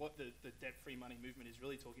that what the debt-free money movement is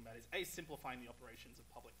really talking about is simplifying the operations of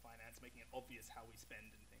public finance, making it obvious how we spend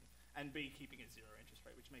and things. and B, keeping it zero interest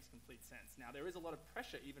rate, which makes complete sense. Now, there is a lot of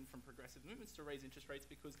pressure even from progressive movements to raise interest rates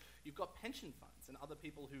because you've got pension funds and other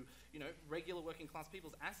people who, regular working class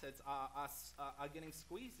people's assets are getting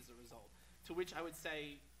squeezed as a result. To which I would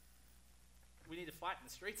say, we need to fight in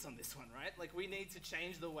the streets on this one, right? Like, we need to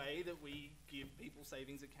change the way that we give people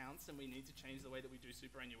savings accounts, and we need to change the way that we do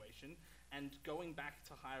superannuation. And going back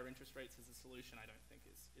to higher interest rates as a solution, I don't think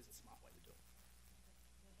is a smart way to do it.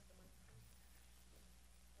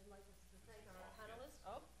 I'd like us to thank our panelists.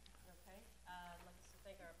 I'd like us to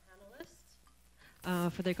thank our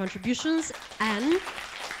panelists for their contributions. And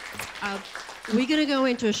we're going to go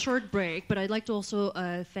into a short break, but I'd like to also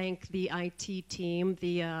thank the IT team.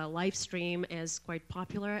 The live stream is quite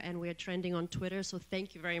popular, and we are trending on Twitter, so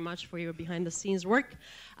thank you very much for your behind-the-scenes work.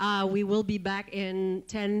 We will be back in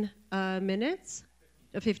 15 minutes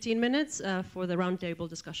for the roundtable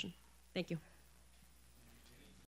discussion. Thank you.